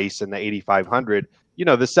the price and the 8,500,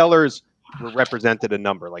 the sellers were represented a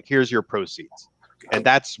number, here's your proceeds. And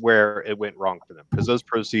that's where it went wrong for them, because those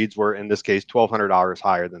proceeds were, in this case, $1,200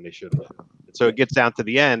 higher than they should have. And so it gets down to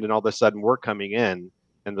the end, and all of a sudden we're coming in,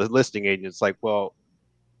 and the listing agent's like, "Well,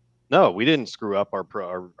 no, we didn't screw up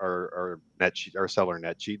our net sheet, our seller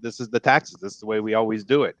net sheet. This is the taxes. This is the way we always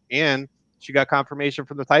do it." And she got confirmation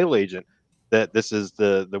from the title agent that this is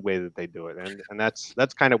the way that they do it, and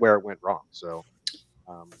that's kind of where it went wrong. So,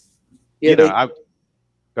 go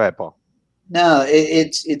ahead, Paul. No,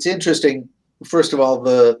 it's interesting. First of all,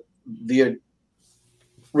 the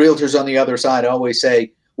realtors on the other side always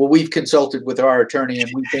say, "Well, we've consulted with our attorney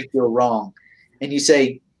and we think you're wrong." And you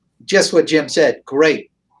say, just what Jim said,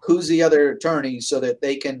 great. Who's the other attorney, so that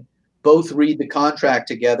they can both read the contract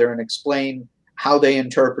together and explain how they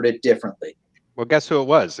interpret it differently? Well, guess who it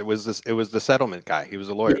was? It was the settlement guy. He was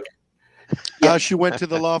a lawyer. She went to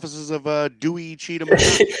the law offices of Dewey Cheatham.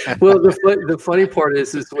 Well, the funny part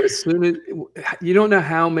is as soon as you don't know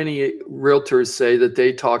how many realtors say that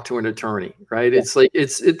they talk to an attorney, right?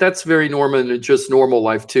 It's that's very normal in just normal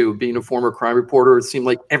life too. Being a former crime reporter, it seemed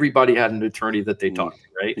like everybody had an attorney that they talked to,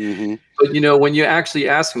 right? Mm-hmm. But when you actually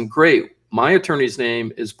ask them, great, my attorney's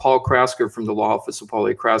name is Paul Krasker from the law office of Paul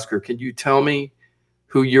A. Krasker. Can you tell me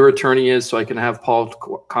who your attorney is so I can have Paul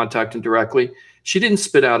contact him directly? She didn't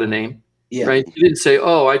spit out a name. Yeah. Right. She didn't say,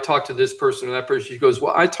 "Oh, I talked to this person or that person." She goes,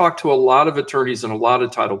 "Well, I talked to a lot of attorneys and a lot of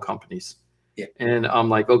title companies." Yeah. And I'm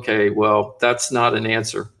like, okay, well, that's not an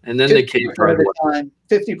answer. And then they came right away.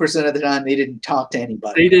 50% of the time, they didn't talk to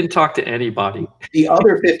anybody. They didn't talk to anybody. The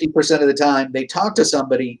other 50% of the time, they talked to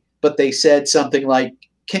somebody, but they said something like,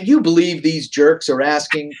 "Can you believe these jerks are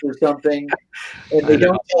asking for something?" And they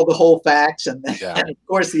don't tell the whole facts. And of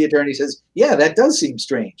course, the attorney says, "Yeah, that does seem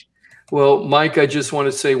strange." Well, Mike, I just want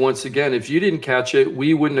to say once again, if you didn't catch it,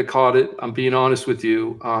 we wouldn't have caught it. I'm being honest with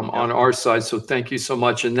you on our side. So thank you so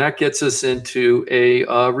much. And that gets us into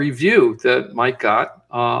a review that Mike got.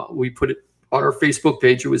 We put it on our Facebook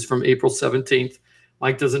page. It was from April 17th.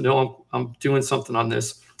 Mike doesn't know I'm doing something on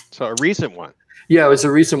this. So a recent one. Yeah, it was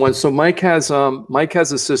a recent one. So Mike has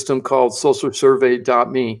a system called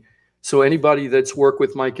socialsurvey.me. So anybody that's worked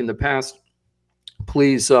with Mike in the past,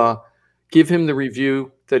 please give him the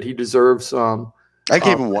review that he deserves. I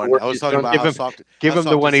gave him one. I was talking about give him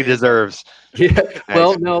the one he deserves. Yeah.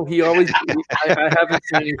 Well, no, he always. I haven't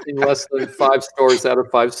seen anything less than 5 stars out of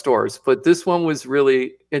 5 stars. But this one was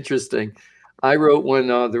really interesting. I wrote when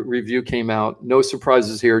the review came out. No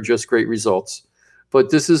surprises here, just great results. But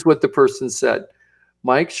this is what the person said.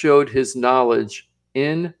 Mike showed his knowledge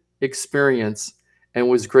in experience and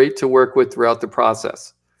was great to work with throughout the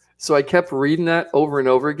process. So I kept reading that over and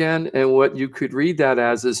over again. And what you could read that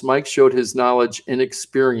as is Mike showed his knowledge in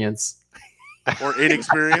experience. Or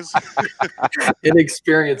inexperience.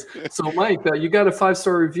 Inexperience. So Mike, you got a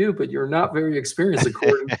 5-star review, but you're not very experienced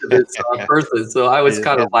according to this person. So I was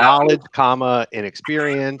kind of laughing. Knowledge,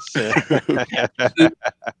 inexperience.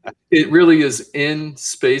 It really is in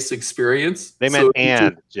space experience. They meant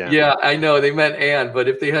Jim. Yeah, I know they meant and, but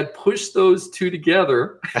if they had pushed those two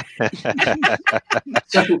together,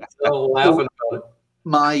 so laughing about it.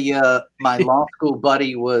 My law school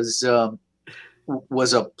buddy was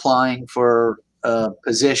applying for a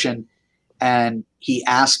position, and he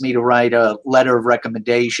asked me to write a letter of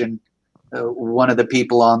recommendation. One of the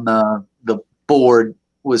people on the board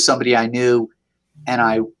was somebody I knew, and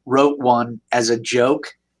I wrote one as a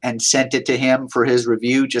joke and sent it to him for his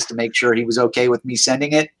review just to make sure he was okay with me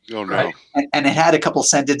sending it. Oh, no. And it had a couple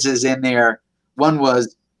sentences in there. One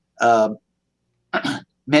was,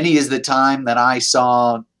 many is the time that I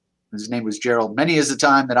saw, his name was Gerald, many is the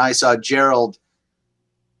time that I saw Gerald,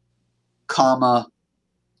 saw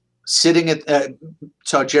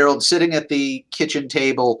Gerald sitting at the kitchen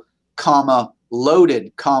table,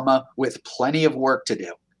 loaded, with plenty of work to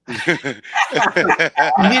do. You didn't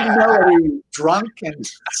know that he was drunk and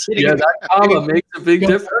sitting. Yeah, that comma makes a big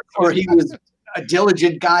difference. Or he was a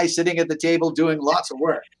diligent guy sitting at the table doing lots of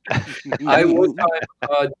work. One time,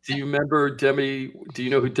 do you remember Debbie? Do you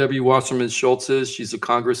know who Debbie Wasserman Schultz is? She's a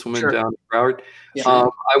congresswoman down in Broward. Yeah.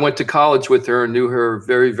 I went to college with her and knew her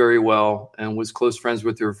very, very well and was close friends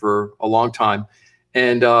with her for a long time.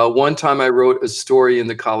 And one time I wrote a story in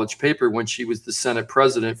the college paper when she was the Senate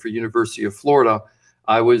president for University of Florida.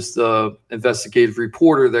 I was the investigative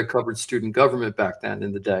reporter that covered student government back then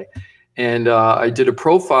in the day. And I did a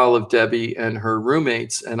profile of Debbie and her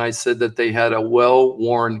roommates, and I said that they had a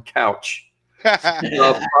well-worn couch.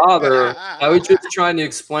 Father, I was just trying to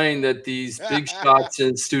explain that these big shots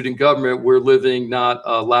in student government were living not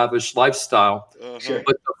a lavish lifestyle, but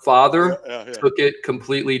the father took it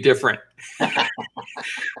completely different.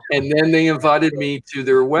 And then they invited me to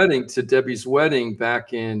their wedding, to Debbie's wedding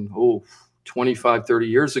back in, 25, 30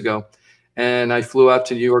 years ago. And I flew out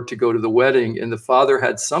to New York to go to the wedding. And the father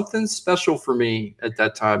had something special for me at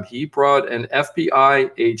that time. He brought an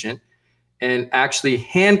FBI agent and actually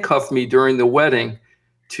handcuffed me during the wedding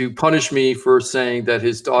to punish me for saying that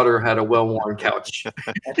his daughter had a well-worn couch.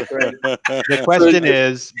 The question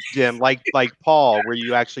is, Jim, like Paul, were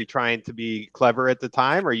you actually trying to be clever at the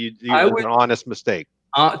time, or it was an honest mistake?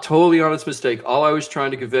 Totally honest mistake. All I was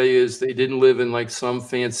trying to convey is they didn't live in like some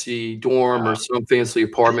fancy dorm or some fancy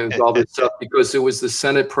apartment with all this stuff, because it was the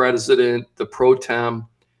Senate president, the pro tem,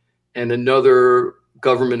 and another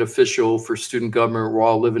government official for student government were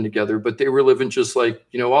all living together, but they were living just like,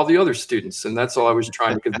 all the other students. And that's all I was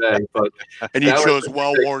trying to convey. But and you chose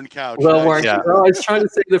well-worn couch. Well-worn. Yeah. Well, I was trying to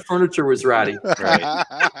say the furniture was ratty. Right.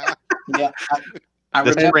 Yeah.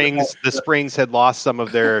 The springs had lost some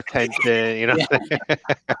of their tension,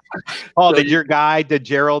 Oh, did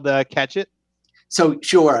Gerald catch it? So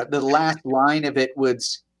sure. The last line of it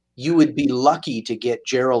was, "You would be lucky to get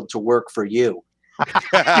Gerald to work for you."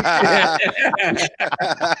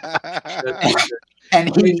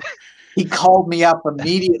 And he called me up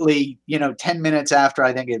immediately, 10 minutes after,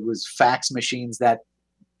 I think it was fax machines that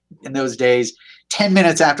in those days, 10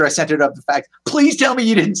 minutes after I sent it up the fax, "Please tell me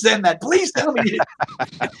you didn't send that. Please tell me you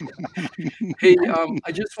didn't." Hey,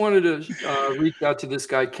 I just wanted to reach out to this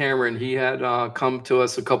guy, Cameron. He had come to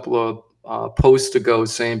us a couple of posts ago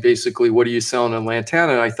saying basically, "What are you selling in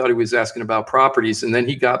Lantana?" And I thought he was asking about properties. And then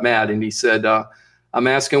he got mad and he said, "I'm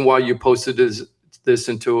asking why you posted this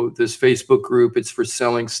into this Facebook group. It's for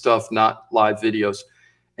selling stuff, not live videos."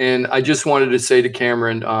 And I just wanted to say to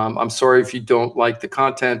Cameron, I'm sorry if you don't like the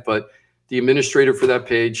content, but the administrator for that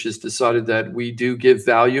page has decided that we do give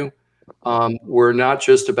value We're not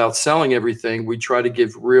just about selling everything. We try to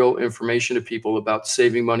give real information to people about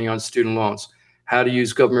saving money on student loans, how to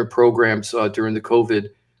use government programs during the COVID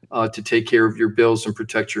to take care of your bills and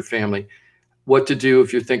protect your family, what to do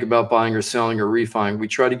if you think about buying or selling or refining. We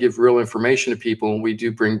try to give real information to people, and we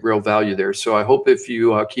do bring real value there. So I hope if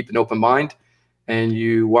you keep an open mind and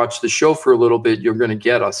you watch the show for a little bit, you're going to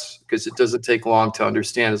get us, because it doesn't take long to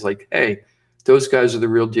understand. It's like, hey, those guys are the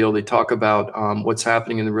real deal. They talk about what's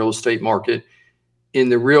happening in the real estate market in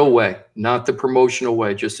the real way, not the promotional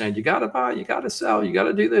way, just saying, you got to buy, you got to sell, you got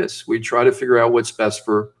to do this. We try to figure out what's best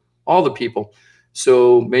for all the people.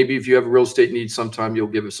 So maybe if you have a real estate need sometime, you'll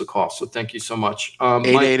give us a call. So thank you so much.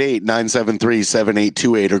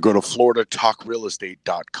 888-973-7828 or go to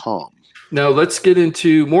floridatalkrealestate.com. Now let's get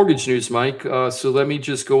into mortgage news, Mike. So let me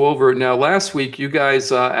just go over it. Now, last week, you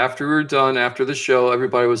guys, after we were done, after the show,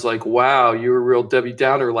 everybody was like, wow, you were a real Debbie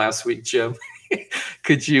Downer last week, Jim.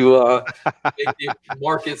 Could you make the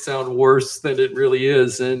market sound worse than it really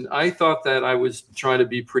is? And I thought that I was trying to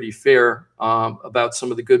be pretty fair about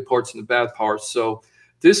some of the good parts and the bad parts. So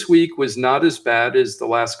this week was not as bad as the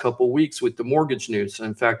last couple of weeks with the mortgage news.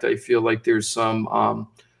 In fact, I feel like there's some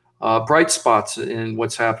bright spots in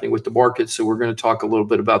what's happening with the market. So we're going to talk a little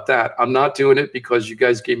bit about that. I'm not doing it because you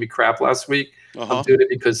guys gave me crap last week. I'm doing it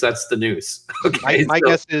because that's the news. Okay. My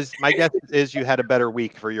guess is you had a better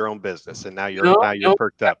week for your own business, and now you're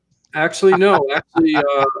perked up. Actually, no.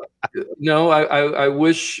 No. I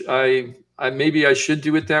wish maybe I should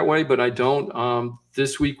do it that way, but I don't.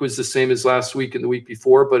 This week was the same as last week and the week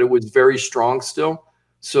before, but it was very strong still.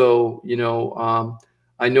 So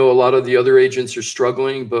I know a lot of the other agents are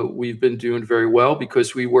struggling, but we've been doing very well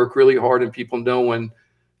because we work really hard, and people know when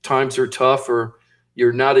times are tough or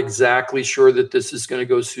you're not exactly sure that this is going to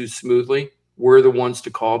go too smoothly, we're the ones to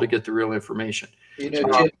call to get the real information.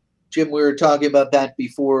 Jim, we were talking about that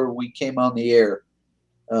before we came on the air.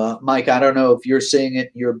 Mike, I don't know if you're seeing it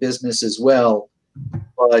in your business as well,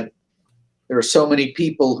 but there are so many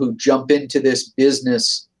people who jump into this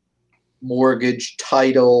business, mortgage,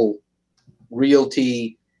 title,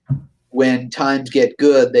 realty. When times get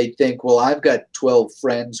good, they think, well, I've got 12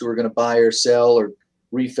 friends who are going to buy or sell or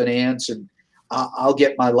refinance, and I'll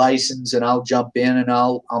get my license and I'll jump in and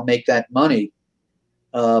I'll make that money.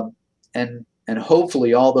 And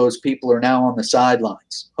hopefully all those people are now on the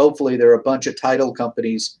sidelines. Hopefully there are a bunch of title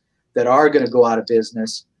companies that are going to go out of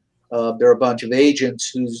business. There are a bunch of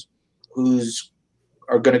agents who's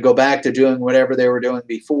are going to go back to doing whatever they were doing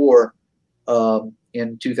before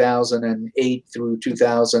in 2008 through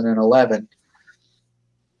 2011.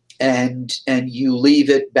 And you leave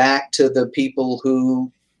it back to the people who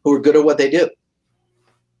are good at what they do.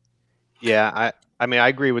 Yeah, I mean, I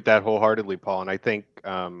agree with that wholeheartedly, Paul. And I think,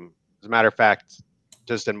 as a matter of fact,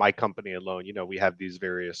 just in my company alone, we have these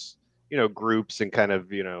various, groups and kind of,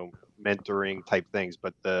 mentoring type things.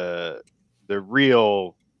 But the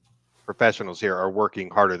real professionals here are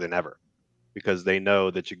working harder than ever because they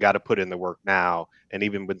know that you got to put in the work now. And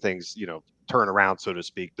even when things, turn around, so to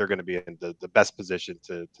speak, they're going to be in the best position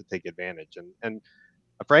to take advantage. And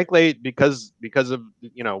frankly, because of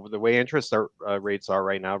the way interest rates are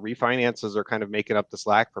right now, refinances are kind of making up the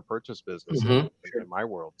slack for purchase business in my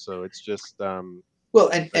world. So it's just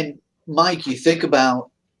well, and Mike, you think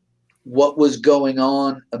about what was going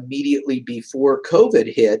on immediately before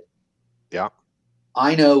COVID hit. Yeah,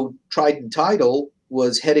 I know Trident Title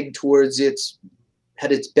was heading towards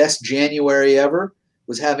had its best January ever,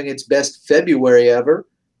 was having its best February ever,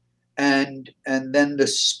 and then the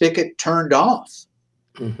spigot turned off.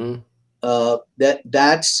 Mm-hmm.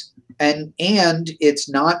 That's it's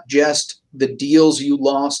not just the deals you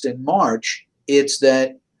lost in March, it's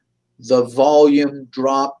that the volume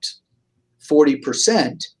dropped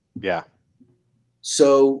 40%. Yeah.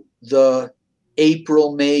 So the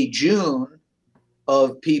April, May, June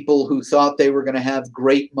of people who thought they were going to have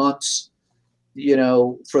great months,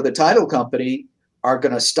 for the title company are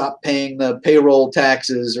going to stop paying the payroll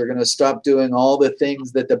taxes, are going to stop doing all the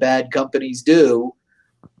things that the bad companies do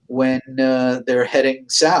when they're heading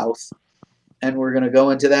south, and we're going to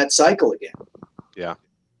go into that cycle again. Yeah.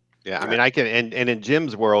 I mean, I can, and in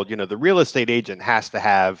Jim's world, the real estate agent has to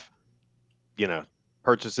have,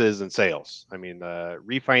 purchases and sales. I mean,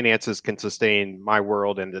 refinances can sustain my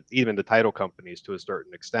world and even the title companies to a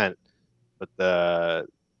certain extent. But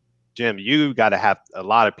Jim, you got to have a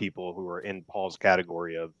lot of people who are in Paul's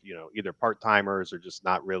category of, either part-timers or just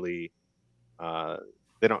not really,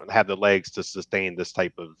 they don't have the legs to sustain this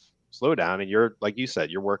type of slowdown. And you're, like you said,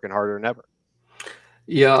 you're working harder than ever.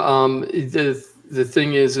 Yeah. The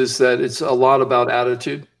thing is that it's a lot about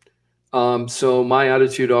attitude. So my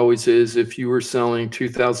attitude always is, if you were selling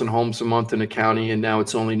 2,000 homes a month in a county and now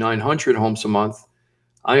it's only 900 homes a month,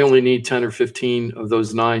 I only need 10 or 15 of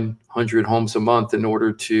those 900 homes a month in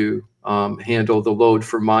order to handle the load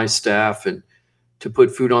for my staff and to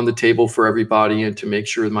put food on the table for everybody and to make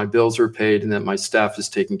sure my bills are paid and that my staff is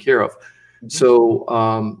taken care of. Mm-hmm.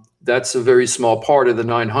 So that's a very small part of the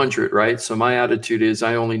 900, right? So my attitude is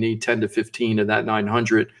I only need 10 to 15 of that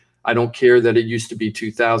 900. I don't care that it used to be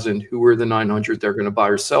 2,000. Who are the 900 they're going to buy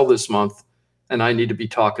or sell this month? And I need to be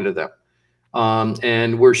talking to them.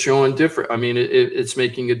 And we're showing different. I mean, it's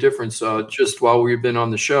making a difference. Just while we've been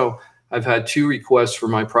on the show, I've had 2 requests for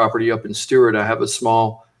my property up in Stewart. I have a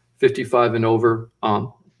small 55 and over,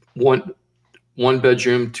 one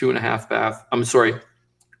bedroom, 2.5 bath. I'm sorry,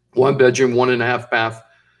 1 bedroom, 1.5 bath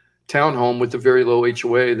townhome with a very low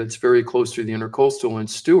HOA that's very close to the Intercoastal in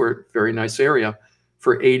Stewart, very nice area,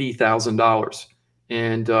 for $80,000.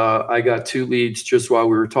 And I got 2 leads just while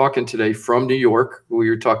we were talking today from New York. We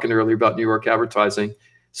were talking earlier about New York advertising,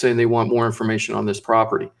 saying they want more information on this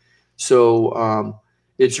property. So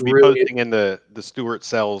it's really posting in the Stewart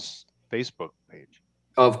Sells Facebook page.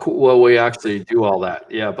 Well, we actually do all that.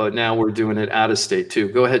 Yeah, but now we're doing it out of state too.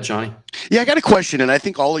 Go ahead, Johnny. Yeah, I got a question, and I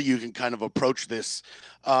think all of you can kind of approach this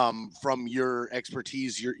from your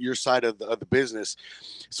expertise, your side of the business.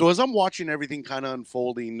 So as I'm watching everything kind of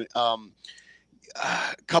unfolding, a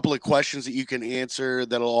couple of questions that you can answer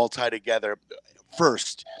that'll all tie together.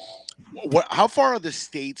 First, how far are the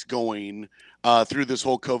states going through this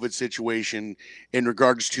whole COVID situation in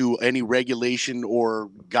regards to any regulation or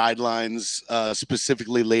guidelines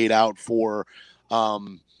specifically laid out for,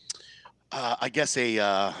 I guess,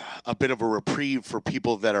 a bit of a reprieve for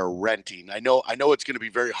people that are renting? I know it's going to be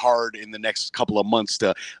very hard in the next couple of months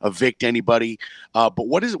to evict anybody, but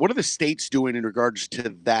what are the states doing in regards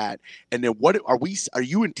to that? And then what are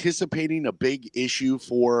you anticipating a big issue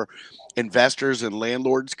for investors and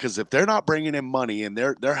landlords? Because if they're not bringing in money and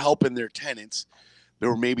they're helping their tenants, they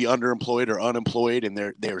were maybe underemployed or unemployed, and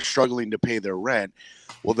they're struggling to pay their rent.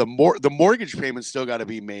 Well, the mortgage payment's still got to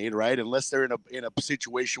be made, right? Unless they're in a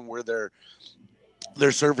situation where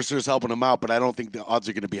their servicer's helping them out, but I don't think the odds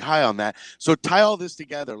are going to be high on that. So tie all this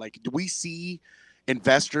together. Like, do we see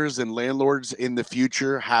investors and landlords in the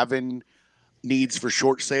future having needs for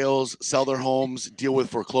short sales, sell their homes, deal with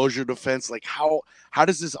foreclosure defense? Like, how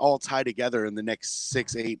does this all tie together in the next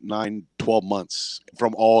 6, 8, 9, 12 months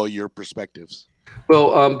from all your perspectives?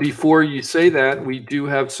 Well, before you say that, we do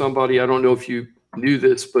have somebody, I don't know if you knew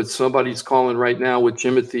this, but somebody's calling right now with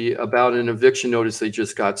Jimothy about an eviction notice they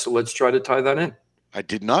just got. So let's try to tie that in. I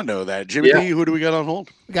did not know that. Jimothy, who do we got on hold?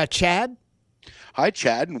 We got Chad. Hi,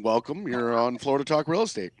 Chad, and welcome. You're on Florida Talk Real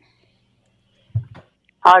Estate.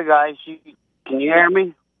 Hi, guys. Can you hear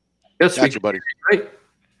me? Yes, got you, buddy. Great.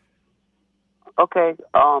 Okay.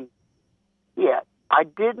 Yeah, I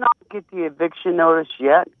did not get the eviction notice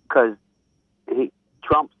yet because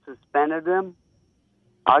Trump suspended him.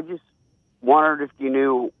 I just wondered if you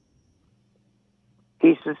knew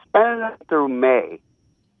he suspended it through May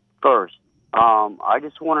 1st. I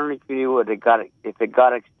just wondered if you knew if it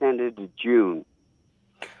got extended to June.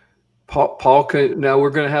 Paul, now we're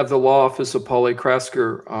going to have the law office of Paul A.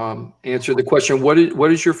 Krasker answer the question. What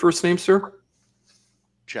is your first name, sir?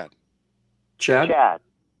 Chad. Chad? Chad.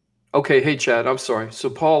 Okay. Hey, Chad. I'm sorry. So,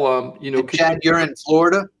 Paul, Chad, you're in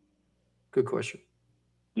Florida? Good question.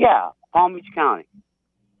 Yeah, Palm Beach County.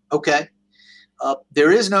 Okay.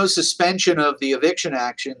 There is no suspension of the eviction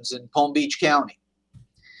actions in Palm Beach County.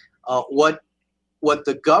 What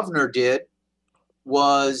the governor did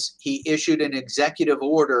was he issued an executive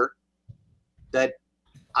order that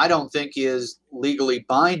I don't think is legally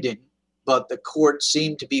binding, but the court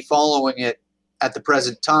seemed to be following it at the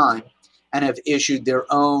present time and have issued their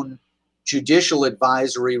own judicial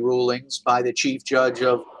advisory rulings by the chief judge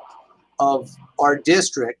of our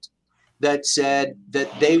district that said that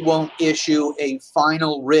they won't issue a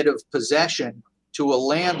final writ of possession to a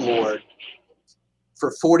landlord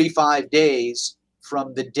for 45 days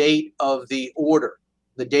from the date of the order.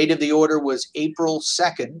 The date of the order was April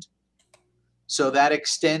 2nd, so that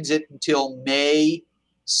extends it until May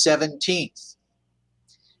 17th.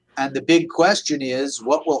 And the big question is,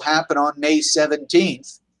 what will happen on May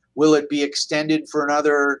 17th? Will it be extended for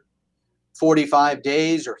another 45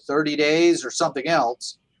 days or 30 days or something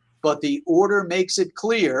else? But the order makes it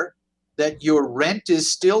clear that your rent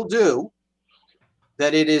is still due,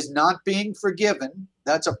 that it is not being forgiven.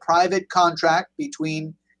 That's a private contract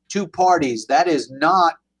between 2 parties. That is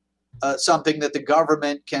not something that the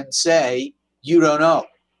government can say you don't owe.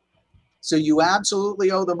 So you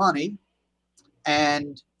absolutely owe the money.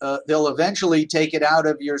 and they'll eventually take it out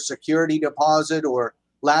of your security deposit or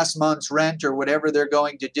last month's rent or whatever they're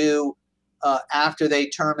going to do after they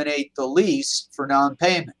terminate the lease for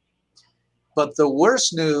non-payment. But the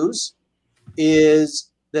worst news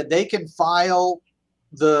is that they can file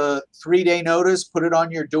the 3-day notice, put it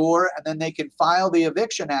on your door, and then they can file the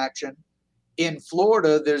eviction action. In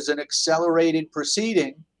Florida, there's an accelerated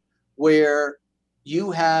proceeding where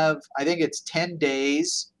you have, I think it's 10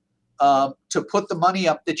 days to put the money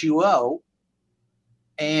up that you owe.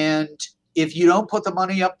 And if you don't put the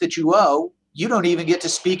money up that you owe, you don't even get to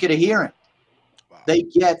speak at a hearing. Wow. They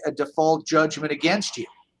get a default judgment against you.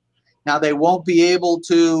 Now, they won't be able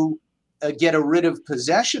to get a writ of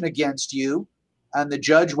possession against you, and the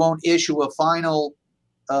judge won't issue a final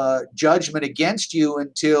judgment against you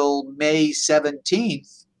until May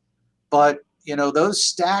 17th. But, you know, those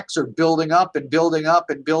stacks are building up and building up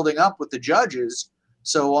and building up with the judges.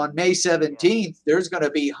 So on May 17th, there's going to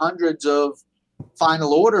be hundreds of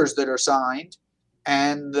final orders that are signed,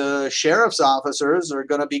 and the sheriff's officers are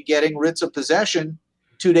going to be getting writs of possession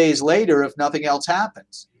 2 days later if nothing else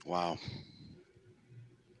happens. Wow.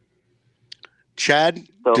 Chad,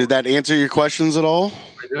 did that answer your questions at all?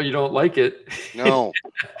 I know you don't like it. No.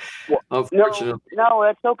 Unfortunately. No,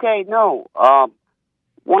 that's okay. No.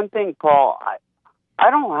 One thing, Paul, I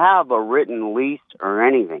don't have a written lease or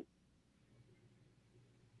anything.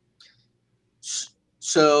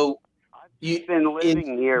 So you've been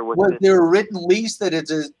living here with was there a written lease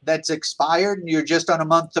that's expired and you're just on a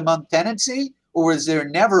month-to-month tenancy, or was there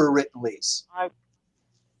never a written lease?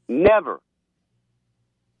 Never.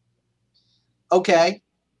 Okay,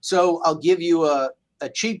 so I'll give you a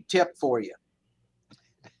cheap tip for you.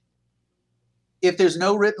 If there's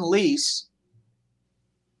no written lease,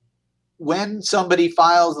 when somebody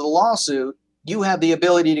files the lawsuit, you have the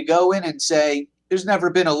ability to go in and say, there's never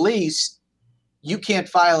been a lease. You can't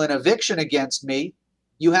file an eviction against me.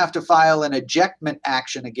 You have to file an ejectment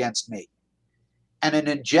action against me. And an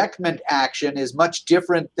ejectment action is much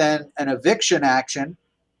different than an eviction action.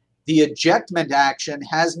 The ejectment action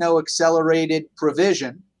has no accelerated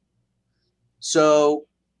provision. So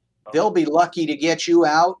they'll be lucky to get you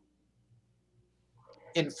out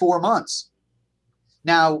in 4 months.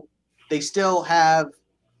 Now, they still have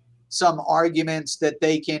some arguments that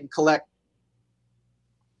they can collect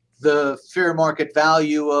the fair market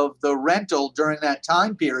value of the rental during that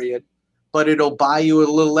time period, but it'll buy you a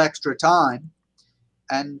little extra time.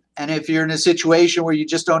 And if you're in a situation where you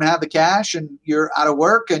just don't have the cash and you're out of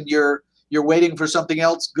work and you're waiting for something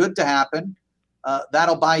else good to happen,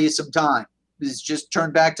 that'll buy you some time. It's just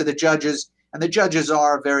turn back to the judges, and the judges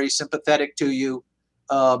are very sympathetic to you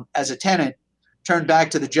as a tenant. Turn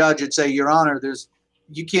back to the judge and say, Your Honor,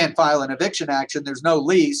 you can't file an eviction action. There's no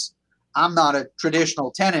lease. I'm not a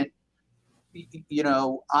traditional tenant. You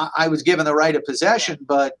know, I was given the right of possession,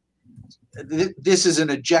 but this is an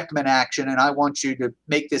ejectment action, and I want you to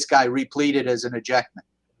make this guy replete it as an ejectment.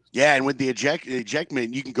 Yeah, and with the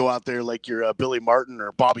ejectment, you can go out there like you're Billy Martin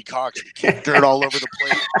or Bobby Cox and kick dirt all over the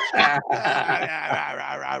place.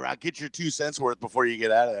 Get your 2 cents worth before you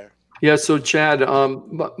get out of there. Yeah, so Chad, a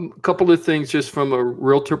couple of things just from a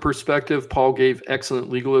realtor perspective. Paul gave excellent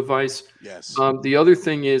legal advice. Yes. The other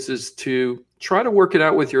thing is to try to work it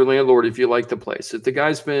out with your landlord if you like the place. If the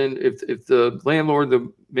guy's been, if the landlord,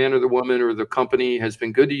 the man or the woman or the company has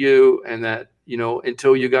been good to you, and that, you know,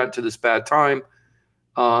 until you got to this bad time,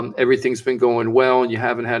 everything's been going well and you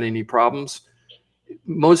haven't had any problems,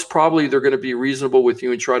 most probably they're going to be reasonable with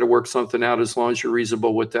you and try to work something out as long as you're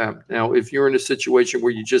reasonable with them. Now, if you're in a situation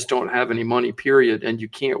where you just don't have any money, period, and you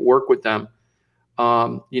can't work with them,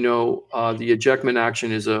 the ejectment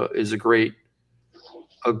action is a great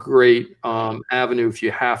avenue if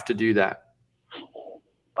you have to do that.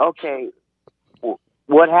 Okay.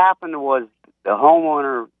 What happened was the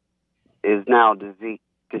homeowner is now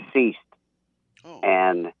deceased. Oh.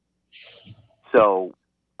 And so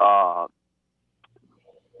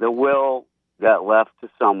the will got left to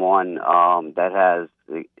someone that has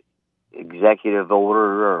the executive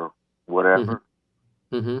order or whatever.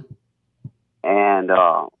 Mm-hmm. And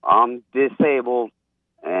I'm disabled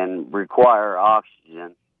and require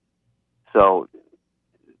oxygen. So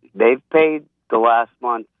they've paid the last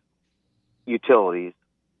month's utilities.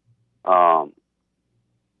 I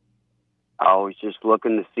was just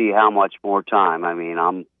looking to see how much more time. I mean,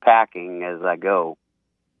 I'm packing as I go.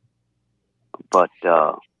 But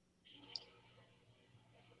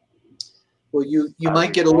well, you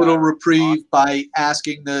might get a little reprieve by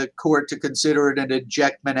asking the court to consider it an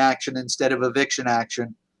ejectment action instead of eviction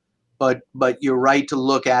action. But you're right to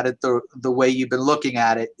look at it the way you've been looking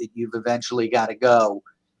at it. That you've eventually got to go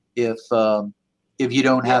if if you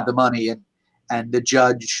don't have the money, and the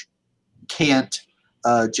judge can't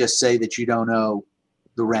just say that you don't owe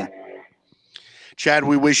the rent. Chad,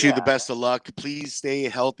 we wish you the best of luck. Please stay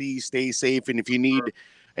healthy, stay safe, and if you need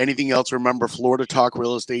anything else, remember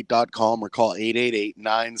FloridaTalkRealEstate.com or call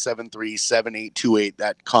 888-973-7828.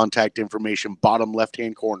 That contact information, bottom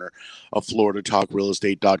left-hand corner of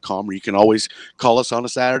FloridaTalkRealEstate.com, or you can always call us on a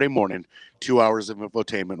Saturday morning. 2 hours of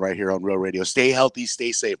infotainment right here on Real Radio. Stay healthy,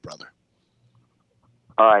 stay safe, brother.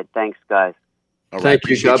 All right, thanks, guys. All right, Thank you.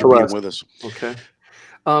 appreciate God you being bless. with us. Okay.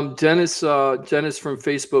 Dennis from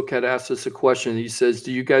Facebook had asked us a question. He says,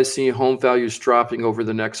 do you guys see home values dropping over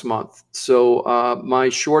the next month? So my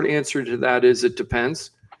short answer to that is it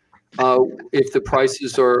depends. If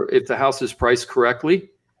the house is priced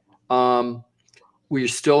correctly, we're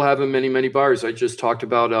still having many buyers. I just talked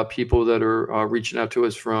about people that are reaching out to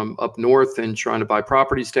us from up north and trying to buy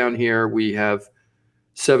properties down here. We have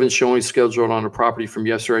 7 showings scheduled on a property from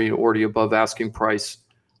yesterday and already above asking price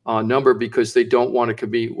number, because they don't want to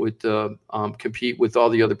compete with all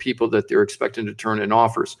the other people that they're expecting to turn in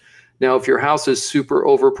offers. Now, if your house is super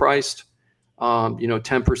overpriced,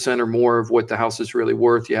 10% or more of what the house is really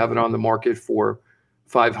worth, you have it on the market for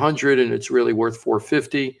 $500 and it's really worth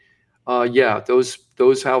 $450.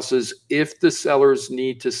 Those houses, if the sellers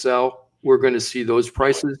need to sell, we're going to see those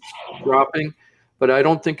prices dropping. But I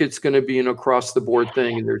don't think it's going to be an across the board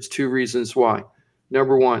thing. And there's 2 reasons why.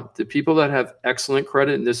 Number one, the people that have excellent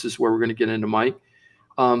credit, and this is where we're going to get into Mike,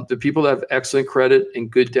 the people that have excellent credit and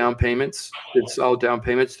good down payments, good solid down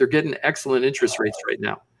payments, they're getting excellent interest rates right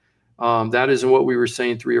now. That isn't what we were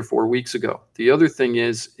saying 3 or 4 weeks ago. The other thing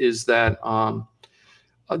is that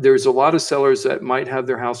there's a lot of sellers that might have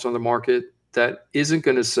their house on the market that isn't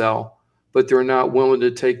going to sell, but they're not willing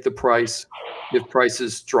to take the price if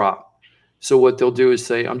prices drop. So what they'll do is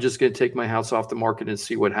say, I'm just going to take my house off the market and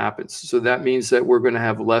see what happens. So that means that we're going to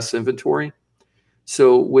have less inventory.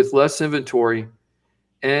 So with less inventory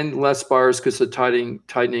and less buyers because of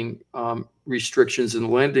tightening restrictions and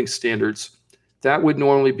lending standards, that would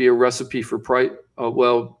normally be a recipe for price.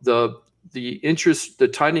 The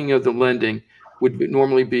tightening of the lending would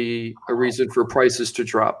normally be a reason for prices to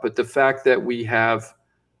drop. But the fact that we have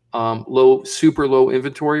super low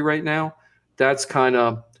inventory right now, that's kind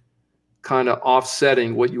of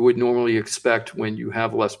offsetting what you would normally expect when you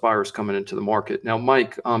have less buyers coming into the market. Now,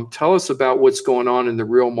 Mike, tell us about what's going on in the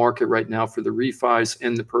real market right now for the refis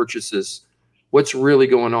and the purchases. What's really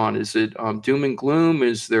going on? Is it doom and gloom?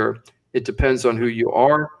 It depends on who you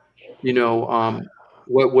are.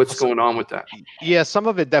 What's going on with that? Yeah, some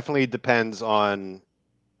of it definitely depends on,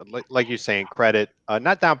 like you're saying, credit,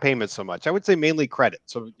 not down payment so much. I would say mainly credit.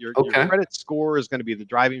 So your credit score is going to be the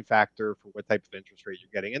driving factor for what type of interest rate you're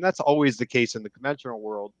getting. And that's always the case in the conventional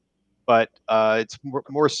world, but it's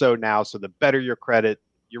more so now. So the better your credit,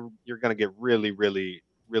 you're going to get really, really,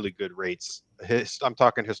 really good rates. I'm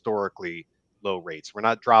talking historically low rates. We're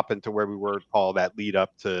not dropping to where we were, Paul, that lead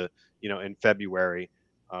up to, in February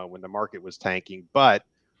when the market was tanking. But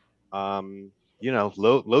low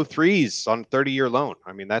threes on 30-year loan.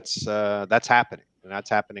 I mean, that's happening, and that's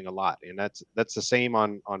happening a lot. And that's the same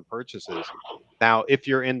on purchases. Now, if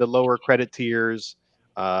you're in the lower credit tiers,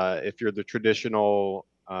 if you're the traditional,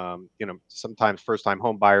 sometimes first-time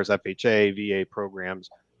home buyers, FHA, VA programs,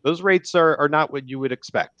 those rates are not what you would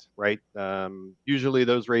expect, right? Usually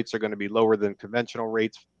those rates are going to be lower than conventional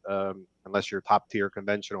rates, unless you're top tier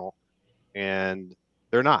conventional, and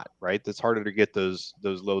they're not, right? It's harder to get those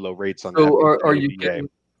low rates on. So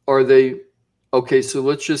are they okay? So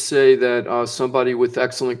let's just say that somebody with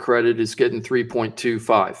excellent credit is getting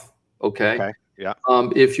 3.25. Okay. Yeah.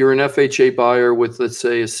 If you're an FHA buyer with, let's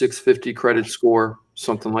say, a 650 credit score,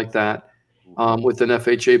 something like that, with an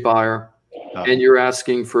FHA buyer, and you're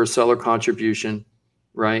asking for a seller contribution,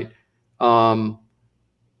 right? That's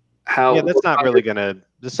not really gonna.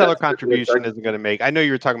 The seller contribution isn't going to make. I know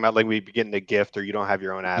you were talking about like we be getting a gift or you don't have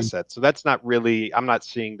your own assets, so that's not really. I'm not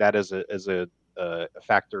seeing that as a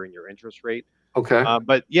factor in your interest rate. Okay.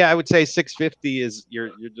 But yeah, I would say 650 is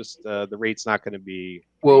you're just the rate's not going to be.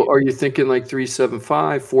 Well, are you thinking like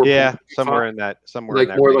 375, 4? Yeah, somewhere in that like in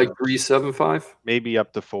that more range. like 375, maybe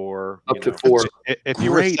up to 4. Up to 4. If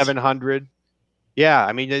you were 700. Yeah,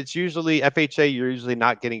 I mean, it's usually FHA, you're usually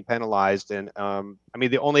not getting penalized. And I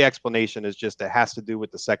mean, the only explanation is just it has to do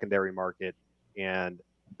with the secondary market and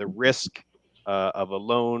the risk of a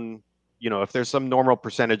loan. If there's some normal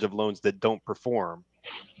percentage of loans that don't perform,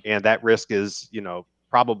 and that risk is,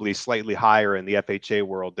 probably slightly higher in the FHA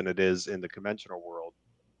world than it is in the conventional world.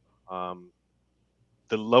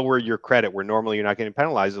 The lower your credit, where normally you're not getting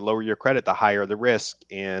penalized, the lower your credit, the higher the risk.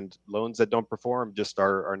 And loans that don't perform just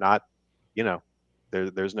are not,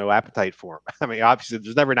 there's no appetite for them. I mean, obviously,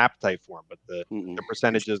 there's never an appetite for them, but the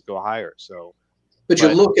percentages go higher. So, but you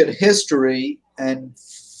look at history and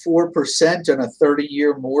 4% on a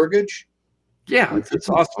 30-year mortgage. Yeah, it's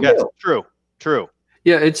awesome. Yes, true.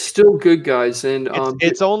 Yeah, it's still good, guys, and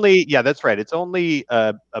it's only that's right. It's only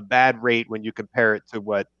a bad rate when you compare it to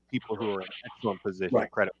what people who are in excellent position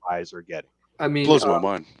credit-wise are getting. I mean, blows my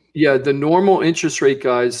mind. Yeah, the normal interest rate,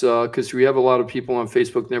 guys, because we have a lot of people on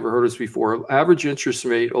Facebook never heard us before. Average interest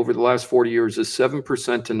rate over the last 40 years is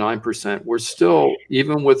 7% to 9%. We're still,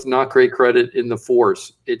 even with not great credit, in the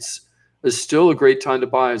fours. It's still a great time to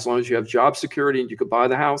buy as long as you have job security and you could buy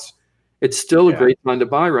the house. It's still a great time to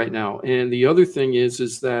buy right now. And the other thing is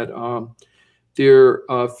that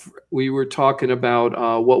we were talking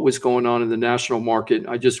about what was going on in the national market.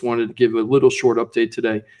 I just wanted to give a little short update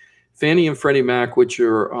today. Fannie and Freddie Mac, which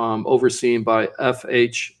are overseen by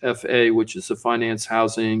FHFA, which is the Finance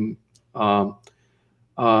Housing Federal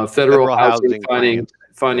Housing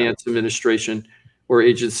Finance Administration or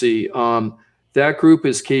agency. That group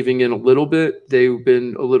is caving in a little bit. They've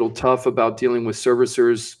been a little tough about dealing with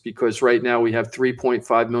servicers because right now we have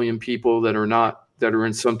 3.5 million people that are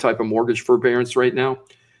in some type of mortgage forbearance right now.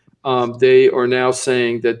 They are now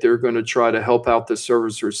saying that they're going to try to help out the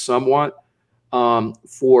servicers somewhat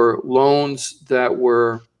for loans that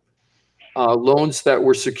were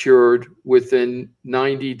secured within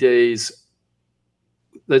 90 days.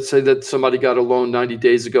 Let's say that somebody got a loan 90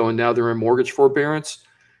 days ago and now they're in mortgage forbearance.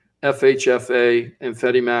 FHFA and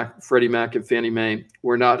Freddie Mac and Fannie Mae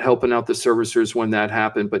were not helping out the servicers when that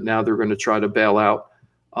happened, but now they're going to try to bail out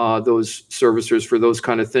those servicers for those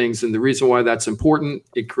kind of things. And the reason why that's important,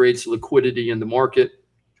 it creates liquidity in the market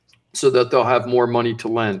so that they'll have more money to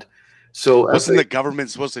lend. So wasn't the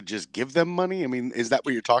government supposed to just give them money? I mean, is that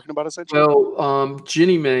what you're talking about essentially? Well,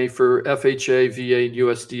 Ginnie Mae for FHA, VA, and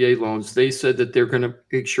USDA loans, they said that they're going to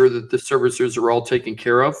make sure that the servicers are all taken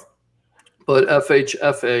care of. But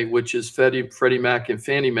FHFA, which is Freddie Mac and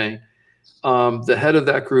Fannie Mae, the head of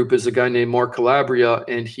that group is a guy named Mark Calabria,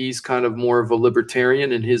 and he's kind of more of a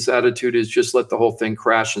libertarian, and his attitude is just let the whole thing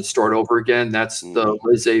crash and start over again. That's the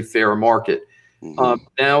laissez-faire market.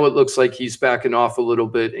 Now it looks like he's backing off a little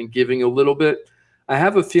bit and giving a little bit. I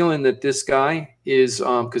have a feeling that this guy is,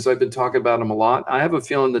 because I've been talking about him a lot, I have a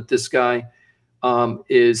feeling that this guy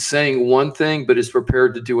is saying one thing but is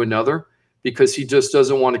prepared to do another, because he just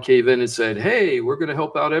doesn't want to cave in and said, hey, we're going to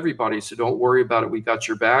help out everybody, so don't worry about it. We got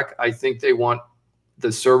your back. I think they want the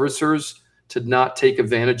servicers to not take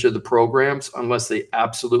advantage of the programs unless they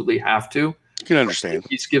absolutely have to. You can understand.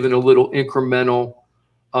 He's given a little incremental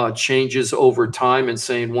changes over time and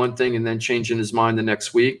saying one thing and then changing his mind the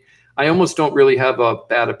next week. I almost don't really have a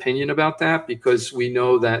bad opinion about that, because we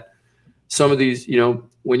know that some of these,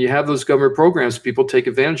 when you have those government programs, people take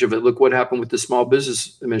advantage of it. Look what happened with the Small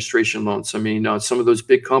Business Administration loans. I mean, some of those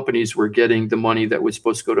big companies were getting the money that was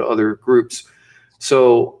supposed to go to other groups.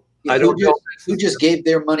 So I don't know. Who just gave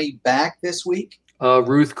their money back this week?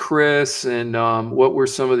 Ruth Chris and what were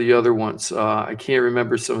some of the other ones? I can't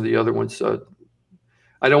remember some of the other ones.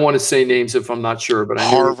 I don't want to say names if I'm not sure, but I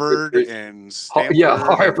know Harvard and Stanford. Yeah,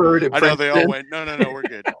 Harvard. And I know they all went. No, we're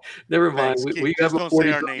good. Never mind. We have a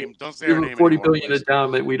 40 billion. Don't say our name. 40 billion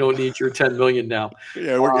endowment. We don't need your 10 million now.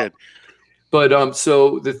 Yeah, we're good. But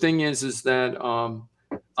so the thing is that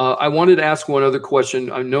I wanted to ask one other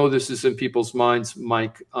question. I know this is in people's minds,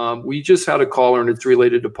 Mike. We just had a caller, and it's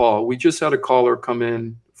related to Paul. We just had a caller come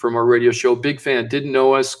in from our radio show. Big fan. Didn't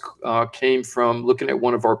know us. Came from looking at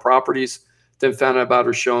one of our properties. Then found out about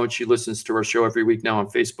her show, and she listens to our show every week now on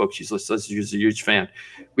Facebook. She's a huge fan.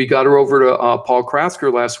 We got her over to Paul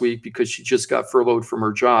Krasker last week because she just got furloughed from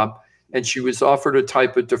her job, and she was offered a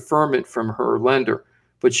type of deferment from her lender,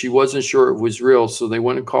 but she wasn't sure it was real. So they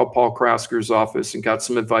went and called Paul Krasker's office and got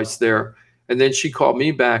some advice there. And then she called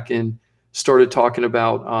me back and started talking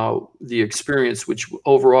about the experience, which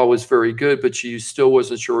overall was very good, but she still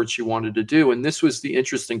wasn't sure what she wanted to do. And this was the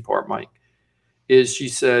interesting part, Mike, is she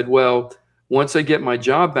said, well, once I get my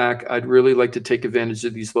job back, I'd really like to take advantage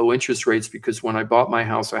of these low interest rates, because when I bought my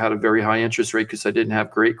house, I had a very high interest rate because I didn't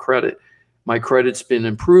have great credit. My credit's been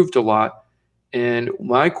improved a lot. And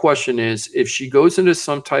my question is, if she goes into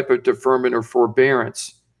some type of deferment or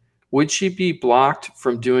forbearance, would she be blocked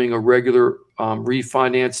from doing a regular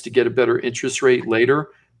refinance to get a better interest rate later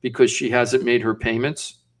because she hasn't made her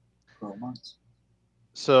payments? 12 months.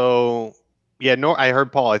 So... yeah, I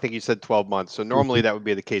heard Paul. I think you said 12 months. So normally that would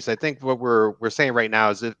be the case. I think what we're saying right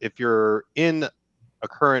now is if you're in a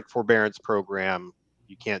current forbearance program,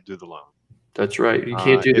 you can't do the loan. That's right. You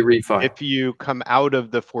can't do the refi. If you come out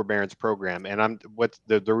of the forbearance program, and what's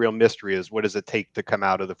the real mystery is, what does it take to come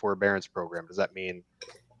out of the forbearance program? Does that mean,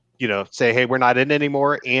 say, hey, we're not in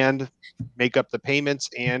anymore, and make up the payments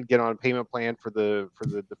and get on a payment plan for the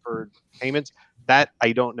deferred payments? That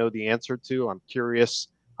I don't know the answer to. I'm curious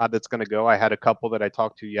how that's going to go. I had a couple that I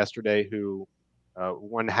talked to yesterday who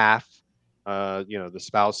one half, the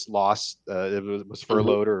spouse lost, it was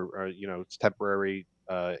furloughed or it's temporary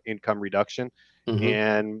income reduction.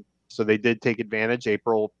 And so they did take advantage. The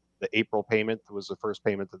April payment was the first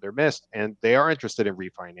payment that they're missed, and they are interested in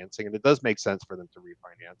refinancing, and it does make sense for them to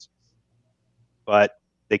refinance, but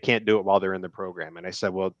they can't do it while they're in the program. And I said,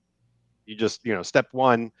 well, you just, step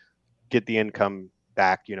one, get the income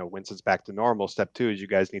back, once it's back to normal. Step two is you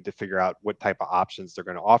guys need to figure out what type of options they're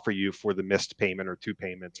going to offer you for the missed payment or 2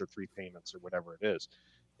 payments or 3 payments or whatever it is.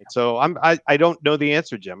 And so I don't know the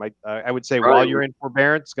answer, Jim. I would say while you're in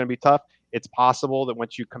forbearance, it's going to be tough. It's possible that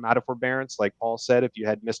once you come out of forbearance, like Paul said, if you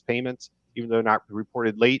had missed payments, even though not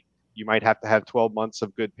reported late, you might have to have 12 months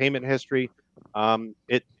of good payment history.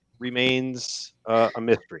 It remains a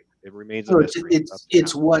mystery. It remains a mystery.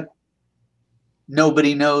 It's what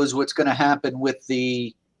nobody knows what's going to happen with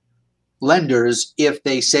the lenders if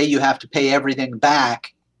they say you have to pay everything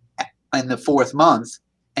back in the 4th month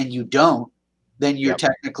and you don't, then you're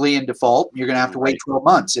technically in default. You're going to have to wait 12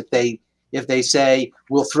 months. If they say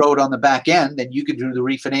we'll throw it on the back end, then you can do the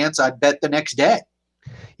refinance, I bet, the next day.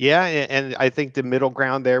 Yeah, and I think the middle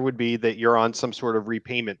ground there would be that you're on some sort of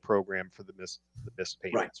repayment program for the missed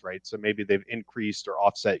payments, right? So maybe they've increased or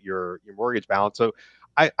offset your mortgage balance. So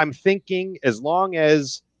I'm thinking as long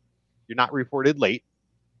as you're not reported late,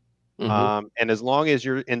 and as long as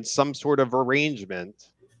you're in some sort of arrangement,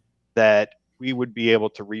 that we would be able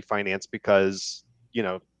to refinance, because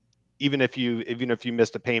even if you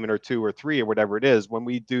missed a payment or 2 or 3 or whatever it is, when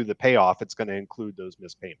we do the payoff, it's going to include those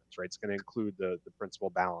missed payments, right? It's going to include the principal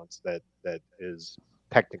balance that is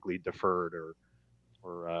technically deferred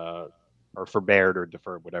or forbeared or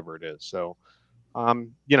deferred, whatever it is. So,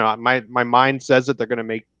 my mind says that they're going to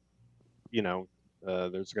make,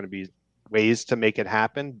 there's going to be ways to make it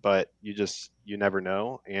happen, but you never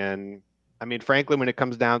know. And I mean, frankly, when it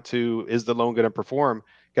comes down to, is the loan going to perform?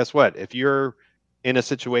 Guess what? If you're in a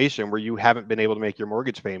situation where you haven't been able to make your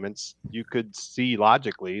mortgage payments, you could see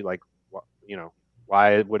logically, like,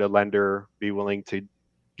 why would a lender be willing to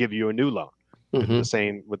give you a new loan with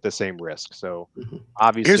the same risk? So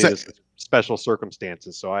obviously there's special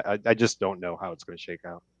circumstances. So I just don't know how it's going to shake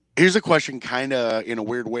out. Here's a question, kind of in a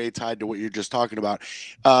weird way tied to what you're just talking about.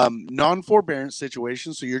 Non-forbearance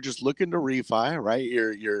situation. So you're just looking to refi, right?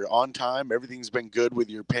 You're on time. Everything's been good with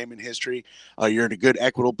your payment history. You're in a good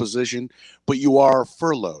equitable position, but you are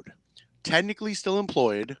furloughed. Technically still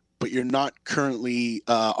employed, but you're not currently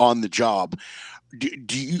on the job.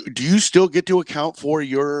 Do you still get to account for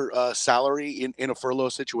your salary in a furlough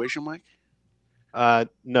situation, Mike?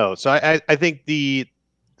 No. So I think the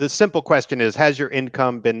simple question is, has your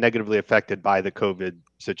income been negatively affected by the COVID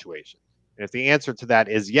situation? And if the answer to that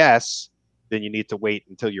is yes, then you need to wait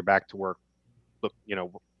until you're back to work,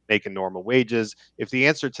 making normal wages. If the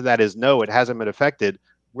answer to that is no, it hasn't been affected,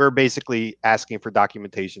 we're basically asking for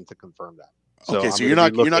documentation to confirm that. So okay, so you're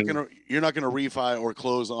not gonna refi or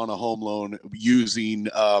close on a home loan using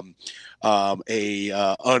a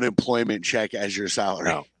unemployment check as your salary.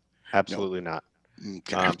 No, absolutely not.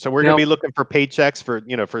 Okay. So we're going to be looking for paychecks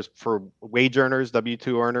for wage earners,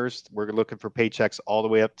 W-2 earners. We're looking for paychecks all the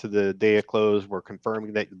way up to the day of close. We're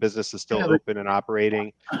confirming that the business is still open and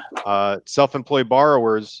operating. Self-employed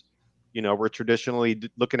borrowers, we're traditionally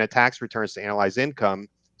looking at tax returns to analyze income.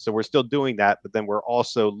 So we're still doing that, but then we're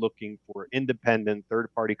also looking for independent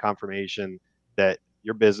third-party confirmation that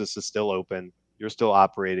your business is still open, you're still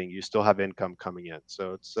operating, you still have income coming in.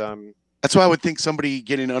 So it's that's why I would think somebody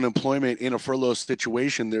getting unemployment in a furlough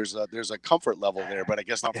situation, there's a comfort level there, but I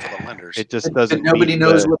guess not for the lenders. It just doesn't. Nobody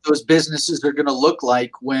knows what those businesses are going to look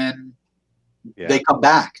like when they come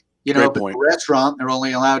back. If it's a restaurant, they're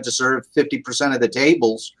only allowed to serve 50% of the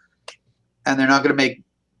tables, and they're not going to make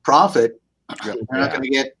profit. They're not going to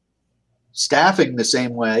get staffing the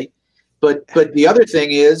same way. But the other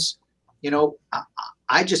thing is,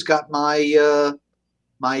 I just got my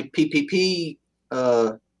my PPP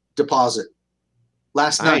deposit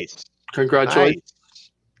last night. Congratulations.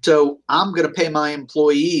 So I'm going to pay my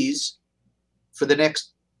employees for the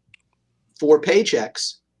next 4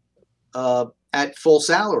 paychecks at full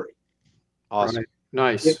salary. Awesome. Right.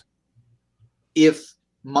 Nice. If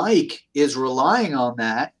Mike is relying on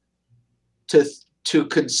that to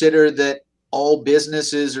consider that all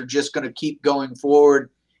businesses are just going to keep going forward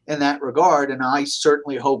in that regard, and I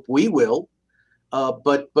certainly hope we will,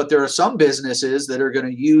 But there are some businesses that are going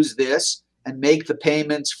to use this and make the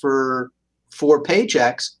payments for 4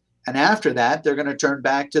 paychecks. And after that, they're going to turn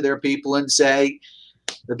back to their people and say,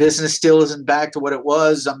 the business still isn't back to what it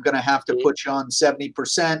was. I'm going to have to put you on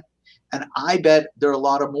 70%. And I bet there are a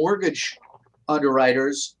lot of mortgage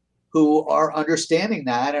underwriters who are understanding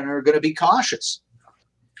that and are going to be cautious.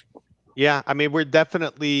 Yeah, I mean, we're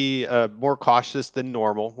definitely more cautious than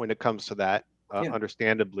normal when it comes to that,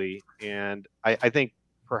 understandably. And I think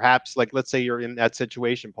perhaps, like, let's say you're in that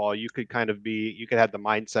situation, Paul, you could have the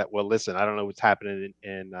mindset, well, listen, I don't know what's happening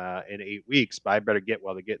in 8 weeks, but I better get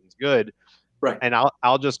while the getting's good. Right. And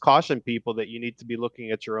I'll just caution people that you need to be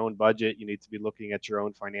looking at your own budget. You need to be looking at your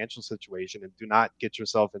own financial situation, and do not get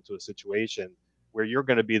yourself into a situation where you're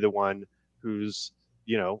going to be the one whose,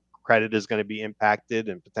 credit is going to be impacted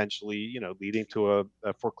and potentially, leading to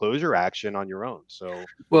a foreclosure action on your own. So,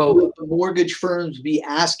 well, will the mortgage firms be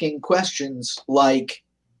asking questions like,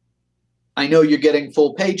 I know you're getting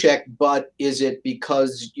full paycheck, but is it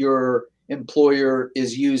because your employer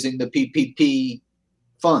is using the PPP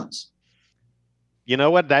funds? You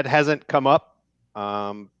know what? That hasn't come up,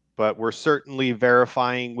 but we're certainly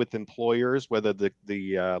verifying with employers whether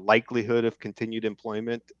the likelihood of continued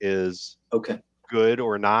employment is good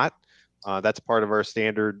or not. That's part of our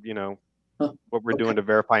standard, what we're doing to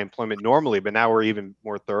verify employment normally, but now we're even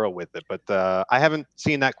more thorough with it. But I haven't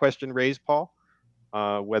seen that question raised, Paul,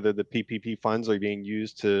 whether the PPP funds are being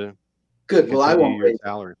used to well, I won't raise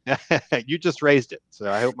salary. You just raised it, so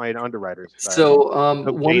I hope my underwriters. So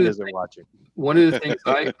Jane isn't watching. One of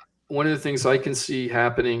the things I can see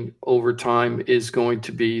happening over time is going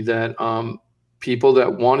to be that people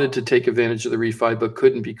that wanted to take advantage of the refi but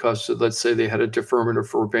couldn't because, let's say, they had a deferment or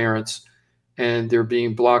forbearance, and they're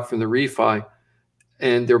being blocked from the refi,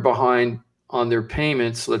 and they're behind on their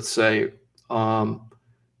payments, let's say,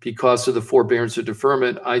 because of the forbearance or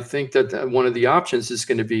deferment. I think that one of the options is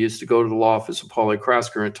to go to the law office of Pauly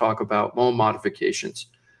Krasker and talk about loan modifications.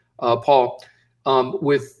 Paul,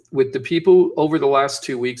 with the people over the last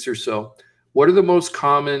 2 weeks or so, what are the most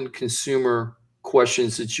common consumer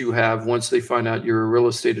questions that you have once they find out you're a real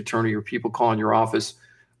estate attorney or people calling your office?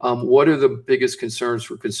 What are the biggest concerns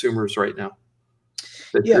for consumers right now?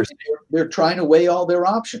 They're trying to weigh all their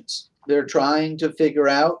options. They're trying to figure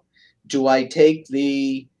out, do I take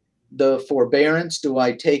the forbearance? Do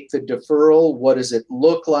I take the deferral? What does it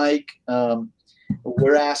look like?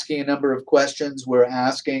 We're asking a number of questions. We're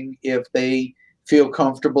asking if they feel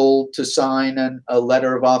comfortable to sign a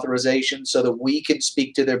letter of authorization so that we can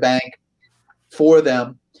speak to their bank for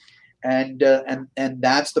them. And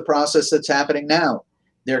that's the process that's happening now.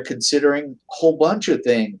 They're considering a whole bunch of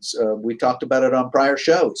things. We talked about it on prior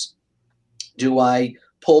shows. Do I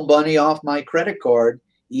pull money off my credit card,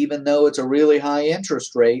 even though it's a really high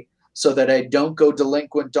interest rate, so that I don't go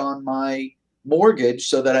delinquent on my mortgage,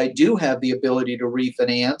 so that I do have the ability to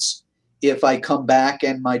refinance if I come back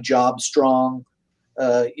and my job's strong,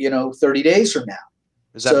 30 days from now?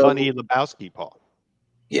 Is that Bunny Lebowski, Paul?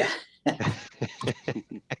 Yeah.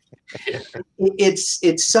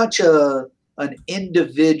 It's such an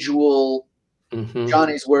individual,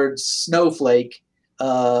 Johnny's words, snowflake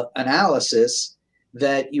analysis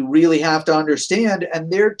that you really have to understand. And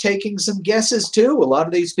they're taking some guesses too. A lot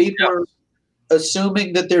of these people are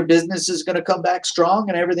assuming that their business is going to come back strong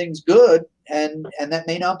and everything's good. And that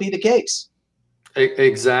may not be the case.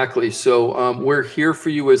 Exactly. So we're here for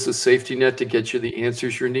you as a safety net to get you the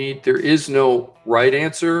answers you need. There is no right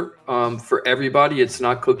answer for everybody. It's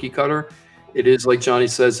not cookie cutter. It is, like Johnny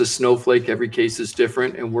says, a snowflake. Every case is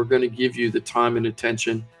different, and we're going to give you the time and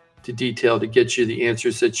attention to detail to get you the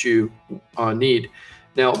answers that you need.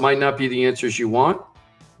 Now, it might not be the answers you want,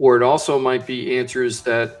 or it also might be answers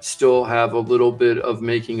that still have a little bit of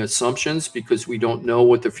making assumptions because we don't know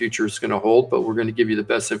what the future is going to hold, but we're going to give you the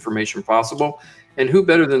best information possible. And who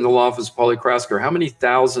better than the law office of Pauly Krasker? How many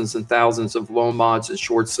thousands and thousands of loan mods and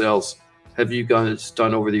short sales have you guys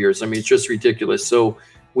done over the years? I mean, it's just ridiculous. So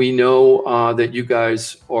we know that you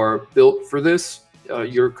guys are built for this.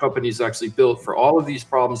 Your company is actually built for all of these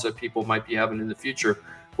problems that people might be having in the future.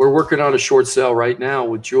 We're working on a short sale right now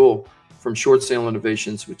with Jewel from Short Sale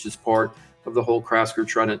Innovations, which is part of the whole Krasker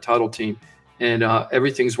Trident Title team. And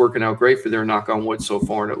everything's working out great for their, knock on wood, so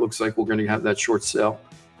far. And it looks like we're going to have that short sale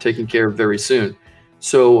taken care of very soon.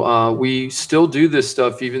 So we still do this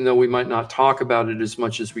stuff, even though we might not talk about it as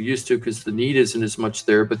much as we used to because the need isn't as much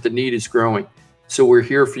there, but the need is growing. So we're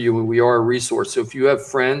here for you, and we are a resource. So if you have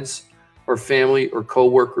friends or family or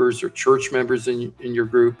coworkers or church members in your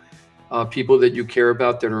group, people that you care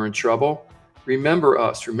about that are in trouble, remember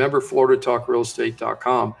us. Remember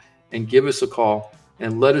FloridaTalkRealEstate.com and give us a call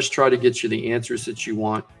and let us try to get you the answers that you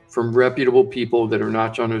want from reputable people that are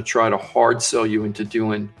not going to try to hard sell you into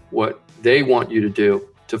doing what they want you to do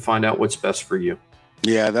to find out what's best for you.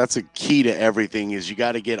 Yeah, that's a key to everything is you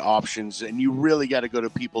got to get options, and you really got to go to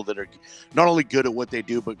people that are not only good at what they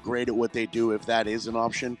do, but great at what they do, if that is an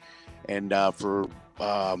option. And for,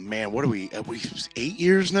 man, what are we 8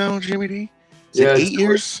 years now, Jimmy D? Is it 8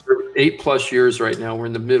 years? 8+ years right now. We're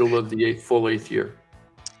in the middle of the full 8th year.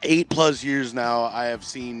 8+ years now. I have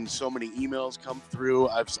seen so many emails come through.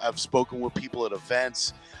 I've spoken with people at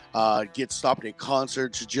events, get stopped at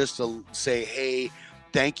concerts just to say, hey,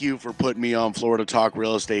 thank you for putting me on Florida Talk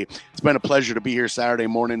Real Estate. It's been a pleasure to be here Saturday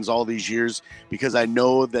mornings all these years, because I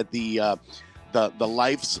know that the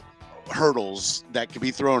life's hurdles that can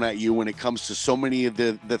be thrown at you when it comes to so many of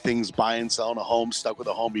the things, buying, selling a home, stuck with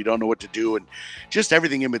a home, you don't know what to do, and just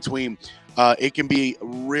everything in between. It can be a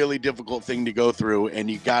really difficult thing to go through,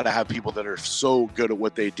 and you got to have people that are so good at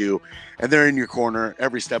what they do, and they're in your corner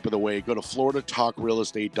every step of the way. Go to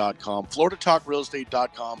FloridaTalkRealEstate.com,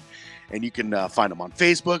 FloridaTalkRealEstate.com, and you can find them on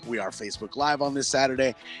Facebook. We are Facebook Live on this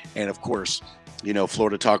Saturday, and of course, you know,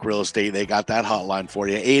 Florida Talk Real Estate, they got that hotline for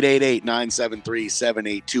you,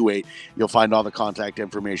 888-973-7828. You'll find all the contact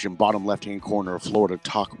information, bottom left-hand corner of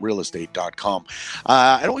FloridaTalkRealEstate.com.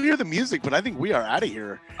 I don't hear the music, but I think we are out of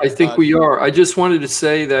here. I think we are. I just wanted to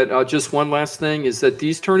say that just one last thing is that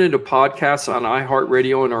these turn into podcasts on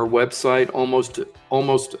iHeartRadio and our website almost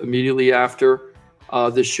immediately after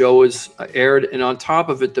the show is aired. And on top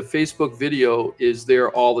of it, the Facebook video is there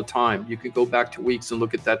all the time. You can go back 2 weeks and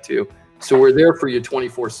look at that too. So we're there for you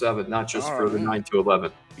 24/7, not just for the 9 to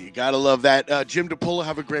 11. You got to love that. Jim DePulla,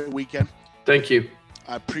 have a great weekend. Thank you.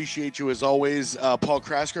 I appreciate you as always. Paul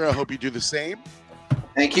Krasker, I hope you do the same.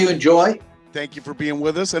 Thank you. Enjoy. Thank you for being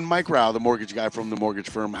with us. And Mike Rao, the mortgage guy from the mortgage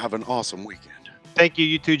firm. Have an awesome weekend. Thank you.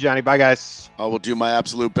 You too, Johnny. Bye, guys. I will do my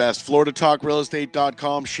absolute best.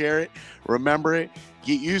 FloridaTalkRealEstate.com. Share it. Remember it.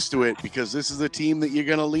 Get used to it, because this is a team that you're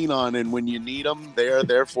going to lean on. And when you need them, they are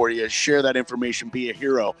there for you. Share that information. Be a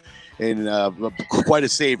hero. And quite a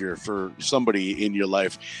savior for somebody in your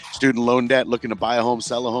life. Student loan debt, looking to buy a home,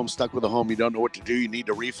 sell a home, stuck with a home, you don't know what to do, you need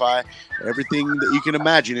to refi, everything that you can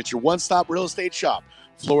imagine. It's your one-stop real estate shop,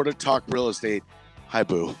 Florida Talk Real Estate. Hi,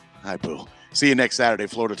 boo. Hi, boo. See you next Saturday,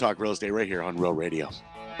 Florida Talk Real Estate, right here on Real Radio.